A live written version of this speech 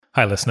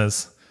Hi,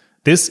 listeners.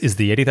 This is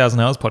the 80,000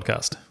 Hours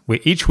podcast,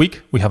 where each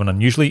week we have an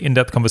unusually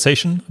in-depth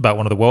conversation about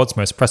one of the world's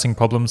most pressing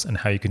problems and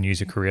how you can use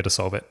your career to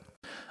solve it.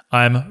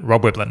 I'm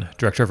Rob Wiblin,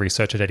 Director of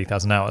Research at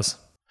 80,000 Hours.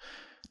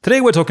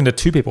 Today we're talking to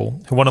two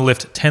people who want to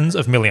lift tens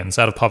of millions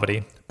out of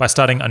poverty by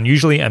starting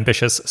unusually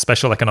ambitious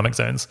special economic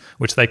zones,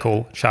 which they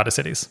call charter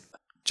cities.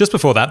 Just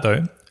before that,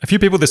 though, a few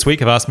people this week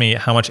have asked me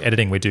how much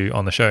editing we do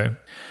on the show.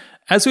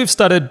 As we've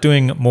started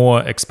doing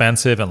more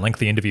expansive and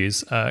lengthy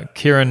interviews,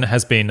 Kieran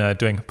has been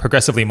doing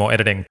progressively more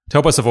editing to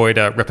help us avoid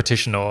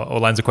repetition or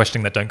lines of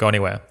questioning that don't go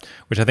anywhere,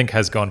 which I think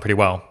has gone pretty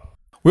well.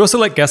 We also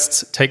let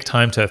guests take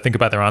time to think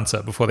about their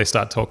answer before they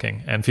start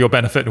talking, and for your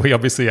benefit, we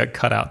obviously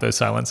cut out those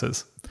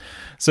silences.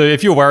 So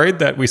if you're worried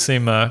that we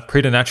seem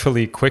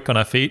preternaturally quick on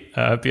our feet,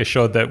 be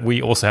assured that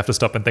we also have to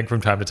stop and think from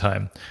time to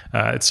time.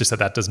 It's just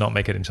that does not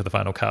make it into the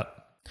final cut.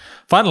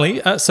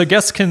 Finally, so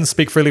guests can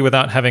speak freely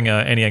without having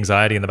any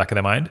anxiety in the back of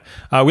their mind.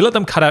 We let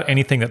them cut out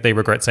anything that they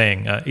regret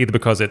saying, either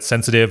because it's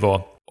sensitive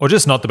or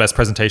just not the best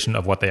presentation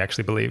of what they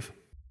actually believe.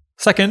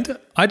 Second,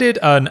 I did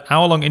an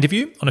hour-long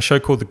interview on a show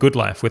called The Good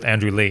Life with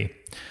Andrew Lee.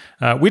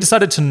 We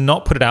decided to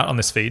not put it out on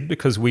this feed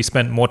because we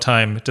spent more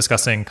time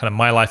discussing kind of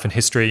my life and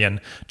history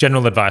and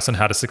general advice on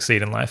how to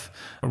succeed in life,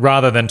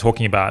 rather than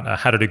talking about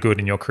how to do good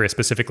in your career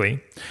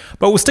specifically.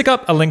 But we'll stick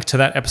up a link to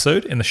that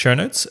episode in the show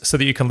notes so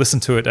that you can listen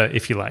to it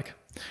if you like.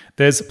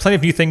 There's plenty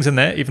of new things in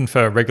there, even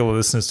for regular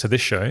listeners to this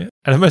show, and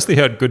I've mostly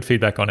heard good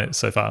feedback on it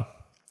so far.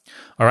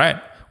 All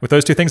right, with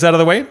those two things out of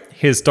the way,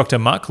 here's Dr.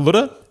 Mark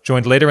Lutter,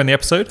 joined later in the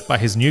episode by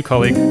his new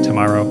colleague,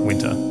 Lutter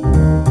Winter.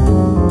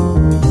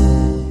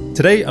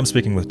 Today, I'm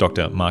speaking with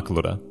Dr. Mark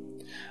Lutter.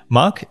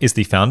 Mark is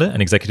the founder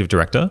and executive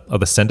director of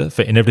the Center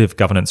for Innovative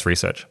Governance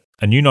Research,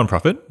 a new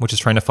nonprofit which is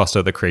trying to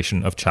foster the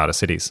creation of charter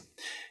cities.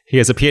 He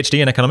has a PhD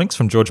in economics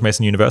from George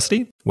Mason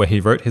University, where he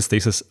wrote his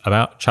thesis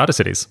about charter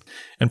cities.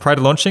 And prior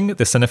to launching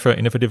the Center for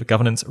Innovative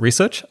Governance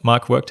Research,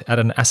 Mark worked at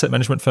an asset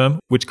management firm,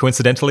 which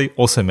coincidentally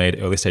also made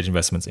early-stage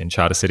investments in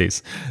charter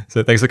cities.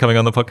 So thanks for coming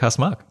on the podcast,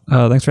 Mark.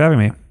 Thanks for having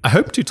me. I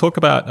hope to talk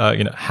about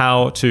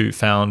how to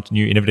found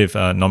new innovative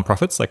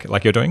nonprofits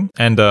like you're doing,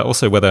 and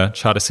also whether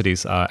charter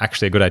cities are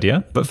actually a good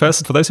idea. But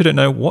first, for those who don't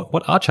know,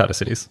 what are charter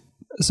cities?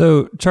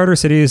 So charter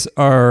cities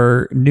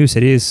are new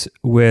cities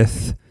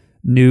with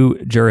new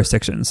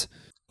jurisdictions.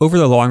 Over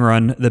the long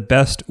run, the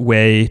best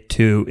way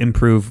to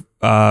improve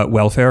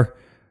welfare,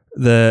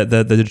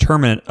 the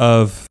determinant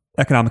of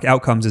economic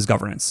outcomes is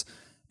governance.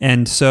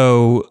 And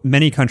so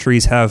many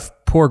countries have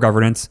poor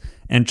governance,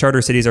 and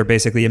charter cities are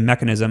basically a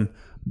mechanism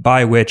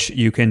by which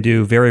you can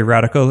do very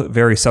radical,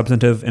 very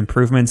substantive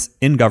improvements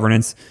in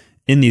governance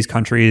in these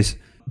countries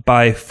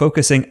by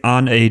focusing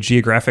on a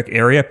geographic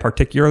area,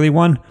 particularly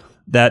one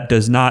that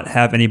does not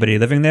have anybody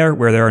living there,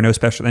 where there are no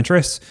special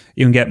interests.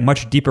 You can get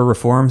much deeper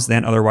reforms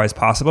than otherwise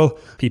possible.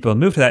 People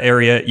move to that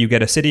area, you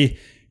get a city,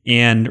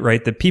 and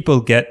the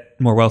people get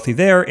more wealthy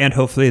there, and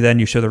hopefully then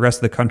you show the rest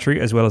of the country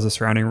as well as the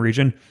surrounding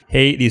region,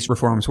 hey, these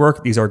reforms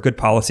work, these are good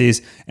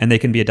policies, and they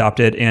can be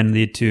adopted and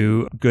lead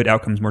to good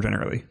outcomes more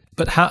generally.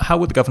 But how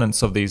would the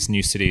governance of these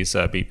new cities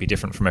be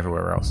different from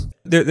everywhere else?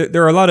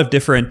 There are a lot of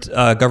different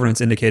governance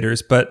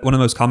indicators, but one of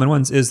the most common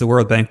ones is the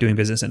World Bank Doing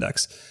Business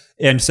Index.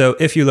 And so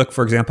if you look,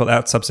 for example,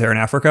 at sub-Saharan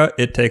Africa,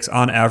 it takes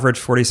on average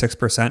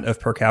 46% of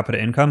per capita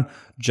income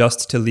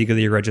just to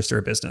legally register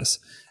a business.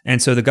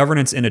 And so the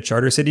governance in a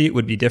charter city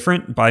would be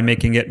different by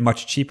making it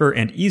much cheaper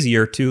and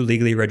easier to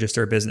legally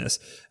register a business,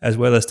 as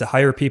well as to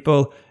hire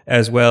people,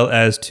 as well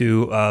as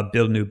to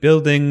build new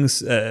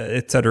buildings,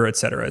 et cetera, et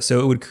cetera.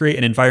 So it would create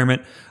an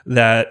environment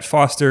that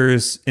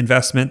fosters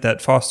investment,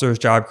 that fosters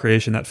job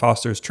creation, that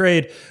fosters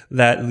trade,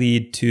 that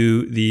lead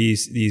to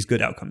these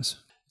good outcomes.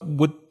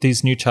 Would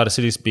these new charter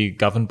cities be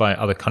governed by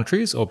other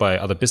countries or by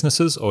other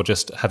businesses, or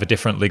just have a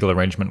different legal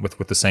arrangement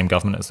with the same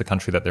government as the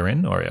country that they're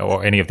in,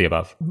 or any of the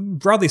above?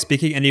 Broadly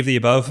speaking, any of the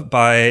above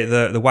by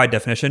the wide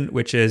definition,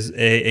 which is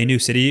a new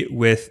city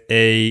with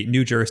a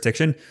new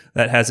jurisdiction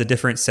that has a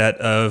different set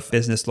of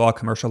business law,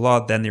 commercial law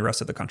than the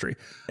rest of the country.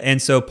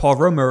 And so Paul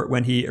Romer,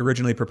 when he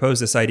originally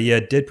proposed this idea,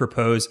 did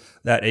propose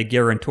that a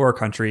guarantor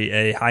country,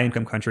 a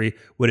high-income country,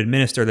 would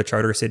administer the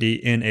charter city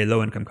in a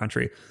low-income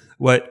country.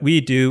 What we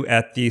do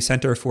at the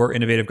Center for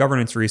Innovative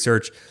Governance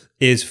Research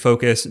is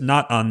focus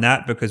not on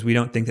that because we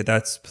don't think that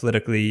that's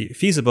politically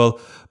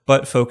feasible,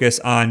 but focus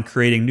on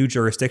creating new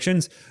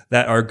jurisdictions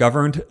that are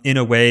governed in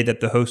a way that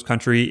the host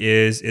country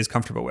is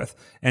comfortable with.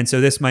 And so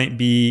this might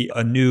be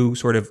a new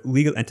sort of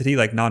legal entity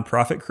like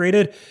nonprofit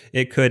created.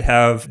 It could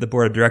have the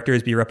board of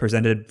directors be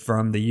represented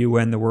from the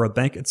UN, the World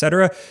Bank, et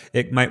cetera.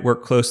 It might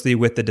work closely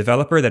with the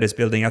developer that is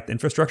building out the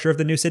infrastructure of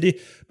the new city.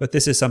 But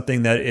this is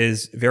something that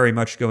is very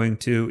much going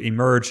to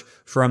emerge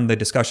from the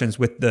discussions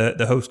with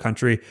the host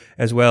country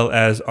as well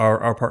as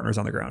our partners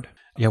on the ground.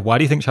 Yeah, why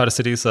do you think charter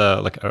cities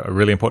are a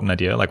really important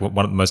idea?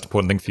 One of the most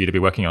important things for you to be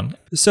working on?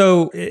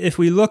 So if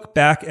we look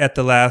back at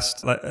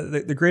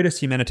the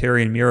greatest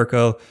humanitarian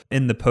miracle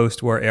in the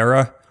post-war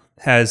era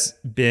has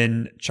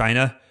been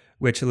China,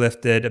 which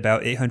lifted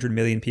about 800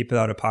 million people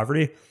out of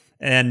poverty.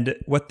 And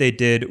what they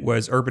did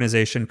was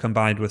urbanization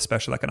combined with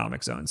special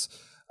economic zones.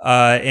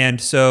 And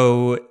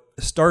so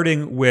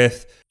starting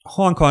with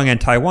Hong Kong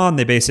and Taiwan,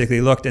 they basically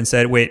looked and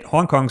said, wait,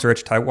 Hong Kong's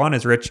rich, Taiwan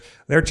is rich,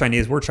 they're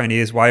Chinese, we're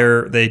Chinese, why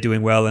are they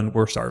doing well and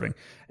we're starving?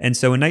 And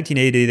so in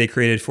 1980, they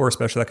created 4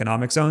 special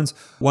economic zones.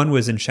 One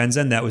was in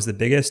Shenzhen, that was the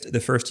biggest.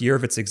 The first year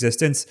of its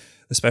existence,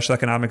 the special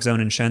economic zone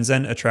in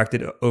Shenzhen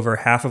attracted over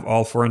half of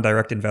all foreign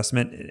direct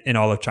investment in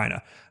all of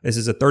China. This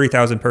is a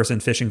 30,000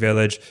 person fishing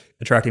village,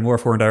 attracting more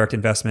foreign direct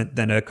investment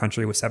than a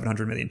country with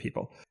 700 million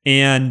people.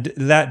 And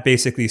that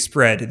basically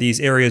spread. These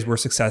areas were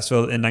successful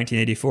in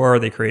 1984.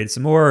 They created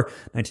some more.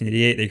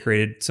 1988, they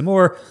created some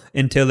more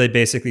until they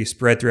basically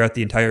spread throughout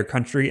the entire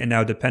country. And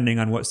now, depending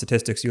on what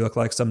statistics you look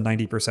like, some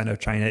 90% of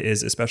China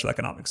is a special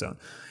economic zone.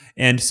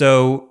 And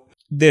so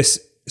this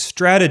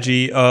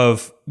strategy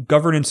of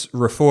governance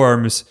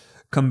reforms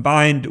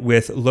combined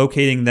with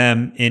locating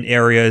them in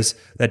areas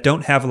that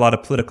don't have a lot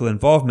of political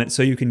involvement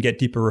so you can get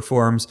deeper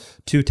reforms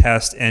to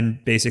test and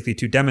basically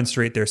to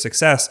demonstrate their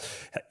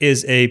success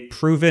is a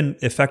proven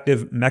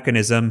effective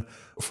mechanism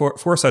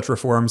for such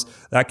reforms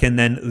that can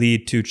then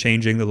lead to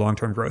changing the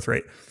long-term growth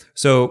rate.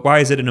 So why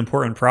is it an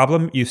important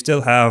problem? You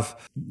still have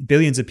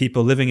billions of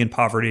people living in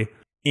poverty.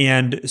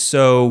 And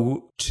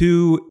so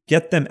to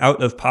get them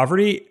out of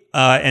poverty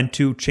and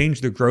to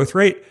change the growth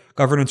rate,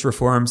 governance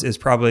reforms is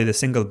probably the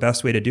single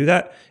best way to do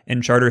that.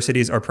 And charter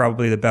cities are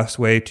probably the best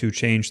way to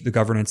change the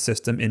governance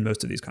system in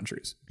most of these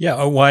countries.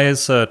 Yeah. Why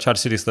is charter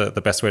cities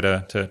the best way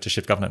to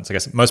shift governance? I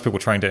guess most people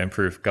trying to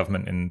improve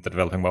government in the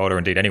developing world or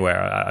indeed anywhere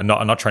are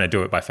not trying to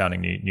do it by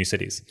founding new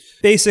cities.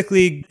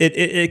 Basically,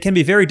 it can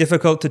be very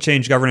difficult to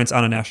change governance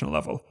on a national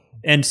level.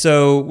 And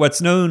so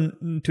what's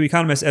known to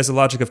economists as the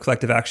logic of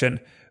collective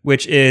action,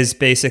 which is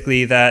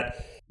basically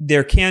that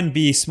there can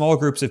be small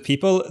groups of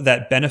people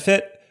that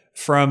benefit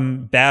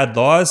from bad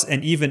laws.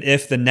 And even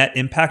if the net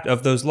impact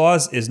of those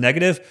laws is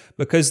negative,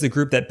 because the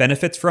group that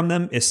benefits from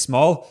them is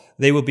small,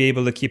 they will be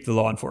able to keep the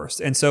law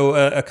enforced. And so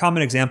a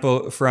common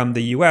example from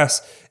the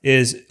US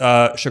is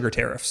sugar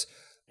tariffs.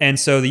 And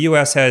so the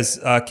US has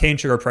cane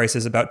sugar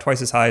prices about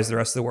twice as high as the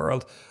rest of the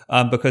world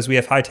because we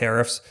have high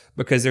tariffs,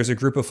 because there's a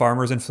group of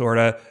farmers in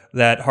Florida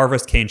that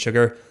harvest cane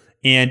sugar.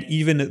 And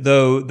even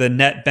though the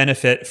net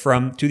benefit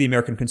to the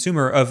American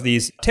consumer of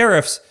these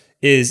tariffs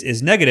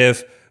is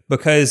negative,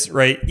 because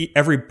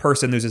every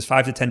person loses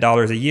 $5 to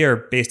 $10 a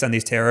year based on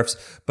these tariffs,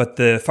 but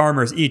the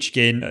farmers each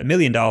gain $1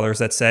 million,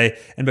 let's say,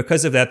 and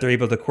because of that, they're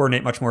able to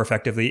coordinate much more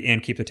effectively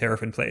and keep the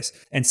tariff in place.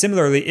 And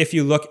similarly, if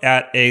you look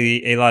at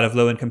a lot of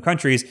low-income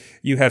countries,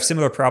 you have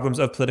similar problems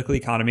of political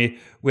economy,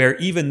 where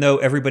even though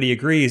everybody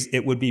agrees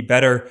it would be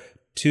better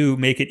to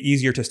make it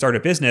easier to start a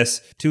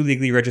business, to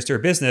legally register a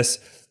business,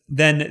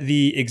 then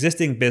the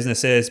existing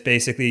businesses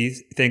basically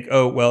think,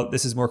 oh, well,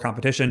 this is more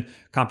competition.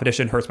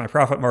 Competition hurts my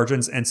profit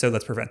margins, and so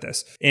let's prevent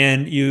this.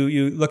 And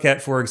you look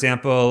at, for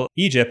example,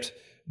 Egypt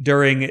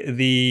during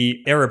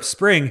the Arab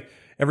Spring,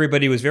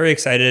 everybody was very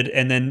excited,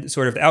 and then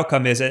sort of the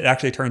outcome is it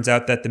actually turns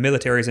out that the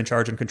military is in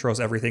charge and controls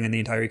everything in the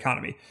entire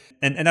economy.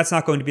 And that's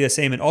not going to be the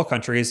same in all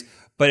countries,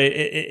 but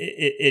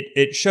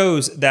it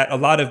shows that a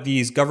lot of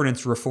these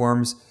governance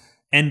reforms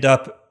end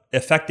up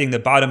affecting the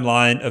bottom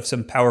line of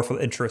some powerful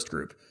interest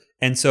group.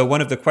 And so one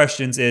of the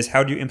questions is,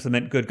 how do you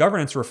implement good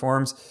governance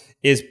reforms?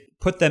 Is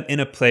put them in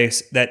a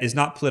place that is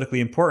not politically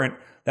important,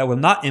 that will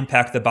not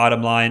impact the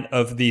bottom line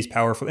of these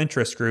powerful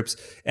interest groups.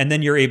 And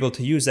then you're able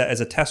to use that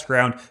as a test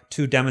ground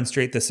to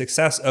demonstrate the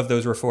success of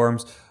those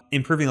reforms,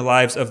 improving the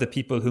lives of the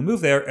people who move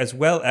there, as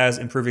well as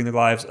improving the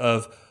lives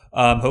of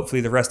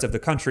hopefully the rest of the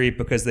country,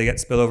 because they get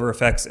spillover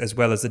effects as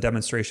well as the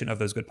demonstration of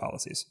those good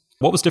policies.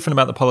 What was different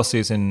about the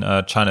policies in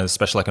China's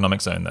special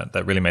economic zone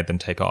that really made them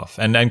take off?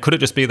 And could it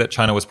just be that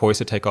China was poised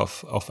to take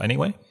off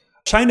anyway?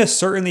 China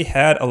certainly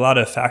had a lot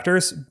of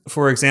factors.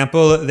 For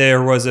example,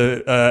 there was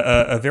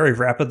a very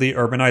rapidly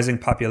urbanizing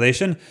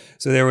population.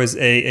 So there was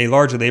a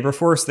large labor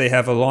force. They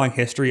have a long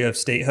history of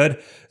statehood.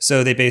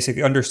 So they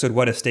basically understood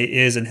what a state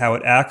is and how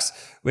it acts,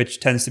 which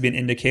tends to be an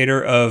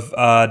indicator of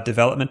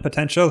development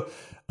potential.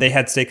 They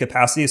had state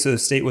capacity, so the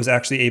state was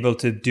actually able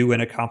to do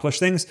and accomplish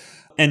things.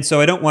 And so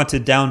I don't want to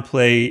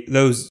downplay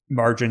those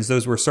margins.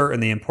 Those were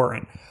certainly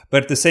important.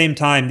 But at the same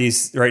time,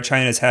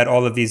 China's had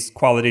all of these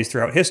qualities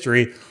throughout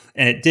history,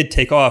 and it did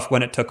take off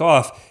when it took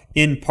off,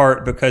 in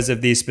part because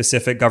of these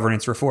specific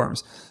governance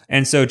reforms.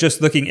 And so just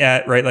looking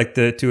at,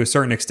 to a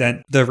certain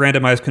extent, the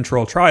randomized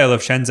control trial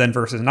of Shenzhen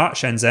versus not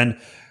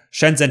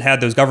Shenzhen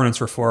had those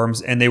governance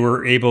reforms, and they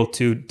were able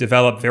to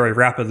develop very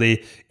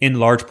rapidly, in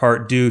large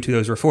part due to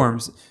those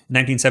reforms. In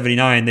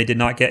 1979, they did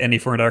not get any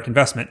foreign direct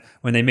investment.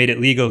 When they made it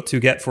legal to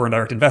get foreign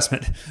direct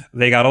investment,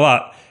 they got a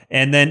lot.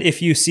 And then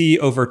if you see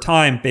over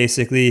time,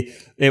 basically,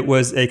 it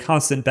was a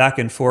constant back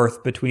and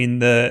forth between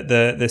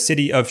the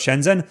city of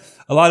Shenzhen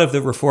a lot of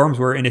the reforms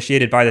were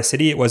initiated by the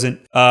city. It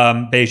wasn't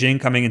Beijing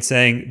coming and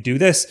saying, do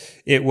this.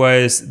 It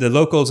was the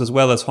locals as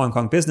well as Hong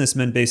Kong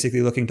businessmen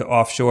basically looking to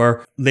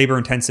offshore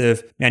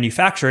labor-intensive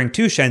manufacturing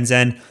to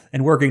Shenzhen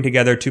and working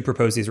together to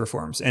propose these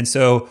reforms. And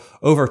so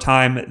over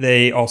time,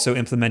 they also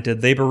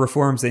implemented labor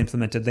reforms. They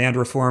implemented land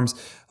reforms.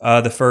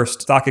 The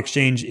first stock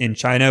exchange in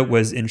China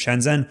was in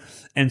Shenzhen.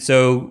 And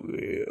so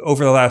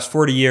over the last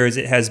 40 years,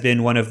 it has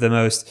been one of the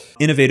most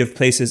innovative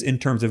places in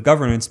terms of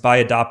governance by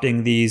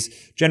adopting these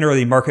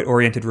generally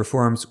market-oriented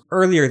reforms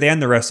earlier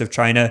than the rest of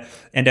China,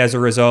 and as a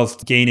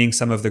result, gaining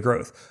some of the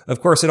growth. Of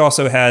course, it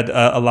also had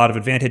a lot of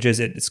advantages.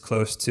 It's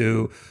close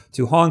to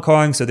Hong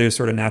Kong, so there's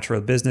sort of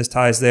natural business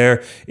ties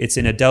there. It's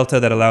in a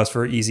delta that allows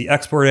for easy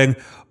exporting.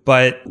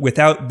 But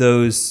without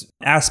those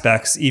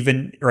aspects,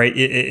 even right,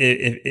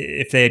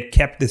 if they had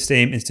kept the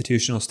same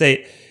institutional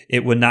state,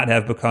 it would not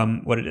have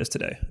become what it is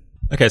today.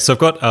 Okay, so I've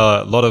got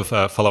a lot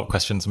of follow-up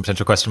questions and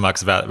potential question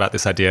marks about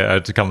this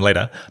idea to come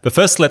later. But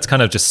first, let's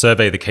kind of just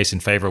survey the case in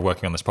favor of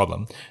working on this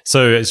problem.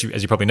 So as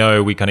you probably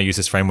know, we kind of use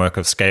this framework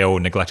of scale,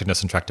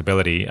 neglectedness, and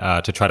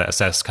tractability to try to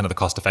assess kind of the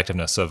cost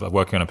effectiveness of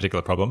working on a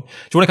particular problem. Do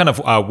you want to kind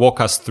of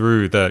walk us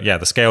through the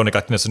scale,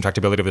 neglectedness, and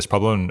tractability of this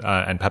problem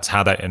and perhaps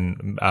how that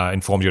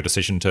informed your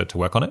decision to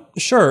work on it?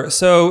 Sure.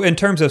 So in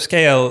terms of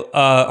scale,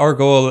 our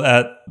goal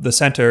at the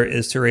center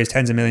is to raise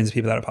tens of millions of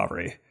people out of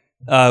poverty.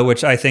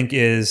 Which I think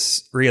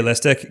is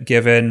realistic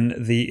given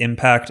the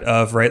impact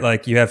of, right,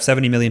 like you have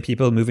 70 million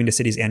people moving to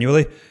cities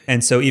annually.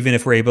 And so even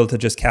if we're able to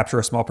just capture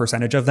a small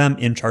percentage of them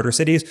in charter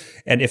cities,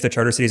 and if the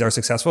charter cities are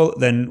successful,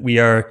 then we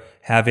are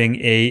having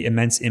an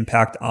immense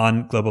impact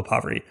on global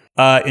poverty.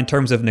 In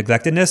terms of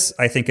neglectedness,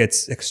 I think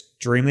it's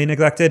extremely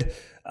neglected.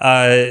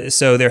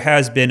 So there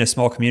has been a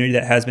small community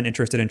that has been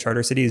interested in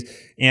charter cities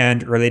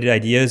and related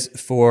ideas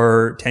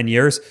for 10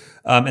 years.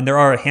 And there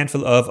are a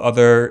handful of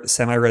other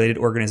semi-related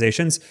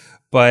organizations.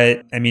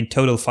 But I mean,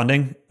 total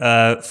funding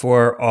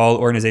for all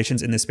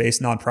organizations in this space,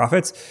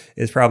 nonprofits,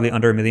 is probably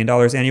under $1 million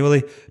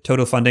annually.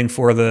 Total funding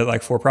for the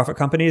for-profit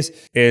companies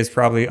is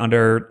probably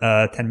under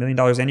 $10 million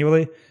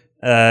annually.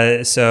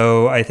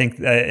 So I think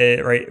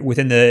right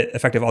within the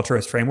effective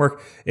altruist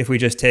framework, if we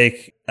just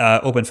take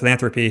open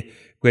philanthropy,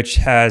 which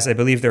has, I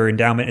believe their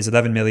endowment is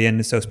 11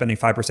 million, so spending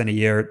 5% a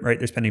year, right?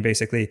 They're spending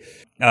basically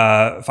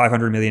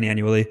 500 million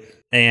annually,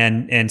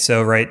 and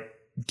so right.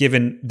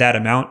 Given that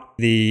amount,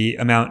 the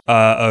amount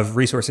of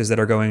resources that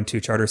are going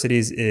to charter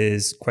cities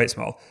is quite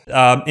small.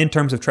 In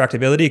terms of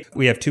tractability,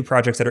 we have 2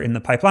 projects that are in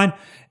the pipeline,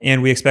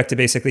 and we expect to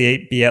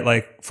basically be at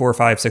 4,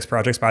 5, 6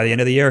 projects by the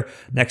end of the year.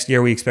 Next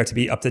year, we expect to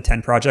be up to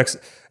 10 projects.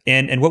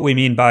 And what we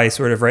mean by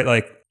sort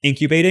of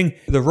incubating,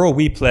 the role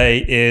we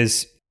play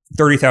is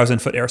 30,000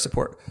 foot air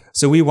support.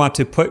 So we want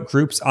to put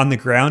groups on the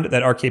ground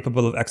that are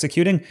capable of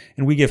executing,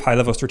 and we give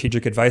high-level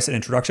strategic advice and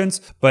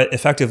introductions, but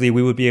effectively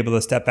we would be able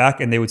to step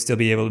back and they would still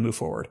be able to move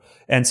forward.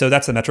 And so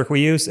that's the metric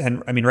we use.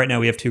 And I mean, right now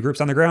we have 2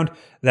 groups on the ground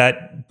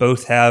that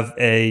both have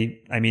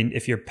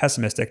if you're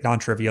pessimistic,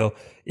 non-trivial,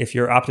 if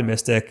you're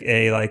optimistic,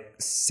 a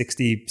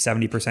 60,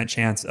 70%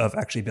 chance of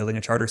actually building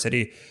a charter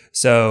city.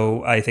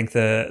 So I think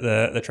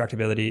the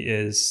tractability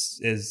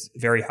is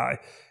very high.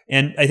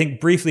 And I think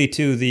briefly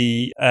to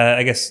the,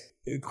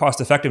 cost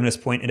effectiveness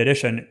point, in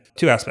addition,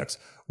 2 aspects.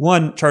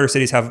 One, charter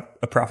cities have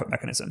a profit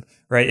mechanism,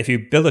 right? If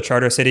you build a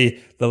charter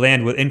city, the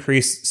land will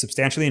increase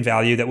substantially in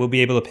value that will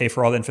be able to pay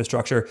for all the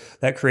infrastructure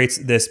that creates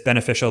this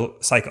beneficial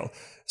cycle.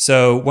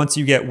 So once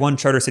you get one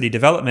charter city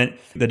development,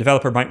 the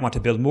developer might want to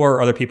build more,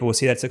 or other people will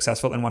see that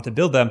successful and want to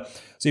build them.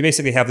 So you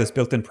basically have this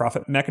built-in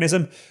profit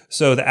mechanism.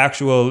 So the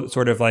actual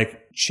sort of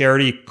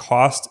charity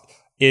cost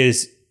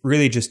is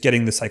really just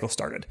getting the cycle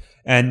started.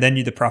 And then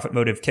the profit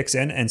motive kicks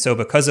in. And so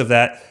because of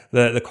that,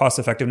 the cost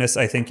effectiveness,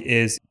 I think,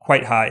 is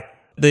quite high.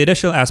 The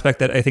additional aspect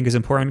that I think is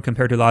important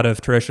compared to a lot of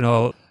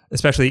traditional,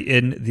 especially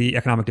in the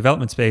economic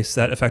development space,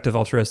 that effective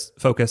altruists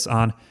focus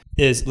on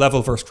is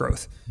level versus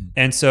growth.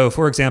 And so,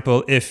 for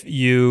example, if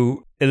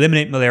you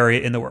eliminate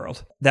malaria in the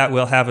world, that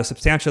will have a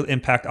substantial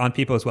impact on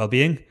people's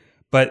well-being,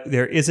 but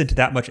there isn't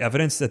that much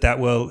evidence that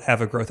will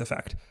have a growth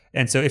effect.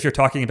 And so if you're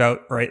talking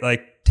about,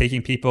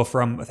 taking people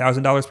from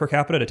 $1,000 per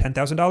capita to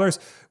 $10,000,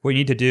 what you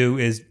need to do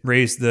is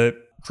raise the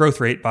growth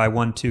rate by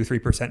 1%,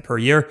 2%, 3% per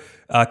year,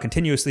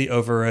 continuously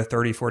over a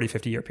 30, 40,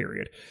 50-year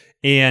period.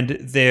 And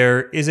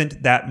there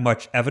isn't that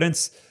much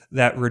evidence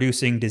that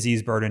reducing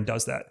disease burden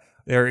does that.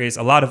 There is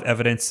a lot of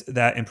evidence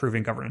that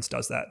improving governance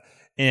does that.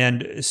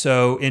 And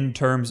so in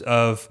terms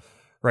of,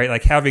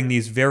 having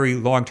these very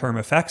long-term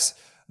effects,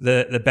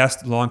 the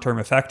best long-term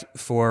effect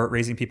for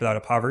raising people out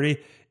of poverty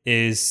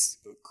is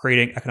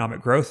creating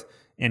economic growth,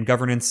 and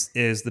governance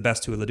is the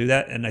best tool to do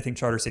that. And I think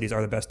charter cities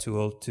are the best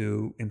tool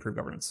to improve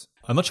governance.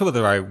 I'm not sure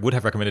whether I would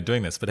have recommended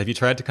doing this, but have you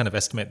tried to kind of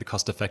estimate the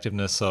cost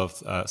effectiveness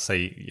of,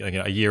 say,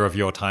 a year of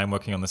your time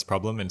working on this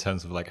problem in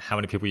terms of how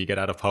many people you get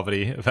out of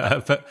poverty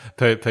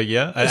per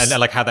year,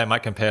 and how that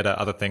might compare to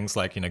other things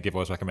like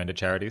GiveWell's recommended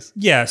charities?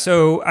 Yeah,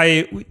 so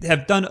I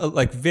have done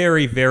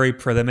very, very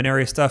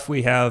preliminary stuff.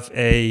 We have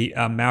a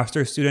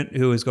master's student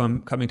who is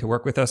coming to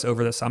work with us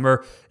over the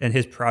summer, and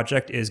his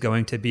project is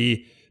going to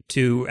be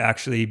to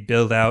actually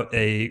build out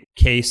a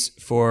case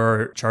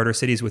for charter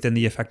cities within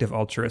the effective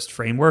altruist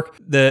framework.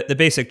 The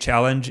basic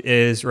challenge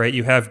is, right,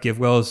 you have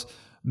GiveWell's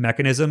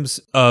mechanisms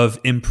of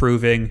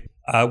improving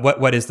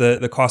what is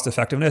the cost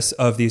effectiveness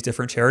of these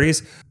different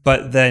charities,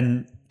 but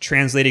then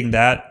translating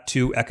that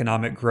to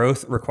economic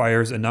growth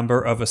requires a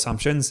number of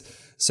assumptions.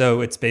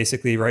 So it's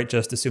basically, right,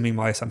 just assuming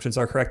my assumptions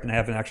are correct, and I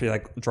haven't actually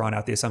drawn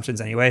out the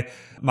assumptions anyway.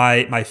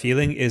 My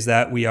feeling is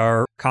that we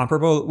are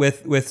comparable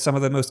with some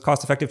of the most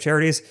cost effective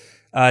charities.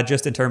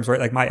 Just in terms,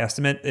 right, my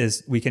estimate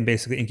is we can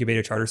basically incubate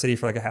a charter city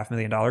for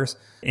 $500,000.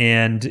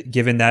 And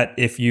given that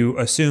if you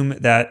assume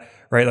that,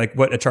 right,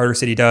 what a charter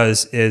city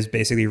does is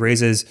basically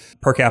raises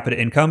per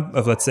capita income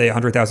of, let's say,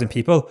 100,000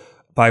 people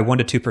by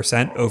 1% to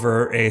 2%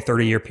 over a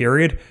 30-year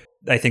period,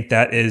 I think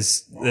that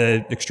is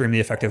the extremely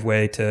effective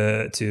way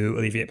to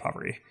alleviate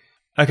poverty.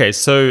 Okay,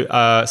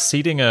 so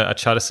seeding a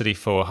charter city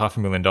for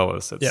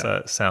 $500,000,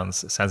 that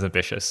sounds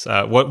ambitious.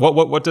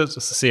 What does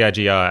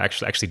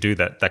CIGR actually do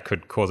that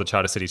could cause a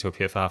charter city to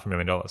appear for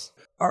 $500,000?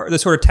 The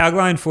sort of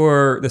tagline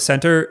for the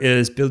center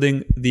is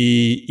building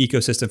the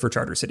ecosystem for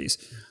charter cities.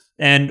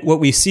 And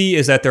what we see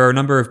is that there are a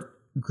number of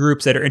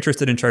groups that are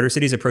interested in charter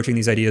cities approaching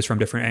these ideas from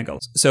different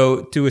angles.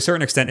 So to a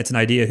certain extent, it's an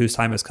idea whose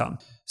time has come.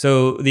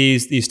 So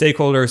these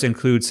stakeholders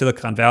include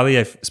Silicon Valley.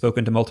 I've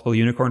spoken to multiple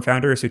unicorn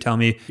founders who tell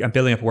me, I'm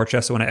building up a war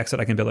chest, so when I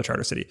exit, I can build a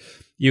charter city.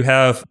 You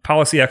have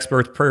policy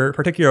experts,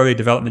 particularly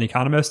development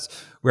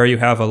economists, where you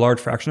have a large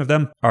fraction of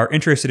them are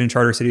interested in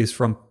charter cities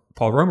from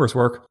Paul Romer's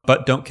work,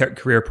 but don't get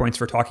career points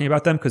for talking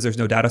about them because there's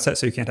no data set,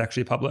 so you can't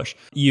actually publish.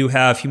 You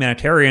have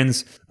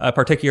humanitarians,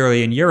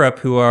 particularly in Europe,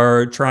 who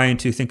are trying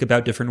to think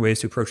about different ways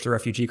to approach the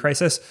refugee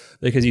crisis,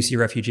 because you see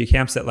refugee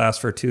camps that last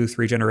for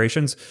 2-3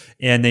 generations,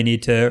 and they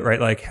need to,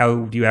 right,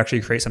 how do you actually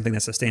create something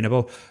that's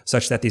sustainable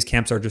such that these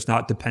camps are just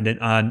not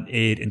dependent on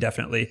aid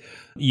indefinitely?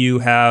 You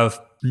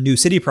have new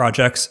city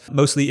projects,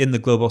 mostly in the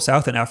global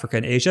south in Africa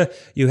and Asia.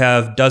 You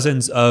have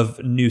dozens of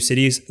new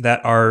cities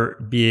that are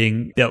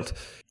being built.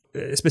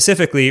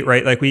 Specifically,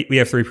 right, we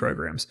have 3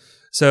 programs.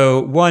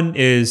 So one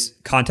is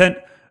content.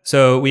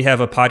 So we have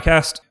a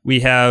podcast, we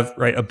have,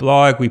 right, a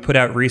blog, we put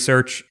out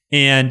research,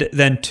 and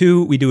then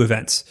 2, we do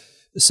events.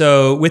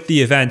 So with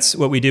the events,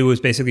 what we do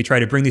is basically try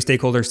to bring these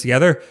stakeholders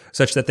together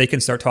such that they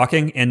can start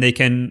talking and they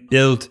can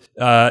build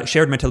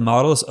shared mental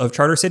models of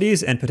charter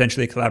cities and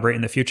potentially collaborate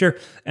in the future.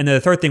 And then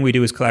the third thing we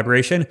do is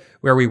collaboration,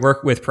 where we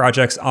work with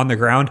projects on the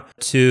ground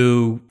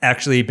to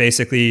actually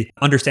basically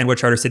understand what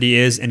charter city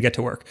is and get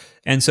to work.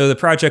 And so the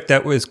project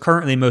that was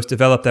currently most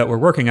developed that we're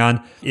working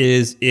on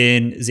is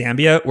in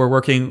Zambia. We're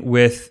working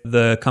with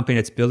the company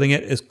that's building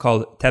it is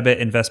called Tebe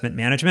Investment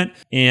Management,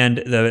 and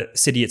the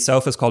city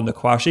itself is called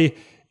Nkwashi.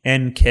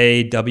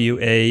 Nkwashi,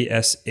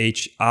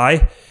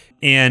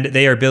 and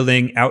they are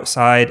building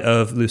outside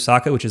of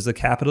Lusaka, which is the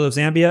capital of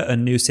Zambia, a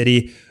new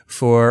city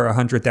for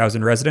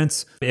 100,000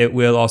 residents. It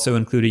will also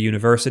include a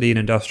university, an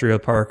industrial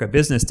park, a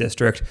business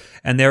district,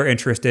 and they're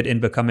interested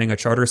in becoming a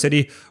charter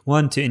city,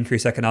 1, to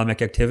increase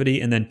economic activity,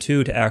 and then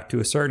 2, to act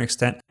to a certain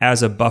extent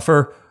as a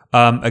buffer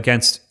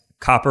against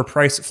copper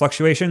price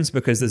fluctuations,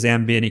 because the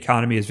Zambian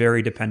economy is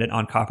very dependent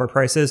on copper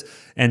prices.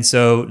 And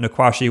so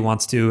Nkwashi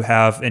wants to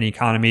have an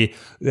economy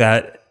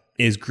that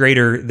is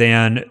greater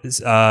than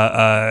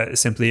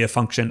simply a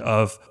function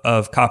of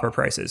copper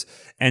prices.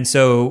 And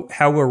so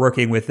how we're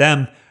working with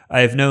them,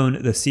 I've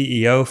known the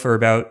CEO for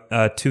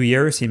about 2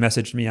 years. He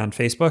messaged me on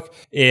Facebook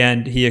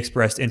and he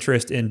expressed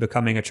interest in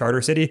becoming a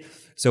charter city.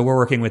 So we're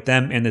working with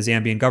them and the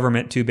Zambian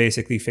government to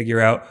basically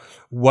figure out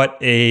what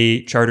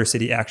a charter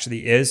city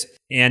actually is.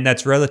 And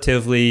that's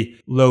relatively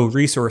low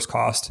resource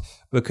cost,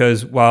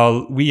 because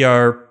while we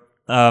are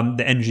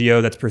the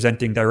NGO that's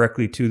presenting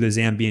directly to the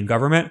Zambian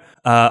government,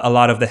 a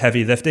lot of the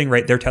heavy lifting,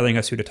 right, they're telling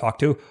us who to talk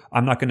to.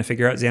 I'm not going to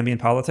figure out Zambian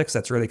politics.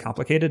 That's really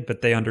complicated,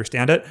 but they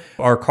understand it.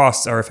 Our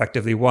costs are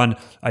effectively 1,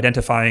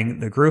 identifying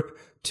the group,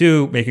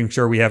 2, making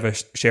sure we have a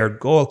shared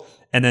goal,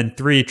 and then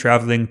 3,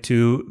 traveling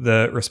to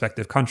the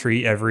respective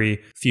country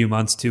every few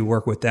months to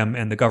work with them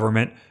and the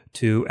government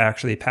to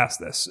actually pass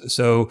this.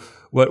 So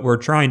what we're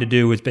trying to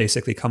do is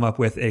basically come up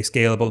with a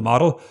scalable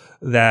model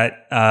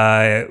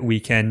that we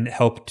can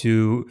help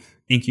to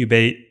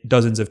incubate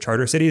dozens of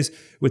charter cities,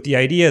 with the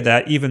idea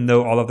that even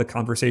though all of the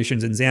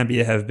conversations in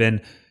Zambia have been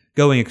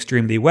going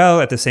extremely well,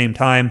 at the same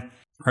time,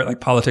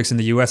 right, politics in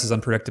the US is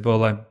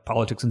unpredictable, and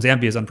politics in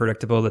Zambia is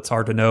unpredictable. It's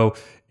hard to know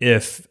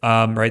if,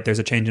 right, there's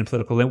a change in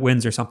political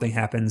winds or something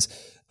happens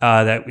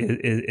that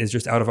is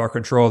just out of our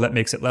control that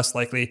makes it less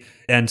likely.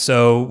 And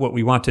so what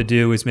we want to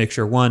do is make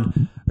sure,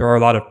 1, there are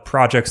a lot of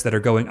projects that are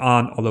going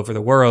on all over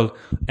the world,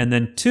 and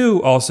then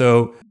 2,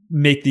 also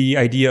make the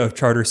idea of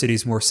charter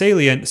cities more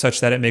salient such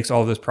that it makes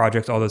all of those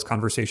projects, all those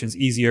conversations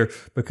easier,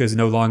 because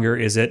no longer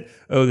is it,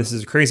 oh, this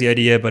is a crazy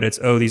idea, but it's,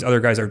 oh, these other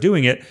guys are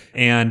doing it,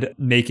 and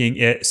making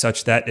it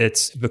such that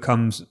it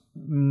becomes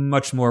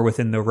much more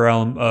within the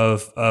realm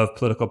of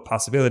political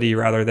possibility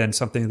rather than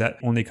something that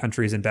only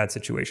countries in bad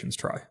situations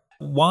try.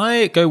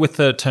 Why go with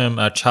the term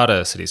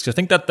charter cities? Because I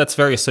think that's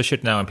very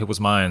associated now in people's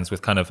minds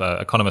with kind of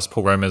economist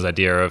Paul Romer's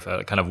idea of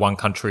kind of one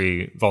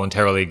country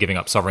voluntarily giving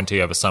up sovereignty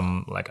over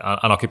some like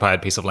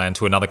unoccupied piece of land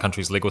to another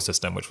country's legal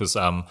system, which was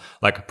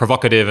like a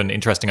provocative and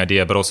interesting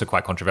idea, but also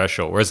quite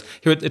controversial. Whereas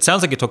here it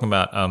sounds like you're talking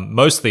about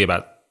mostly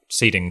about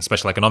seeding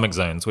special economic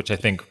zones, which I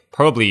think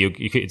probably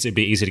it'd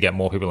be easy to get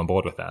more people on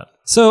board with that.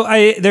 So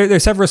there are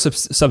several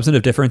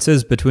substantive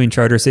differences between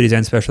charter cities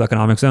and special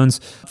economic zones.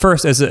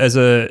 First, as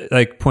a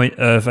like point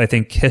of, I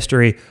think,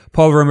 history,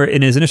 Paul Romer,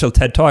 in his initial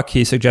TED Talk,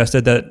 he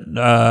suggested that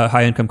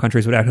high income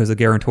countries would act as a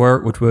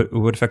guarantor, which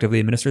would effectively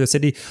administer the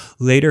city.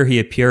 Later, he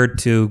appeared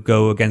to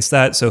go against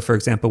that. So, for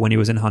example, when he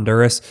was in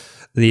Honduras,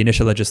 the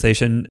initial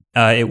legislation,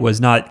 it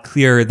was not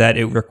clear that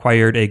it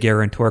required a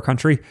guarantor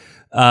country.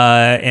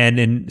 And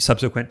in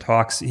subsequent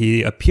talks,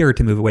 he appeared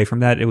to move away from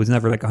that. It was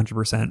never like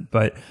 100%.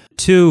 But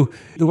two,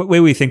 the way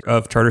we think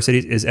of charter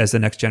cities is as the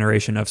next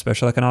generation of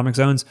special economic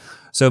zones.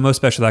 So most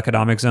special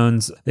economic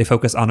zones, they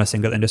focus on a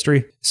single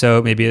industry.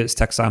 So maybe it's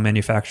textile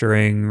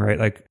manufacturing, right?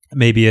 Like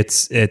maybe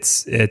it's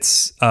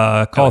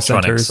call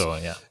centers.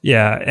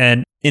 Yeah.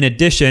 And in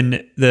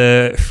addition,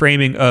 the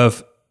framing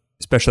of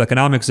special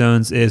economic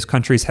zones is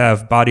countries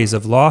have bodies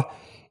of law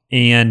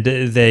and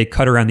they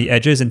cut around the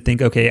edges and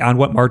think, okay, on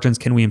what margins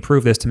can we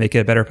improve this to make it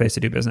a better place to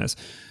do business?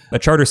 A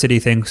charter city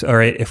thinks, all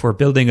right, if we're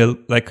building a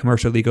like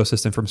commercial legal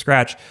system from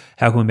scratch,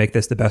 how can we make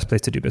this the best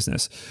place to do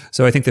business?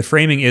 So I think the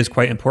framing is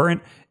quite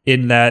important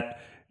in that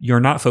you're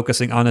not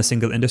focusing on a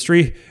single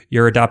industry.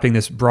 You're adopting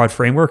this broad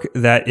framework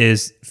that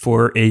is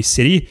for a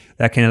city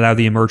that can allow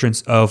the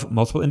emergence of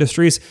multiple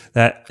industries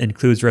that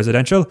includes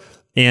residential.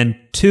 And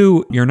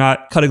two, you're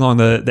not cutting along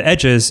the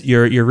edges.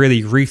 You're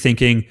really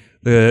rethinking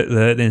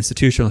the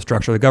institutional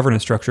structure, the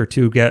governance structure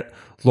to get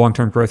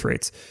long-term growth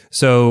rates.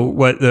 So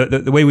what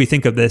the way we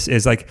think of this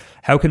is like,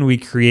 how can we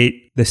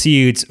create the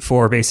seeds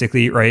for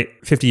basically, right,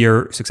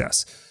 50-year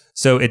success?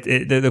 So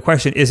the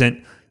question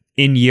isn't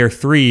in year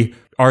 3,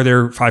 are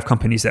there 5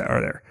 companies that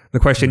are there? The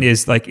question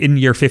is like in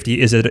year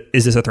 50, is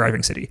this a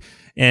thriving city?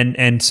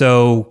 And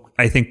so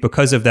I think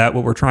because of that,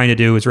 what we're trying to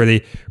do is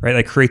really, right,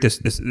 like create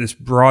this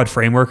broad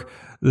framework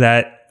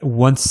that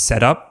once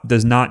set up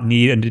does not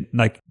need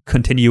like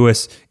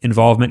continuous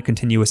involvement,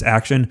 continuous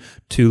action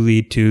to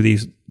lead to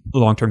these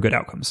long-term good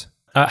outcomes.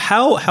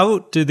 How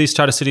do these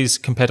charter cities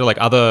compare to like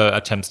other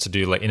attempts to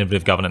do like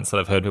innovative governance that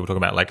I've heard people talk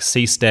about, like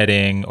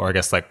seasteading, or I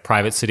guess like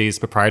private cities,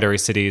 proprietary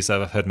cities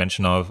that I've heard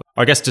mention of,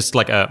 or I guess just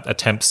like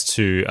attempts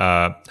to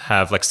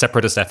have like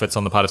separatist efforts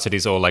on the part of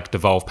cities, or like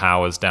devolve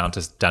powers down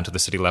to the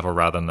city level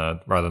rather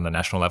than the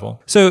national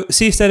level? So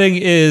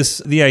seasteading is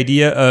the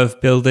idea of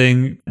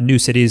building new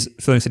cities,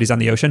 floating cities on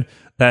the ocean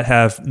that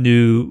have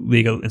new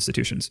legal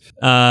institutions.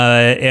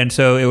 And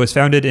so it was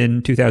founded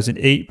in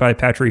 2008 by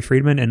Patrick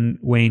Friedman and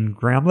Wayne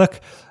Gramlich.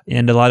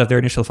 And a lot of their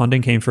initial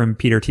funding came from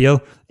Peter Thiel.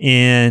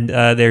 And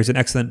there's an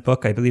excellent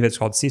book, I believe it's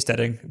called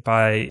Seasteading,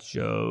 by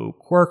Joe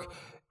Quirk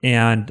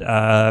and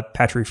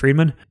Patrick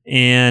Friedman.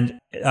 And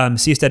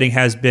seasteading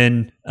has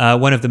been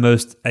one of the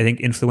most, I think,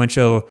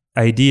 influential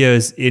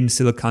ideas in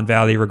Silicon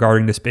Valley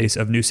regarding the space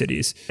of new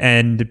cities.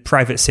 And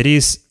private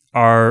cities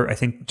are, I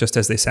think, just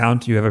as they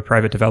sound. You have a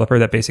private developer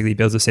that basically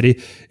builds a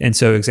city. And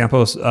so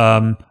examples,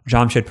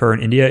 Jamshedpur in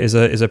India is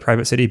a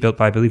private city built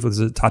by, I believe it was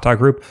a Tata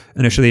Group,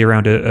 initially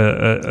around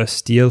a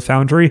steel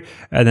foundry,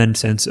 and then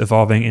since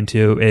evolving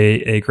into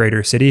a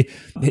greater city.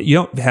 You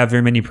don't have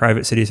very many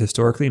private cities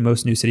historically.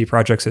 Most new city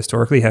projects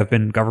historically have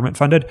been government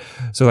funded.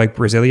 So like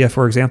Brasilia,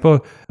 for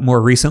example.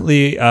 More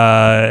recently,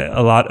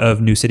 a lot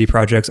of new city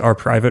projects are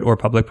private or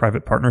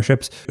public-private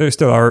partnerships. There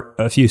still are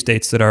a few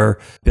states that are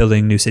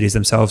building new cities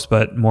themselves,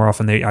 but more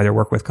often they either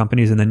work with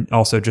companies, and then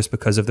also just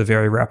because of the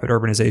very rapid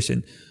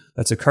urbanization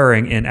that's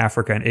occurring in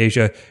Africa and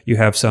Asia, you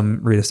have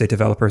some real estate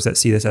developers that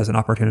see this as an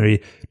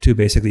opportunity to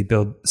basically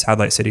build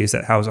satellite cities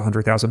that house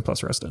 100,000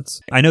 plus residents.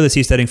 I know the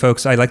seasteading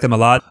folks, I like them a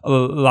lot. A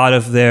lot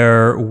of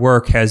their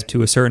work has,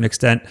 to a certain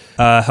extent,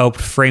 helped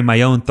frame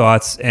my own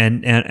thoughts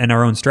and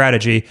our own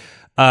strategy.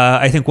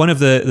 I think one of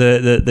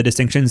the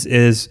distinctions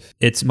is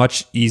it's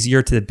much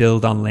easier to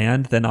build on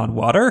land than on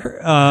water.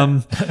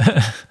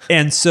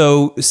 And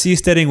so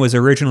seasteading was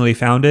originally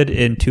founded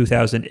in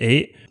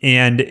 2008.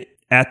 And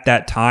at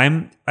that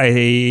time,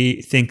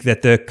 I think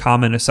that the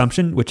common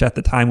assumption, which at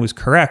the time was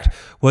correct,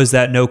 was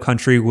that no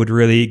country would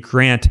really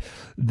grant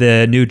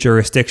the new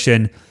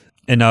jurisdiction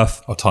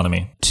enough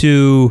autonomy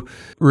to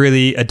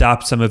really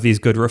adopt some of these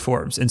good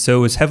reforms. And so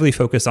it was heavily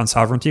focused on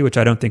sovereignty, which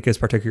I don't think is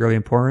particularly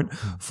important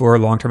for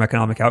long-term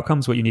economic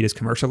outcomes. What you need is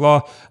commercial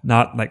law,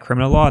 not like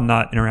criminal law,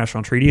 not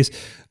international treaties.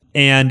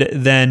 And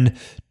then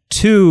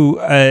two,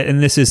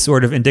 and this is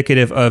sort of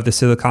indicative of the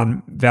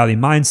Silicon Valley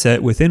mindset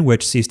within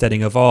which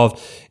seasteading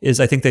evolved, is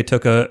I think they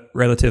took a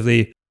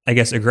relatively, I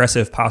guess,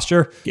 aggressive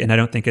posture. And I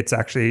don't think it's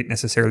actually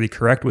necessarily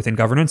correct within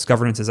governance.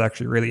 Governance is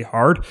actually really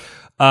hard.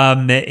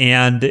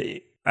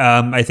 And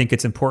I think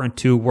it's important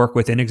to work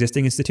within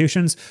existing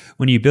institutions.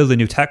 When you build a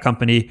new tech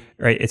company,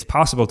 right, it's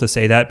possible to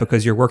say that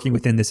because you're working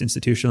within this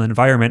institutional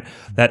environment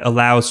that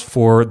allows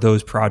for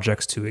those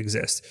projects to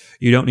exist.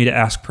 You don't need to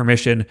ask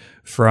permission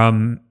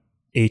from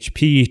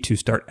HP to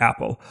start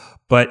Apple.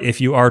 But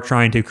if you are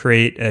trying to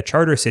create a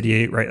charter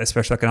city, right, a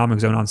special economic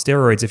zone on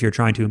steroids, if you're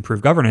trying to improve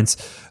governance,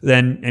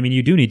 then, I mean,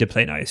 you do need to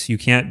play nice. You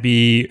can't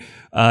be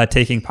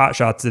taking pot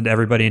shots at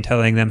everybody and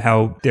telling them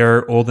how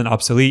they're old and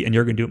obsolete and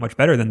you're going to do it much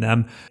better than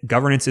them.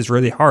 Governance is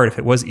really hard. If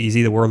it was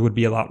easy, the world would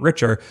be a lot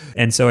richer.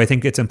 And so I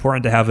think it's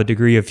important to have a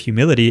degree of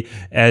humility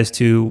as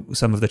to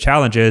some of the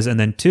challenges. And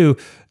then two,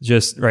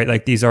 just, right,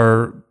 like these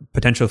are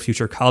potential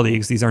future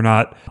colleagues. These are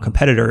not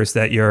competitors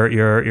that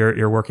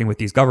you're working with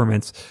these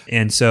governments.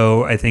 And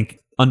so I think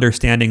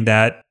understanding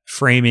that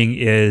framing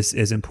is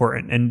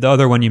important. And the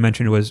other one you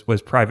mentioned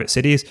was private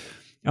cities.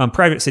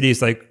 Private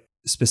cities, like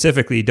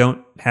specifically,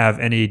 don't have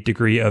any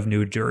degree of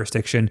new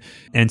jurisdiction.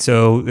 And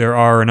so there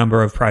are a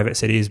number of private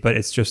cities, but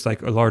it's just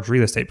like a large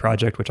real estate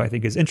project, which I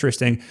think is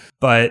interesting.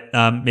 But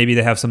maybe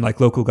they have some like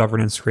local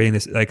governance creating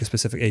this like a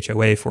specific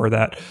HOA for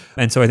that.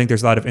 And so I think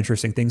there's a lot of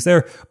interesting things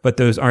there, but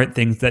those aren't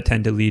things that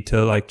tend to lead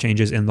to like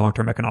changes in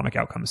long-term economic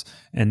outcomes.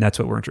 And that's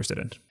what we're interested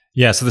in.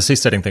 Yeah, so the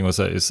seasteading thing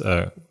is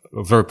a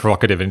very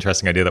provocative,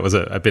 interesting idea that was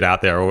a bit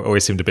out there, or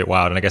always seemed a bit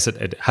wild. And I guess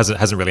it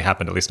hasn't really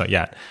happened, at least not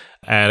yet.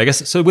 And I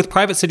guess, so with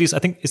private cities, I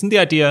think, isn't the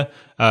idea,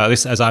 at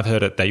least as I've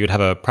heard it, that you'd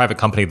have a private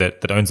company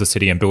that owns the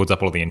city and builds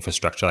up all the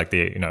infrastructure, like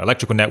the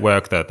electrical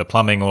network, the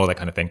plumbing, all that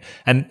kind of thing,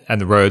 and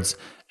the roads.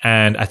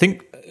 And I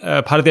think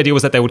part of the idea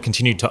was that they would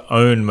continue to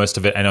own most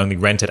of it and only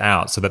rent it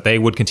out, so that they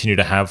would continue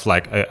to have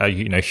like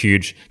a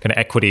huge kind of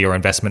equity or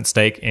investment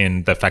stake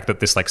in the fact that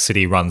this like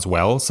city runs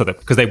well, so that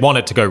because they want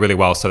it to go really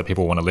well, so that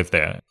people want to live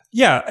there.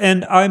 Yeah,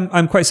 and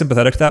I'm quite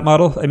sympathetic to that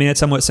model. I mean, it's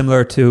somewhat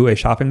similar to a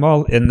shopping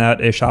mall in that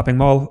a shopping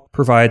mall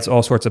provides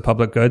all sorts of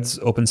public goods,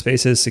 open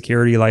spaces,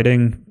 security,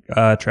 lighting,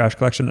 trash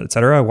collection,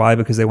 etc. Why?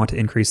 Because they want to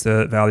increase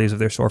the values of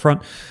their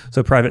storefront.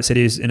 So private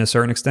cities, in a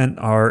certain extent,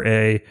 are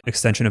a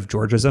extension of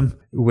Georgism,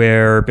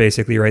 where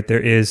basically, right, there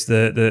is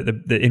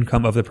the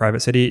income of the private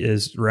city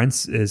is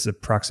rents, is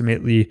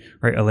approximately,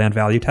 right, a land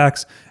value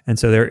tax. And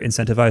so they're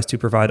incentivized to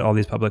provide all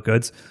these public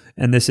goods.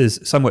 And this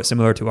is somewhat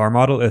similar to our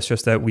model. It's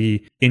just that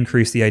we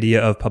increase the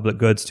idea of public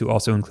goods to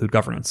also include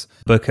governance.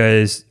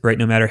 Because, right,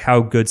 no matter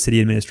how good city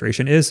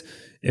administration is,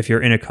 if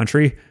you're in a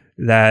country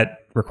that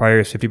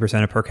requires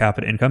 50% of per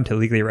capita income to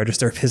legally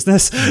register a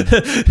business,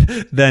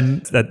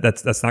 then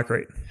that's not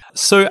great.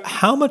 So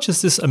how much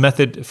is this a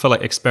method for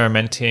like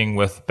experimenting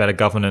with better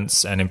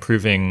governance and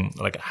improving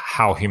like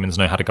how humans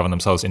know how to govern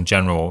themselves in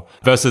general,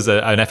 versus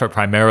an effort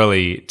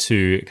primarily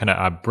to kind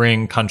of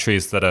bring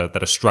countries that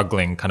are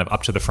struggling kind of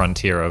up to the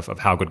frontier of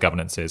how good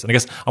governance is? And I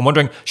guess I'm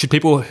wondering, should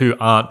people who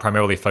aren't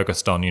primarily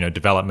focused on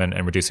development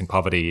and reducing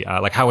poverty,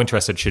 like how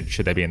interested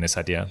should they be in this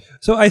idea?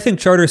 So I think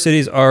charter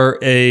cities are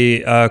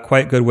a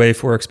quite good way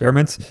for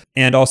experiments,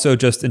 and also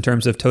just in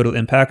terms of total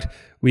impact.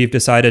 We've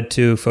decided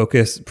to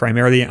focus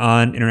primarily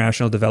on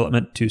international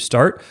development to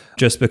start,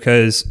 just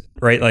because,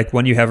 right, like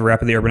when you have a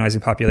rapidly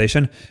urbanizing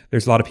population,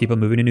 there's a lot of people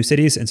moving to new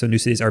cities. And so new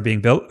cities are being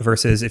built,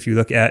 versus if you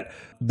look at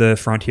the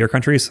frontier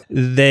countries,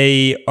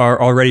 they are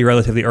already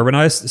relatively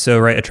urbanized. So,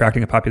 right,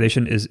 attracting a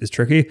population is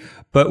tricky.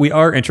 But we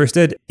are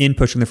interested in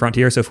pushing the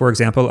frontier. So, for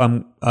example,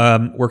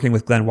 I'm working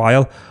with Glenn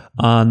Weil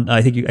on,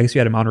 I guess you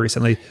had him on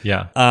recently,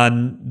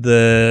 on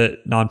the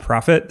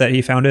nonprofit that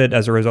he founded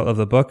as a result of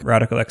the book,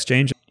 Radical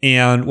Exchange.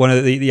 And one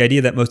of the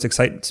idea that most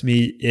excites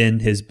me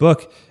in his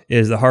book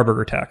is the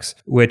Harburger tax,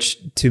 which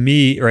to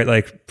me, right,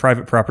 like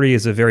private property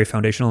is a very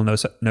foundational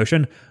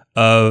notion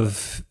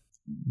of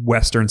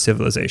Western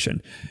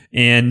civilization.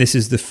 And this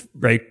is the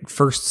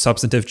first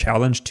substantive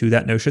challenge to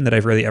that notion that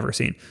I've really ever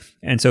seen.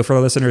 And so for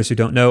the listeners who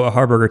don't know, a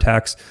Harburger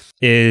tax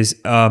is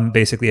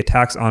basically a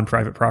tax on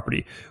private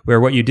property, where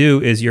what you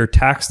do is you're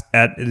taxed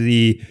at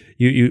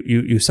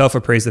you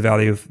self-appraise the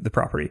value of the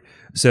property.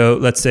 So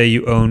let's say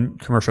you own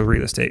commercial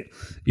real estate.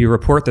 You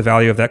report the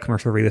value of that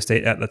commercial real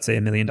estate at, let's say,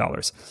 $1 million.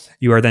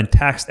 You are then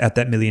taxed at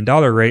that $1 million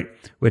rate,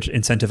 which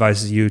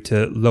incentivizes you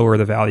to lower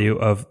the value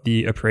of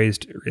the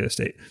appraised real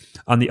estate.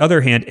 On the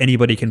other hand,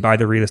 anybody can buy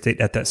the real estate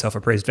at that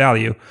self-appraised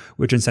value,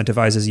 which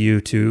incentivizes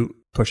you to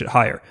push it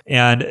higher.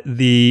 And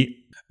the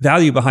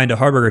value behind a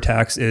Harburger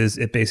tax is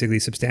it basically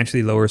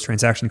substantially lowers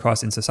transaction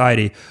costs in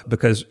society,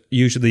 because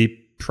usually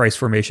price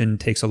formation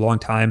takes a long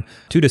time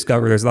to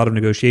discover. There's a lot of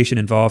negotiation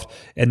involved.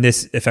 And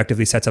this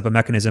effectively sets up a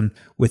mechanism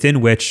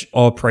within which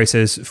all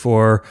prices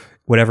for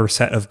whatever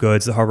set of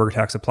goods the Harburger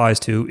tax applies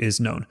to is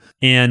known.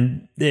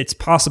 And it's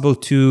possible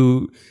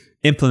to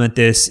implement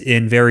this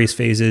in various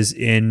phases.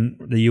 In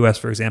the US,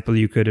 for example,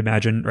 you could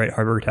imagine, right,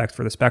 Harburger tax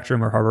for the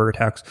spectrum or Harburger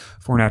tax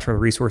for natural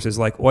resources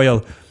like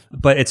oil.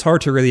 But it's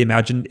hard to really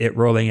imagine it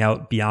rolling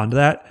out beyond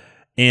that.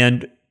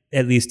 And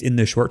at least in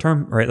the short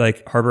term, right?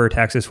 Like harbor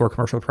taxes for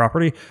commercial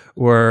property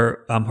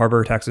or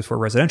harbor taxes for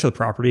residential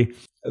property.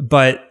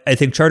 But I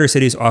think charter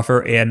cities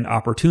offer an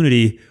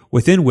opportunity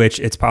within which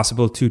it's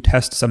possible to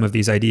test some of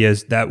these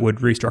ideas that would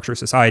restructure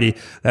society,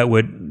 that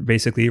would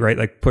basically, right,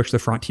 like push the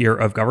frontier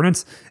of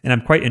governance. And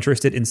I'm quite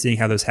interested in seeing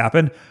how those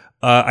happen.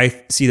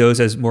 I see those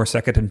as more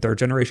second and third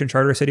generation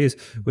charter cities,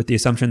 with the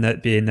assumption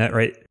that being that,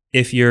 right,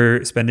 if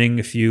you're spending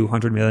a few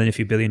 $100 million, a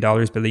few $1 billion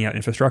building out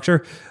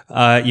infrastructure,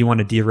 you want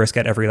to de-risk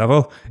at every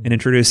level, and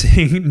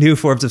introducing new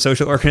forms of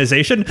social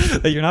organization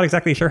that you're not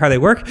exactly sure how they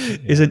work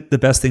isn't the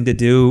best thing to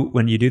do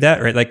when you do that,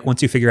 right? Like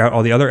once you figure out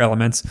all the other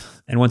elements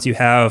and once you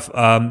have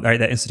right,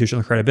 that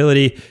institutional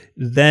credibility,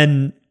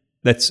 then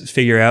let's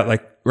figure out,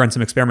 like, run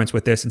some experiments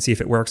with this and see if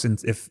it works, and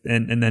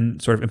then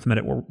sort of implement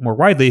it more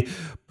widely.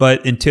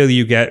 But until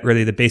you get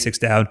really the basics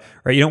down,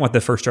 right, you don't want the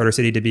first charter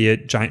city to be a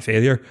giant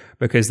failure,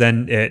 because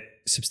then it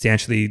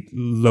substantially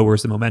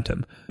lowers the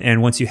momentum.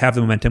 And once you have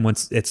the momentum,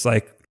 once it's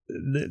like,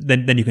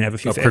 then you can have a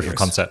few failures. Proof of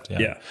concept.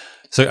 Yeah.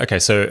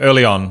 So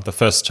early on, the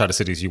first charter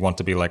cities, you want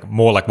to be like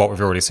more like what we've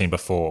already seen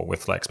before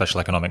with like special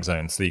economic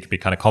zones. So you can be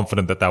kind of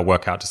confident that they'll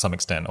work out to some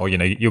extent, or,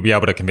 you'll be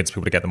able to convince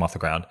people to get them off the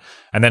ground.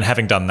 And then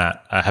having done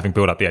that, having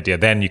built up the idea,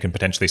 then you can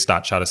potentially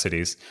start charter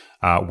cities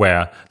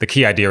where the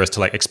key idea is to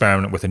like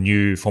experiment with a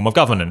new form of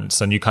governance,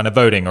 a new kind of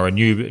voting, or a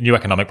new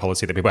economic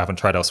policy that people haven't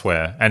tried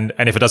elsewhere. And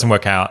if it doesn't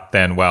work out,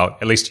 then, well,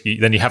 at least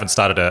then you haven't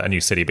started a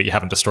new city, but you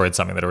haven't destroyed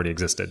something that already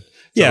existed.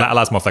 So that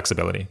allows more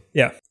flexibility.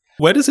 Yeah.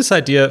 Where does this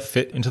idea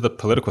fit into the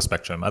political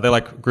spectrum? Are there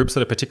like groups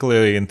that are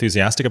particularly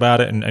enthusiastic about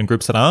it and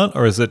groups that aren't?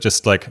 Or is it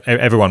just like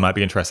everyone might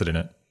be interested in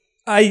it?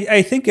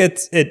 I think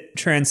it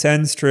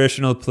transcends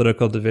traditional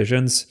political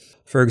divisions.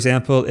 For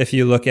example, if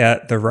you look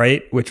at the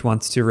right, which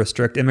wants to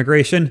restrict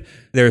immigration,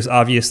 there's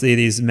obviously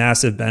these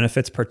massive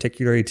benefits,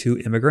 particularly to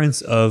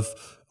immigrants, of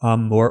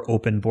more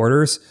open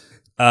borders.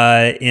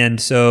 And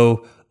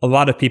so a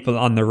lot of people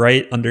on the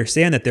right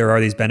understand that there are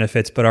these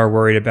benefits, but are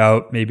worried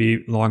about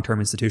maybe long-term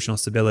institutional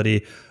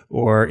stability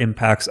or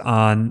impacts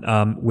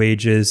on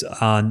wages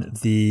on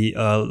the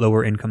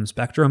lower income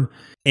spectrum.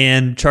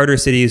 And charter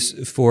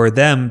cities for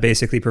them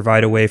basically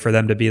provide a way for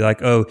them to be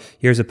like, oh,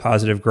 here's a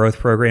positive growth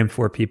program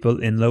for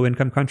people in low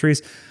income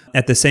countries.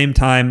 At the same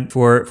time,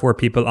 for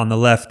people on the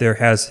left, there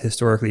has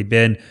historically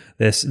been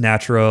this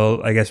natural,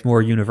 I guess,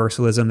 more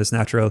universalism, this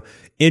natural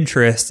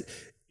interest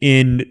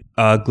in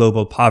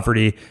global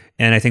poverty.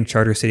 And I think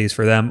charter cities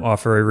for them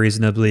offer a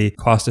reasonably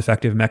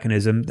cost-effective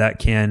mechanism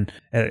that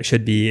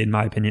should be, in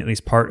my opinion, at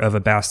least part of a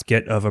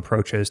basket of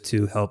approaches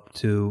to help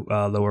to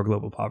lower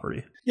global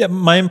poverty. Yeah,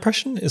 my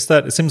impression is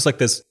that it seems like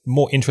there's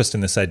more interest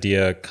in this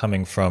idea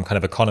coming from kind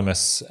of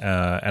economists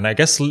and I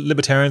guess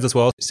libertarians as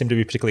well seem to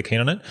be particularly keen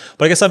on it.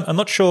 But I guess I'm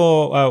not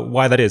sure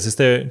why that is.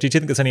 Do you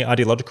think there's any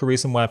ideological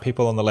reason why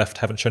people on the left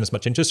haven't shown as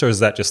much interest, or is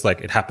that just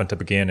like it happened to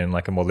begin in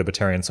like a more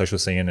libertarian social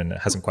scene and it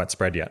hasn't quite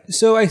spread yet?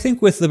 So I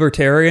think with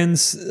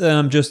libertarians,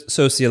 just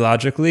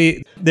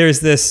sociologically,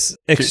 there's this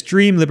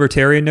extreme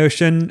libertarian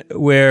notion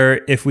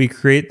where if we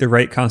create the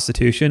right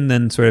constitution,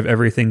 then sort of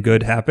everything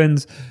good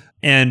happens.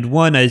 And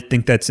one, I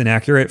think that's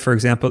inaccurate. For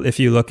example, if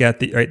you look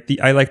at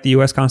I like the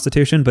U.S.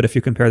 Constitution, but if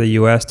you compare the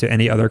U.S. to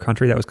any other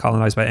country that was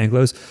colonized by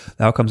Anglos,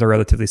 the outcomes are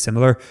relatively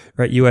similar.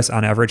 Right? U.S.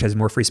 on average has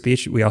more free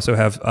speech. We also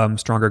have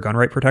stronger gun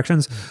right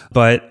protections,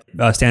 but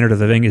standard of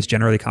living is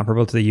generally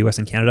comparable to the U.S.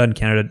 and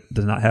Canada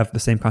does not have the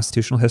same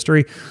constitutional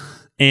history.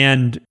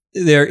 And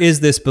there is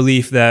this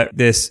belief that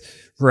this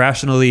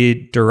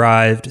rationally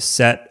derived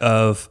set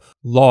of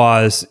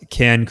laws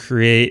can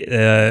create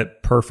a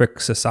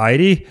perfect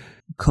society,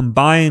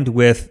 combined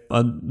with,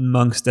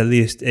 amongst at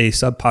least a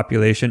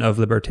subpopulation of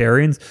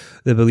libertarians,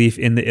 the belief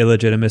in the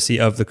illegitimacy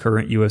of the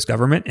current U.S.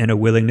 government and a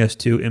willingness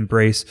to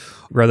embrace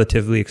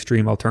relatively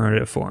extreme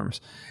alternative forms.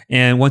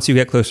 And once you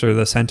get closer to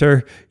the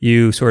center,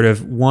 you sort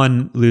of,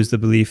 one, lose the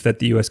belief that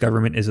the U.S.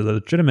 government is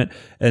illegitimate,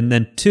 and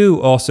then two,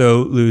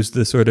 also lose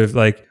the sort of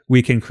like,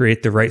 we can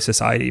create the right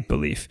society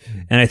belief.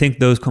 And I think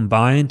those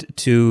combined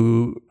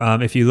to,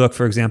 if you look,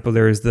 for example,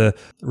 there is the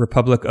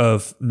Republic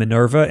of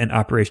Minerva and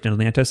Operation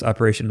Atlantis.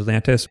 Operation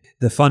Atlantis,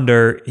 the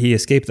funder, he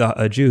escaped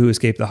a Jew who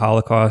escaped the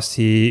Holocaust.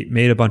 He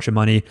made a bunch of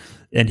money,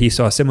 and he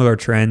saw similar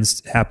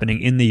trends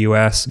happening in the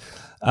U.S.,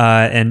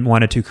 and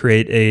wanted to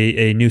create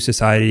a new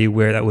society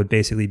where that would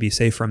basically be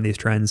safe from these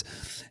trends,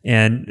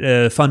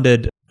 and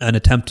funded an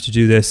attempt to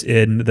do this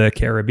in the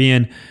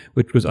Caribbean,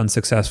 which was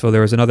unsuccessful.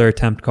 There was another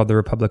attempt called the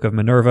Republic of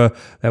Minerva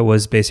that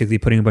was basically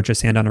putting a bunch of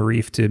sand on a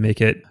reef to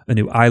make it a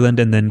new island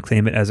and then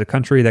claim it as a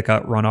country, that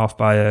got run off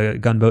by a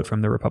gunboat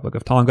from the Republic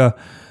of Tonga.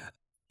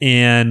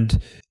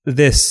 And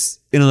this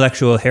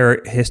intellectual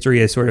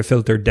history is sort of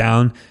filtered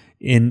down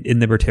in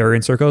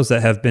libertarian circles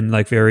that have been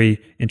like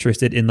very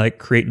interested in like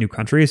create new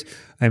countries.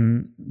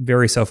 I'm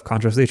very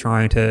self-consciously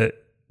trying to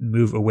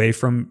move away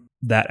from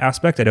that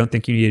aspect. I don't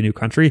think you need a new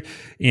country.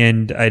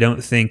 And I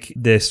don't think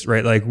this,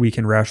 right, like we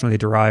can rationally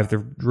derive the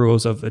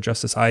rules of a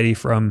just society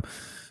from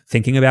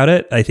thinking about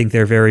it. I think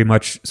they're very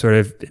much sort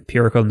of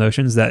empirical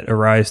notions that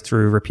arise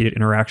through repeated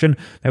interaction,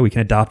 that we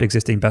can adopt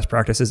existing best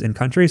practices in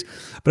countries.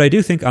 But I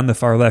do think on the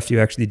far left,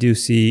 you actually do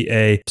see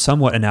a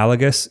somewhat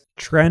analogous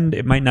trend.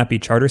 It might not be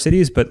charter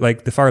cities, but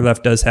like the far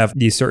left does have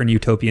these certain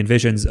utopian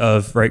visions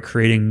of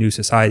creating new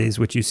societies,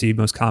 which you see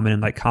most common in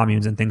like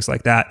communes and things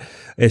like that.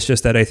 It's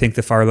just that I think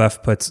the far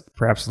left puts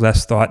perhaps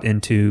less thought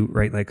into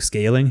like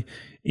scaling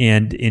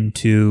and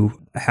into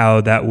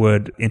how that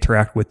would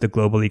interact with the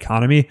global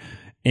economy.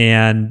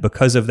 And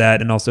because of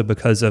that, and also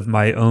because of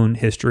my own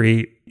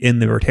history in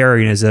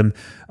libertarianism,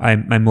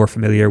 I'm more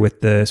familiar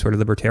with the sort of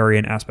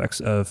libertarian aspects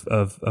of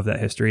that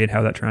history and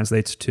how that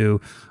translates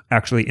to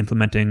actually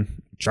implementing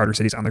charter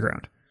cities on the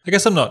ground. I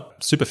guess I'm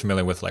not super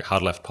familiar with like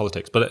hard left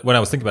politics, but when I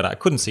was thinking about it, I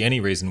couldn't see any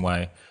reason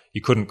why you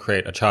couldn't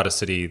create a charter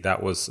city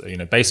that was,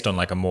 based on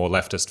like a more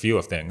leftist view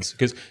of things.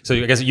 So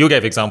I guess you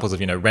gave examples of,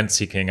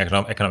 rent-seeking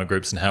economic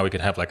groups and how we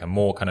could have like a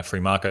more kind of free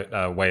market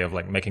way of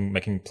like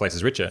making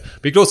places richer.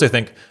 But you could also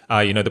think,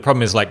 the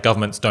problem is like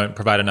governments don't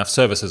provide enough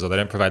services, or they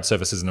don't provide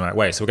services in the right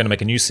way. So we're going to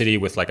make a new city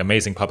with like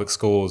amazing public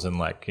schools and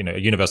like,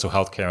 universal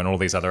healthcare and all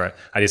these other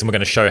ideas. And we're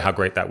going to show how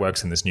great that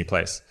works in this new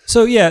place.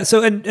 So yeah.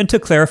 So, and to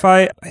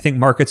clarify, I think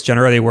markets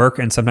generally work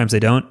and sometimes they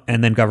don't.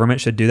 And then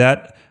government should do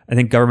that. I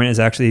think government is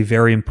actually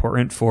very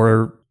important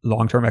for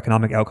long-term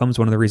economic outcomes.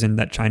 One of the reasons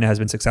that China has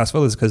been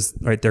successful is because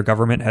their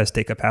government has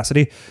state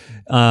capacity.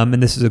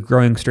 And this is a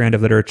growing strand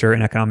of literature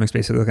in economics,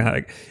 basically looking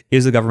at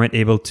is the government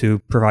able to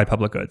provide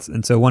public goods?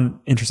 And so one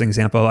interesting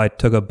example, I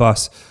took a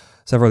bus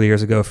several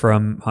years ago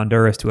from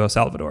Honduras to El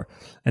Salvador,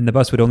 and the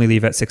bus would only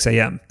leave at 6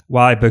 a.m.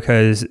 Why?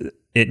 Because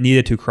it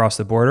needed to cross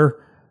the border,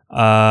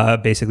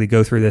 basically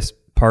go through this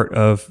part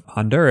of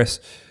Honduras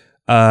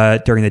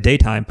during the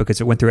daytime, because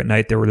it went through at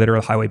night. There were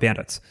literal highway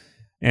bandits.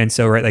 And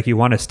so, you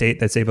want a state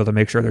that's able to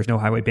make sure there's no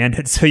highway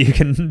bandits so you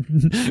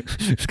can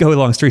just go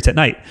along streets at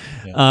night.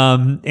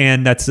 Yeah.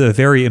 And that's a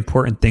very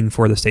important thing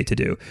for the state to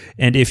do.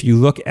 And if you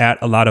look at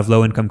a lot of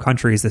low-income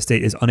countries, the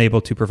state is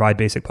unable to provide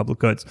basic public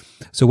goods.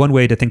 So one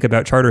way to think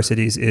about charter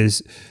cities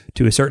is,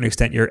 to a certain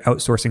extent, you're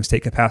outsourcing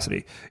state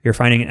capacity. You're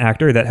finding an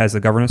actor that has the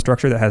governance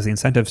structure, that has the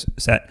incentives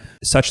set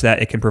such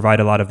that it can provide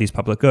a lot of these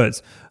public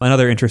goods.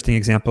 Another interesting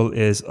example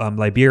is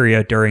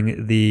Liberia.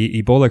 During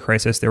the Ebola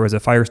crisis, there was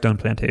a Firestone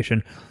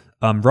plantation,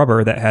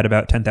 rubber, that had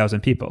about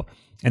 10,000 people.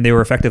 And they were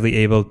effectively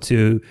able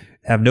to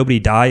have nobody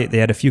die. They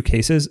had a few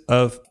cases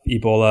of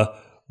Ebola,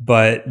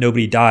 but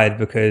nobody died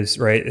because,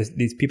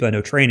 these people had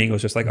no training. It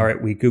was just like, all right,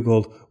 we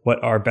Googled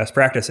what our best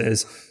practice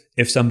is.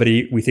 If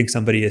we think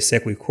somebody is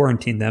sick, we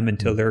quarantine them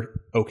until they're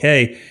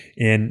okay.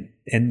 And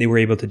they were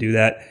able to do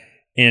that.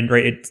 And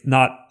it's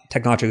not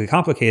technologically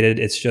complicated.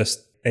 It's just,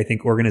 I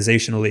think,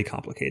 organizationally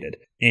complicated.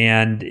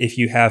 And if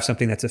you have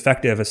something that's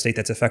effective, a state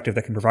that's effective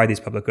that can provide these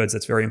public goods,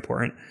 that's very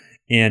important.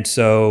 And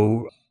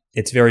so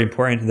it's very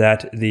important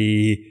that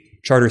the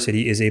charter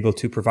city is able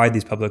to provide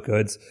these public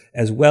goods,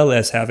 as well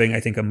as having, I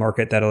think, a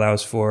market that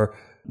allows for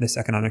this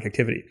economic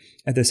activity.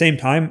 At the same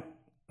time,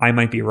 I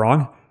might be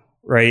wrong,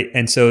 right?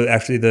 And so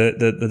actually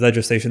the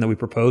legislation that we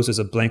propose is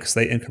a blank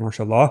slate in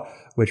commercial law,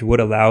 which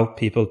would allow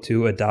people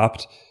to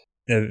adopt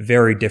a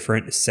very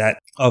different set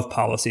of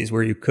policies,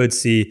 where you could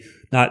see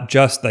not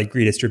just like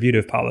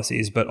redistributive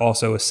policies, but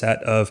also a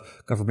set of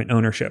government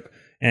ownership.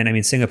 And I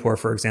mean, Singapore,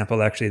 for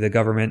example, actually the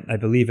government, I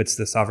believe it's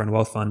the Sovereign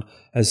Wealth Fund,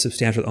 has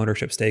substantial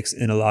ownership stakes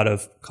in a lot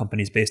of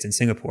companies based in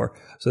Singapore.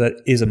 So that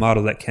is a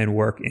model that can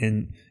work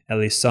in at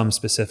least some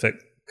specific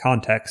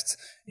contexts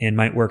and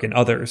might work in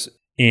others.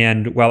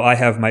 And while I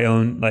have my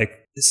own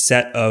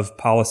set of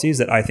policies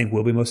that I think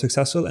will be most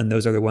successful, and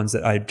those are the ones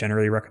that I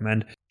generally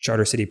recommend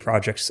charter city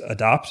projects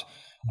adopt,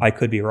 I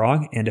could be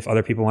wrong. And if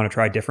other people want to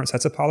try different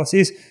sets of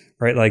policies,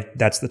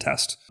 that's the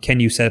test. Can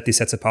you set up these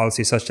sets of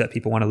policies such that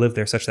people want to live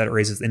there, such that it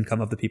raises the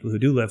income of the people who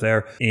do live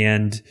there?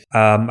 And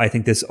I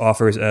think this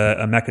offers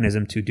a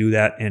mechanism to do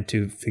that and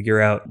to figure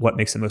out what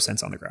makes the most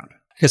sense on the ground.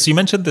 Okay, so you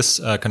mentioned this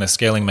kind of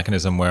scaling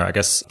mechanism where I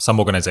guess some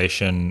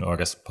organization, or I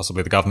guess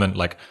possibly the government,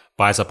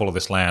 buys up all of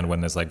this land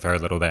when there's very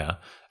little there.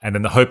 And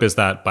then the hope is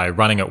that by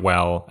running it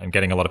well and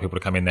getting a lot of people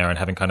to come in there and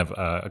having kind of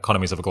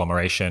economies of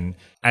agglomeration,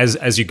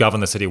 as you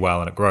govern the city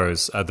well and it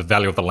grows, the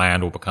value of the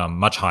land will become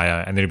much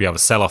higher, and then you'll be able to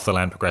sell off the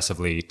land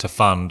progressively to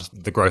fund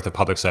the growth of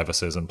public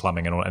services and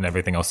plumbing and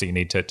everything else that you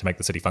need to make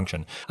the city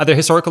function. Are there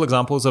historical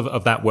examples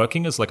of that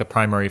working as a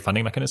primary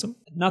funding mechanism?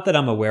 Not that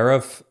I'm aware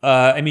of.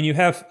 You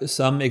have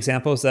some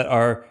examples that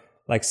are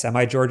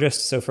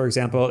semi-Georgist. So for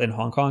example, in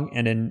Hong Kong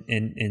and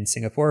in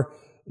Singapore,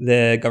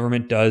 the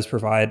government does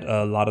provide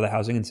a lot of the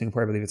housing. In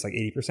Singapore, I believe it's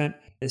 80%.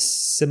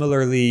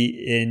 Similarly,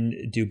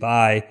 in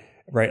Dubai,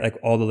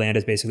 all the land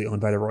is basically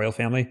owned by the royal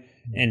family.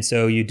 And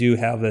so you do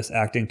have this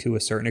acting to a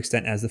certain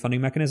extent as the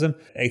funding mechanism.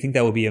 I think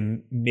that will be a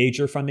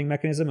major funding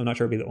mechanism. I'm not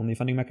sure it'll be the only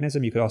funding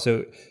mechanism. You could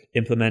also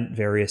implement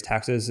various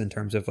taxes in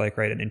terms of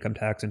an income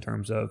tax, in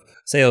terms of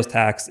sales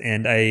tax.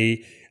 And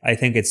I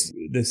think it's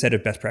the set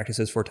of best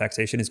practices for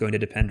taxation is going to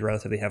depend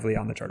relatively heavily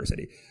on the charter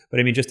city. But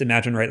I mean, just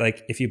imagine,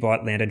 if you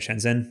bought land in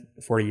Shenzhen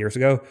 40 years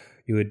ago,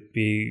 you would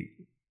be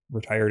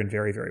retired and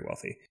very, very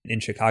wealthy. In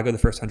Chicago, the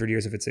first 100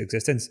 years of its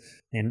existence,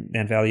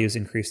 and values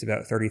increased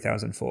about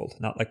 30,000 fold,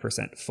 not like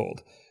percent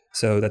fold.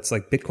 So that's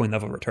like Bitcoin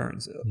level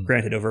returns,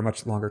 granted over a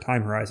much longer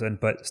time horizon,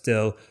 but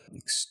still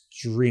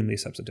extremely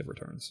substantive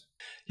returns.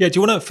 Yeah, do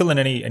you want to fill in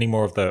any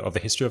more of the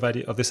history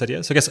of this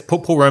idea? So I guess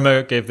Paul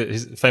Romer gave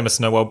his famous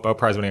Nobel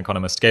Prize winning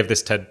economist gave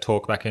this TED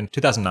talk back in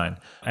 2009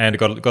 and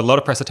got a lot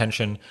of press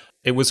attention.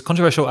 It was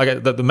controversial.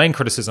 The main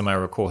criticism I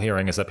recall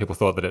hearing is that people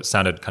thought that it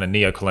sounded kind of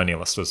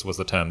neo-colonialist was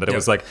the term. That it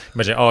was like,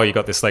 imagine, you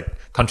got this like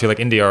country like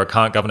India or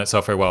can't govern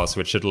itself very well, so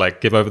it should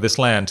like give over this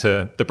land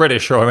to the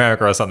British or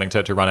America or something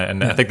to run it.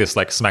 And I think this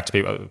like smacked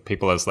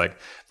people as like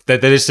they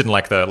just didn't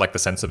like the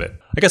sense of it.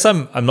 I guess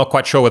I'm not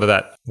quite sure whether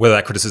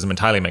that criticism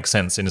entirely makes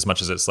sense in as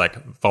much as it's like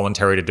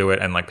voluntary to do it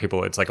and like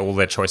people, it's like all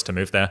their choice to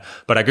move there.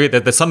 But I agree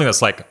that there's something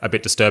that's like a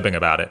bit disturbing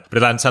about it.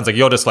 But it sounds like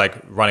you're just like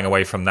running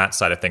away from that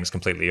side of things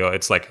completely.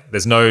 It's like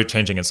there's no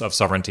changing of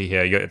sovereignty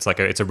here. It's like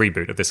it's a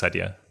reboot of this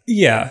idea.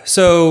 Yeah.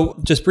 So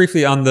just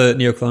briefly on the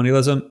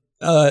neocolonialism.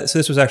 So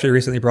this was actually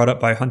recently brought up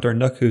by Hunter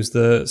Nook, who's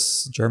the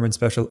German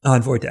special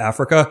envoy to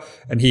Africa,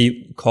 and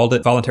he called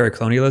it voluntary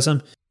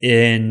colonialism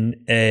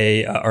in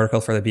a article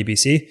for the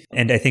BBC.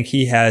 And I think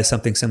he has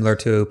something similar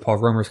to Paul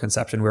Romer's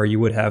conception, where you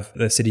would have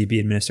the city be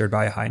administered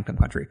by a high-income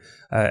country.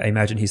 I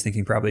imagine he's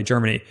thinking probably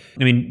Germany.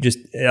 I mean, just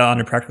on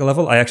a practical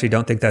level, I actually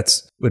don't think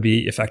would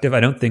be effective. I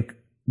don't think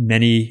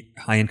many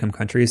high-income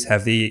countries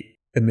have the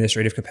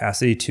administrative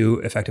capacity to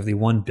effectively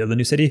build a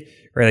new city,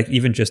 right? Like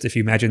even just if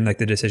you imagine like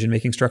the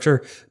decision-making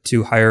structure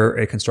to hire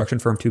a construction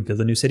firm to build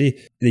a new city,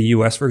 the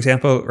US, for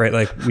example, right?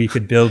 Like we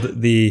could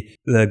build the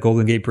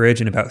Golden Gate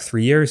Bridge in about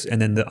 3 years,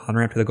 and then the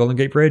on-ramp to the Golden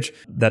Gate Bridge,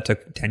 that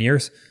took 10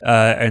 years.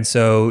 And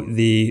so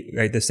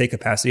the state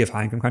capacity of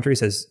high-income countries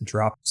has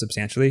dropped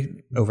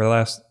substantially over the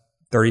last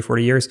 30,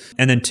 40 years.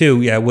 And then two,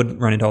 would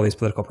run into all these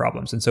political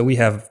problems. And so we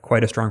have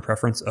quite a strong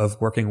preference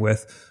of working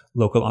with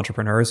local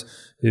entrepreneurs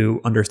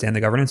who understand the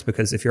governance,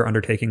 because if you're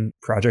undertaking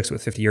projects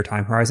with 50-year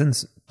time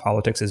horizons,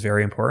 politics is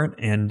very important.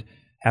 And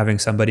having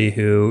somebody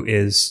who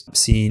is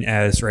seen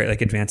as, right,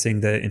 like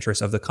advancing the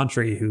interests of the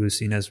country, who's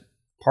seen as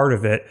part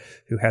of it,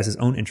 who has his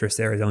own interests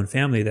there, his own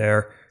family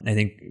there, I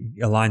think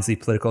aligns the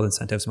political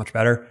incentives much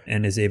better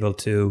and is able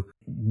to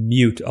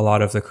mute a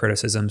lot of the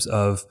criticisms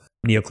of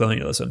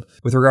neocolonialism.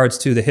 With regards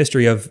to the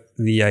history of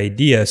the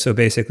idea, so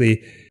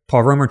basically,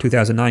 Paul Romer in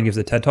 2009 gives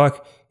a TED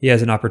Talk. He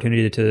has an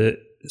opportunity to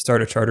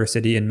start a charter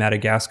city in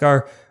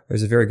Madagascar.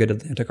 There's a very good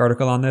Atlantic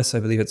article on this. I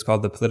believe it's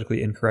called The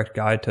Politically Incorrect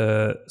Guide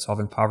to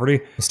Solving Poverty.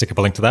 We'll stick up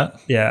a link to that.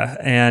 Yeah,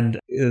 and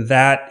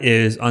that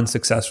is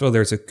unsuccessful.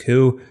 There's a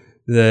coup.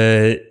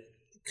 The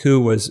coup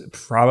was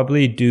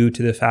probably due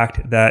to the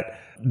fact that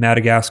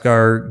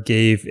Madagascar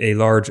gave a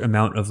large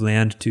amount of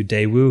land to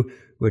Daewoo,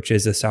 which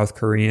is a South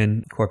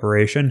Korean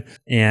corporation.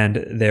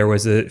 And there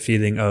was a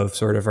feeling of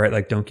sort of, right,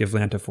 like don't give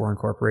land to foreign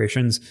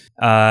corporations.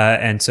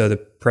 And so the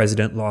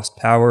president lost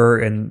power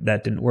and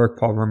that didn't work.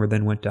 Paul Romer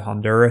then went to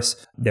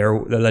Honduras. The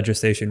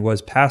legislation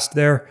was passed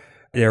there.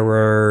 There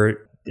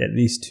were at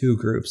least two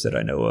groups that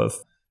I know of,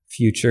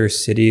 Future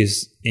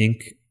Cities, Inc.,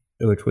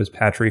 which was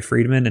Patry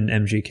Friedman, and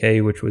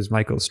MGK, which was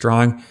Michael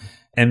Strong.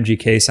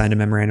 MGK signed a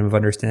memorandum of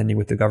understanding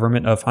with the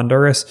government of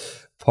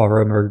Honduras. Paul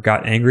Romer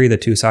got angry. The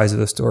two sides of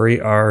the story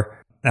are...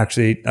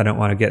 Actually, I don't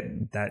want to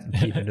get that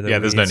deep into the yeah,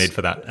 there's weeds. no need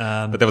for that.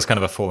 But there was kind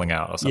of a falling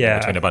out or something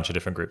between a bunch of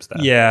different groups there.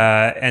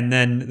 Yeah, and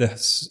then the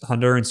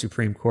Honduran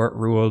Supreme Court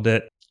ruled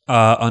it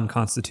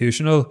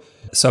unconstitutional.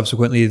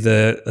 Subsequently,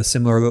 a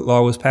similar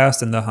law was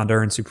passed and the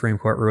Honduran Supreme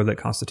Court ruled it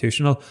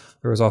constitutional.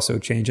 There was also a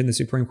change in the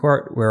Supreme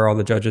Court where all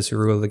the judges who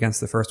ruled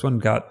against the first one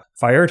got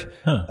fired.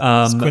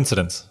 It's a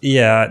coincidence.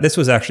 Yeah, this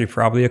was actually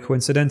probably a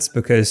coincidence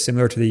because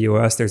similar to the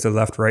US, there's a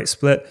left-right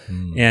split.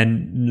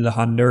 And the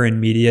Honduran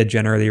media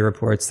generally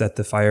reports that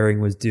the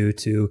firing was due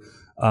to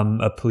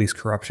a police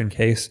corruption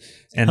case.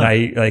 And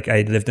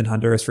I lived in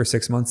Honduras for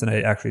 6 months and I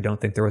actually don't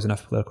think there was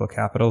enough political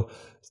capital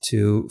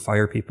to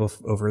fire people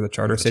over the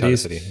charter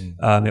cities.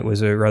 It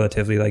was a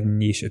relatively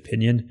niche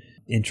opinion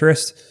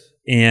interest.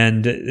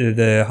 And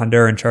the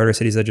Honduran charter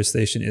cities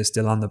legislation is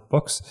still on the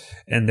books.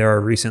 And there are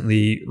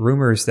recently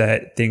rumors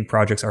that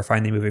projects are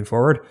finally moving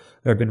forward.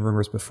 There have been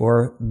rumors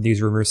before.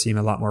 These rumors seem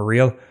a lot more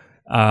real.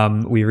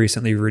 We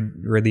recently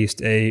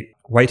released a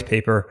white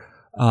paper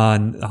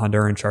on the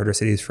Honduran charter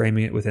cities,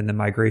 framing it within the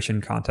migration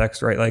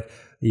context, right? Like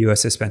the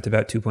U.S. has spent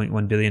about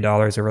 $2.1 billion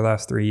over the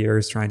last 3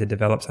 years trying to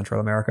develop Central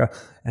America,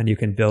 and you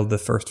can build the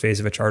first phase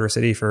of a charter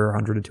city for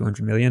 100 to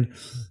 200 million,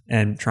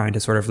 and trying to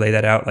sort of lay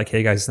that out like,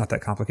 hey guys, it's not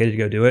that complicated to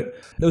go do it.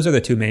 Those are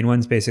the two main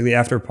ones. Basically,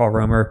 after Paul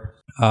Romer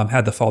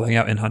had the falling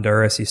out in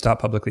Honduras, he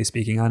stopped publicly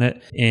speaking on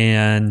it,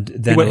 and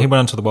then he went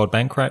on to the World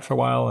Bank, right, for a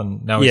while,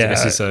 and now he's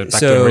back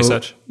doing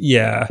research.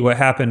 Yeah, what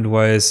happened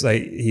was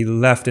he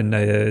left in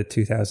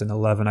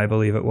 2011, I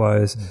believe it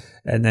was,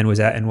 and then was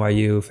at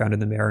NYU,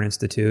 founded the Marin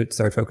Institute,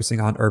 started focusing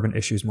on urban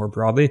issues more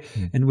broadly,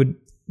 and would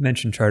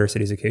mention charter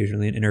cities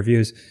occasionally in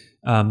interviews.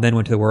 Then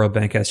went to the World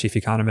Bank as chief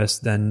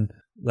economist, then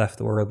left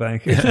the World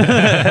Bank, and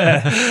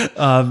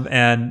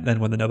then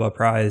won the Nobel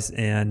Prize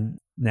and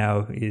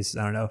now he's,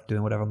 I don't know,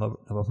 doing whatever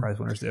Nobel Prize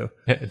winners do.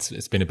 Yeah,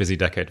 it's been a busy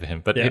decade for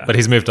him, but Yeah. but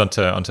he's moved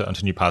onto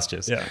new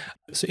pastures. Yeah.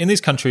 So in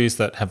these countries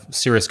that have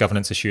serious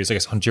governance issues, I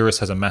guess Honduras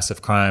has a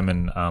massive crime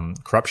and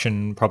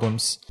corruption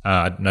problems.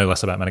 I know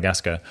less about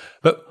Madagascar,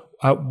 but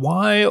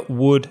why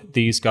would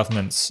these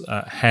governments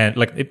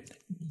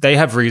they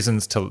have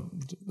reasons to,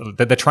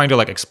 they're trying to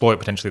like exploit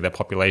potentially their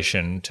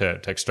population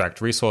to extract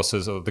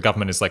resources, or the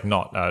government is like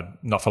not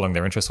following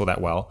their interests all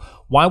that well.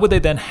 Why would they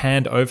then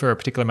hand over a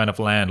particular amount of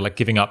land, like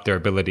giving up their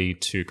ability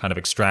to kind of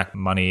extract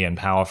money and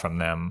power from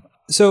them?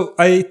 So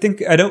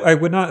I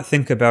would not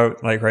think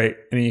about like, right.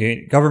 I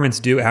mean, governments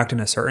do act in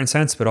a certain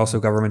sense, but also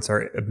governments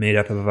are made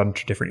up of a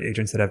bunch of different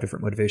agents that have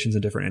different motivations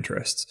and different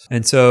interests.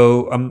 And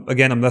so,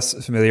 again, I'm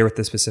less familiar with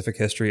the specific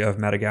history of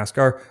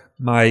Madagascar.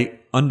 My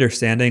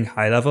understanding,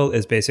 high level,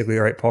 is basically,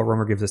 all right, Paul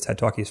Romer gives this TED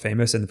talk. He's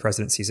famous, and the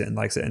president sees it and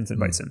likes it and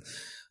invites him.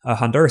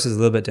 Honduras is a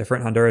little bit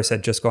different. Honduras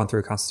had just gone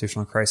through a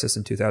constitutional crisis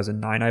in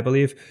 2009, I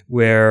believe,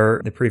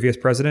 where the previous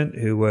president,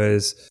 who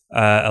was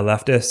a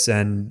leftist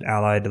and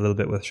allied a little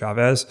bit with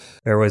Chavez,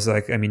 there was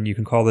like, I mean, you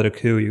can call it a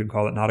coup, you can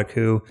call it not a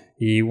coup.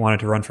 He wanted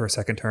to run for a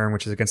second term,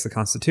 which is against the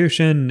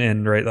Constitution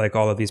and right, like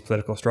all of these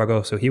political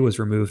struggles. So he was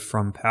removed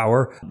from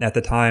power. At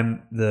the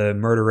time, the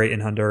murder rate in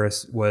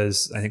Honduras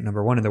was, I think,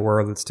 number one in the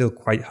world. It's still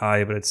quite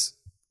high, but it's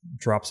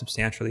dropped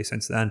substantially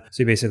since then.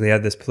 So you basically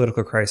had this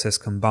political crisis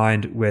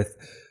combined with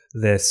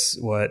this,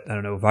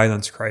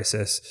 violence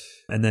crisis.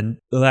 And then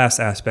the last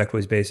aspect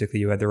was basically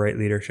you had the right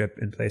leadership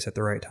in place at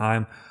the right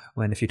time.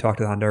 When if you talk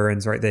to the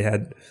Hondurans, right, they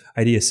had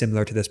ideas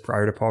similar to this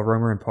prior to Paul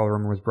Romer, and Paul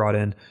Romer was brought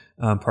in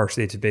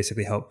partially to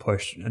basically help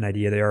push an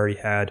idea they already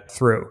had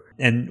through.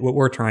 And what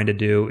we're trying to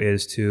do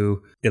is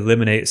to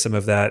eliminate some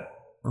of that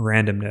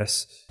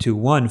randomness to,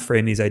 one,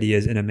 frame these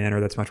ideas in a manner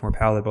that's much more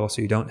palatable,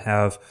 so you don't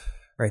have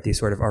these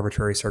sort of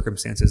arbitrary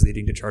circumstances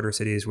leading to charter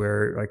cities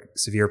where like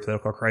severe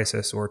political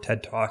crisis or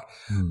TED Talk,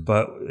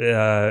 but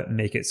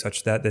make it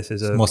such that this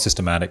is a more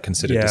systematic,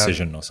 considered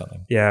decision or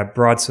something. Yeah,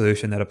 broad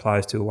solution that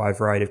applies to a wide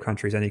variety of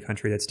countries, any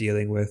country that's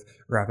dealing with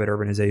rapid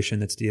urbanization,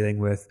 that's dealing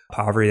with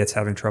poverty, that's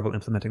having trouble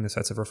implementing the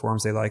sets of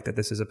reforms they like, that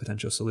this is a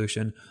potential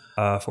solution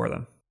for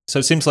them. So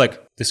it seems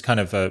like this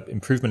kind of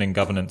improvement in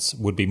governance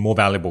would be more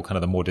valuable kind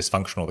of the more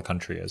dysfunctional the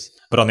country is.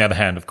 But on the other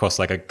hand, of course,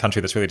 like a country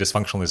that's really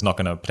dysfunctional is not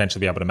going to potentially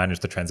be able to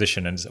manage the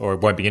transition or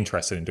won't be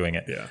interested in doing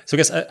it. Yeah. So I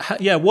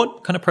guess,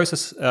 what kind of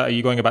process are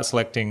you going about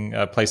selecting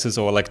places,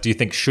 or like do you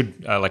think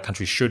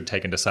countries should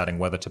take in deciding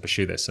whether to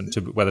pursue this and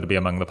whether to be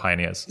among the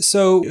pioneers?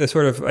 So the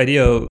sort of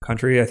ideal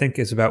country, I think,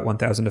 is about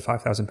 1,000 to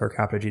 5,000 per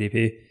capita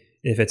GDP.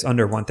 If it's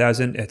under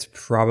 1,000, it's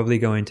probably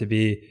going to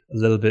be a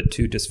little bit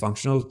too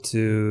dysfunctional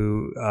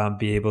to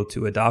be able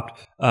to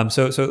adopt.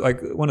 So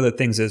like one of the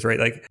things is, right,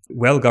 like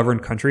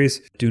well-governed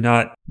countries do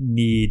not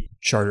need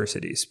charter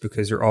cities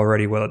because they're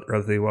already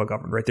relatively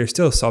well-governed, right? There's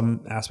still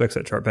some aspects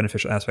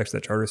beneficial aspects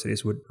that charter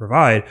cities would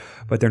provide,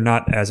 but they're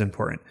not as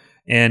important.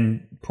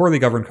 And poorly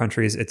governed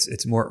countries,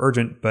 it's more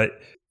urgent, but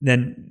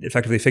then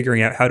effectively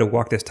figuring out how to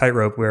walk this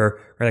tightrope where,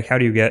 like, how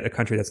do you get a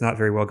country that's not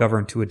very well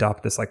governed to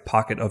adopt this like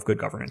pocket of good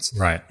governance?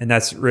 Right. And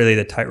that's really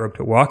the tightrope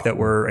to walk that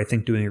we're, I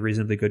think, doing a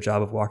reasonably good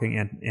job of walking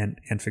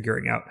and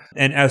figuring out.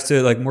 And as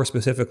to like more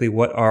specifically,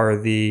 what are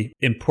the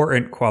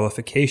important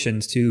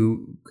qualifications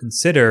to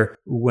consider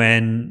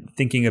when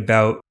thinking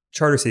about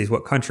charter cities,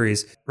 what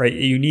countries, right?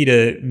 You need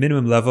a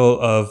minimum level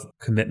of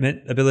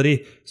commitment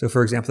ability. So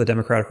for example, the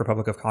Democratic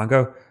Republic of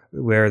Congo,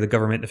 where the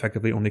government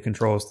effectively only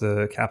controls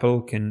the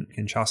capital,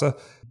 Kinshasa,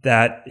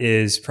 that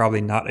is probably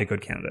not a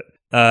good candidate.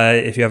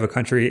 If you have a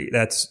country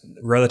that's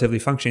relatively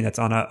functioning, that's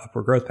on an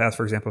upward growth path,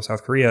 for example,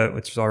 South Korea,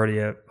 which is already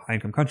a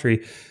high-income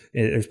country,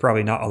 there's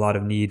probably not a lot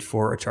of need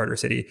for a charter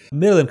city.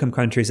 Middle-income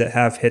countries that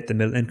have hit the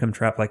middle-income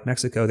trap, like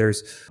Mexico,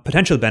 there's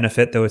potential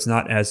benefit, though it's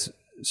not as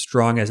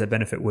strong as a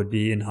benefit would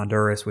be in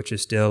Honduras, which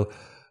is still,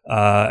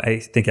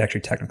 I think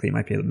actually technically it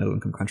might be a middle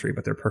income country,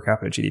 but their per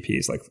capita GDP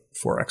is like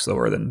 4x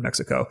lower than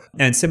Mexico.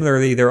 And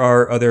similarly, there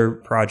are other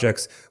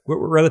projects.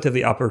 We're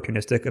relatively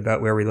opportunistic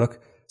about where we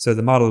look. So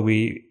the model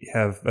we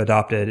have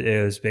adopted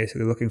is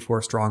basically looking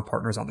for strong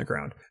partners on the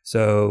ground.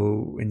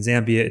 So in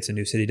Zambia, it's a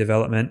new city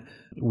development.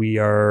 We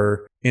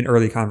are in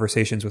early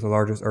conversations with the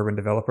largest urban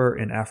developer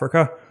in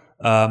Africa.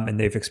 And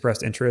they've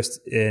expressed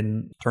interest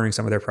in turning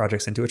some of their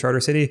projects into a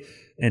charter city.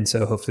 And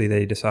so hopefully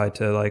they decide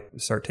to like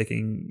start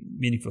taking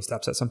meaningful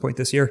steps at some point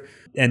this year.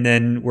 And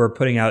then we're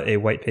putting out a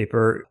white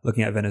paper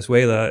looking at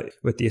Venezuela,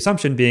 with the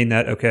assumption being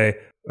that, okay,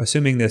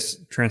 assuming this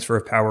transfer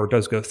of power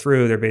does go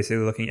through, they're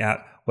basically looking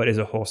at what is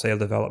a wholesale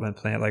development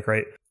plan, like,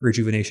 right,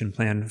 rejuvenation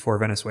plan for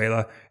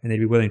Venezuela, and they'd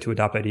be willing to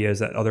adopt ideas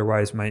that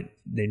otherwise might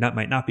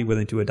not be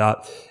willing to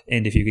adopt.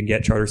 And if you can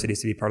get charter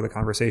cities to be part of the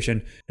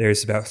conversation,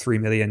 there's about 3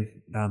 million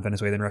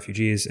Venezuelan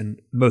refugees,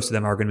 and most of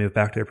them are going to move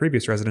back to their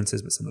previous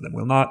residences, but some of them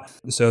will not.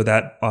 So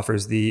that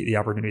offers the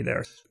opportunity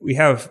there. We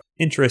have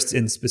interests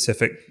in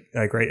specific,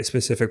 like, right, a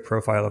specific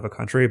profile of a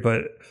country,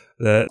 but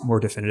the more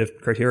definitive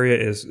criteria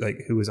is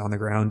like who is on the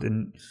ground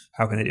and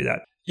how can they do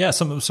that. Yeah,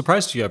 so I'm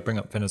surprised you bring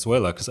up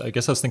Venezuela, because I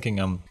guess I was thinking,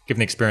 given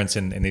the experience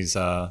in these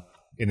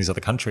in these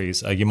other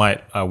countries, you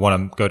might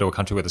want to go to a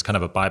country where there's kind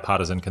of a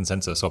bipartisan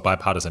consensus or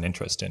bipartisan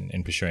interest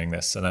in pursuing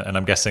this. And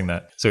I'm guessing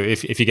that, so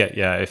if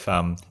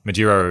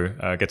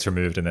Maduro gets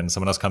removed and then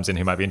someone else comes in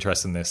who might be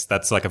interested in this,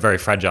 that's like a very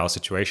fragile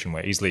situation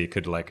where easily it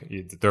could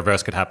the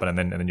reverse could happen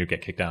and then you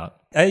get kicked out.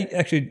 I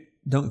actually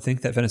don't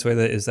think that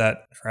Venezuela is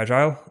that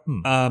fragile.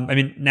 I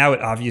mean, now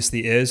it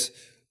obviously is,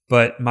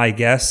 but my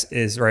guess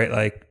is, right,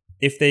 like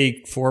if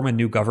they form a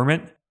new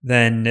government,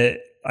 then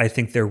I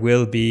think there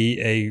will be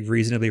a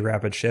reasonably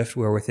rapid shift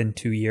where within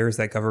 2 years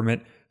that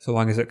government, so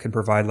long as it can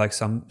provide like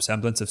some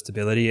semblance of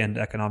stability and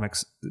economic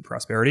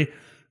prosperity,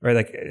 right?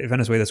 Like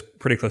Venezuela is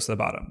pretty close to the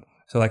bottom.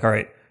 So like, all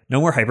right,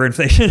 no more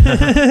hyperinflation.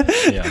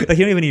 Like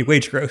you don't even need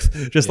wage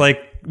growth, just like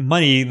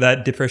money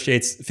that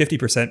depreciates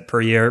 50%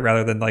 per year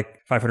rather than like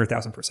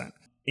 500,000%.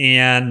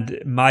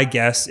 And my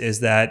guess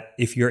is that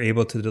if you're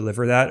able to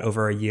deliver that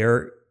over a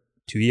year,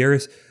 2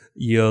 years,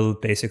 you'll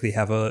basically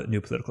have a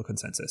new political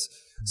consensus.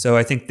 So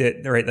I think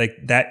that, right, like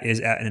that is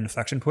at an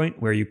inflection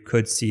point where you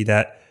could see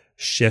that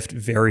shift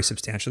very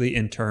substantially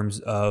in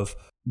terms of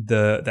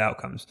the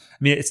outcomes. I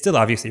mean, it's still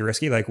obviously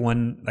risky. Like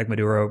one, like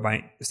Maduro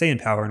might stay in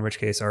power, in which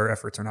case our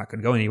efforts are not going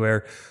to go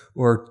anywhere.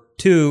 Or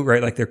two,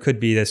 right, like there could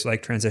be this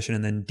like transition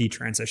and then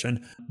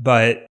detransition.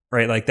 But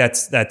right, like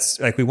that's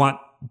like we want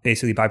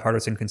basically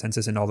bipartisan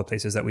consensus in all the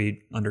places that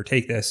we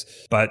undertake this,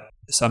 but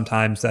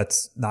sometimes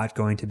that's not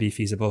going to be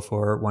feasible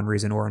for one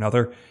reason or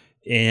another.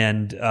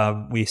 And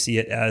we see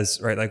it as,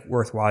 right, like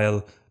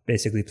worthwhile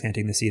basically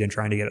planting the seed and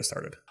trying to get it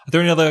started. Are there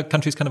any other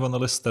countries kind of on the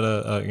list that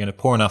are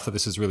poor enough that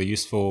this is really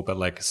useful, but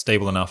like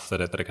stable enough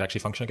that it could actually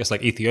function? I guess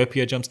like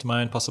Ethiopia jumps to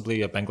mind, possibly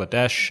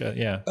Bangladesh.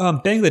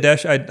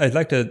 Bangladesh, I'd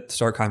like to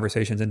start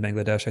conversations in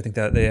Bangladesh. I think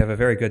that they have a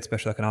very good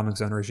special economic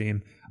zone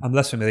regime. I'm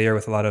less familiar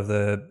with a lot of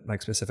the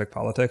like specific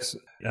politics.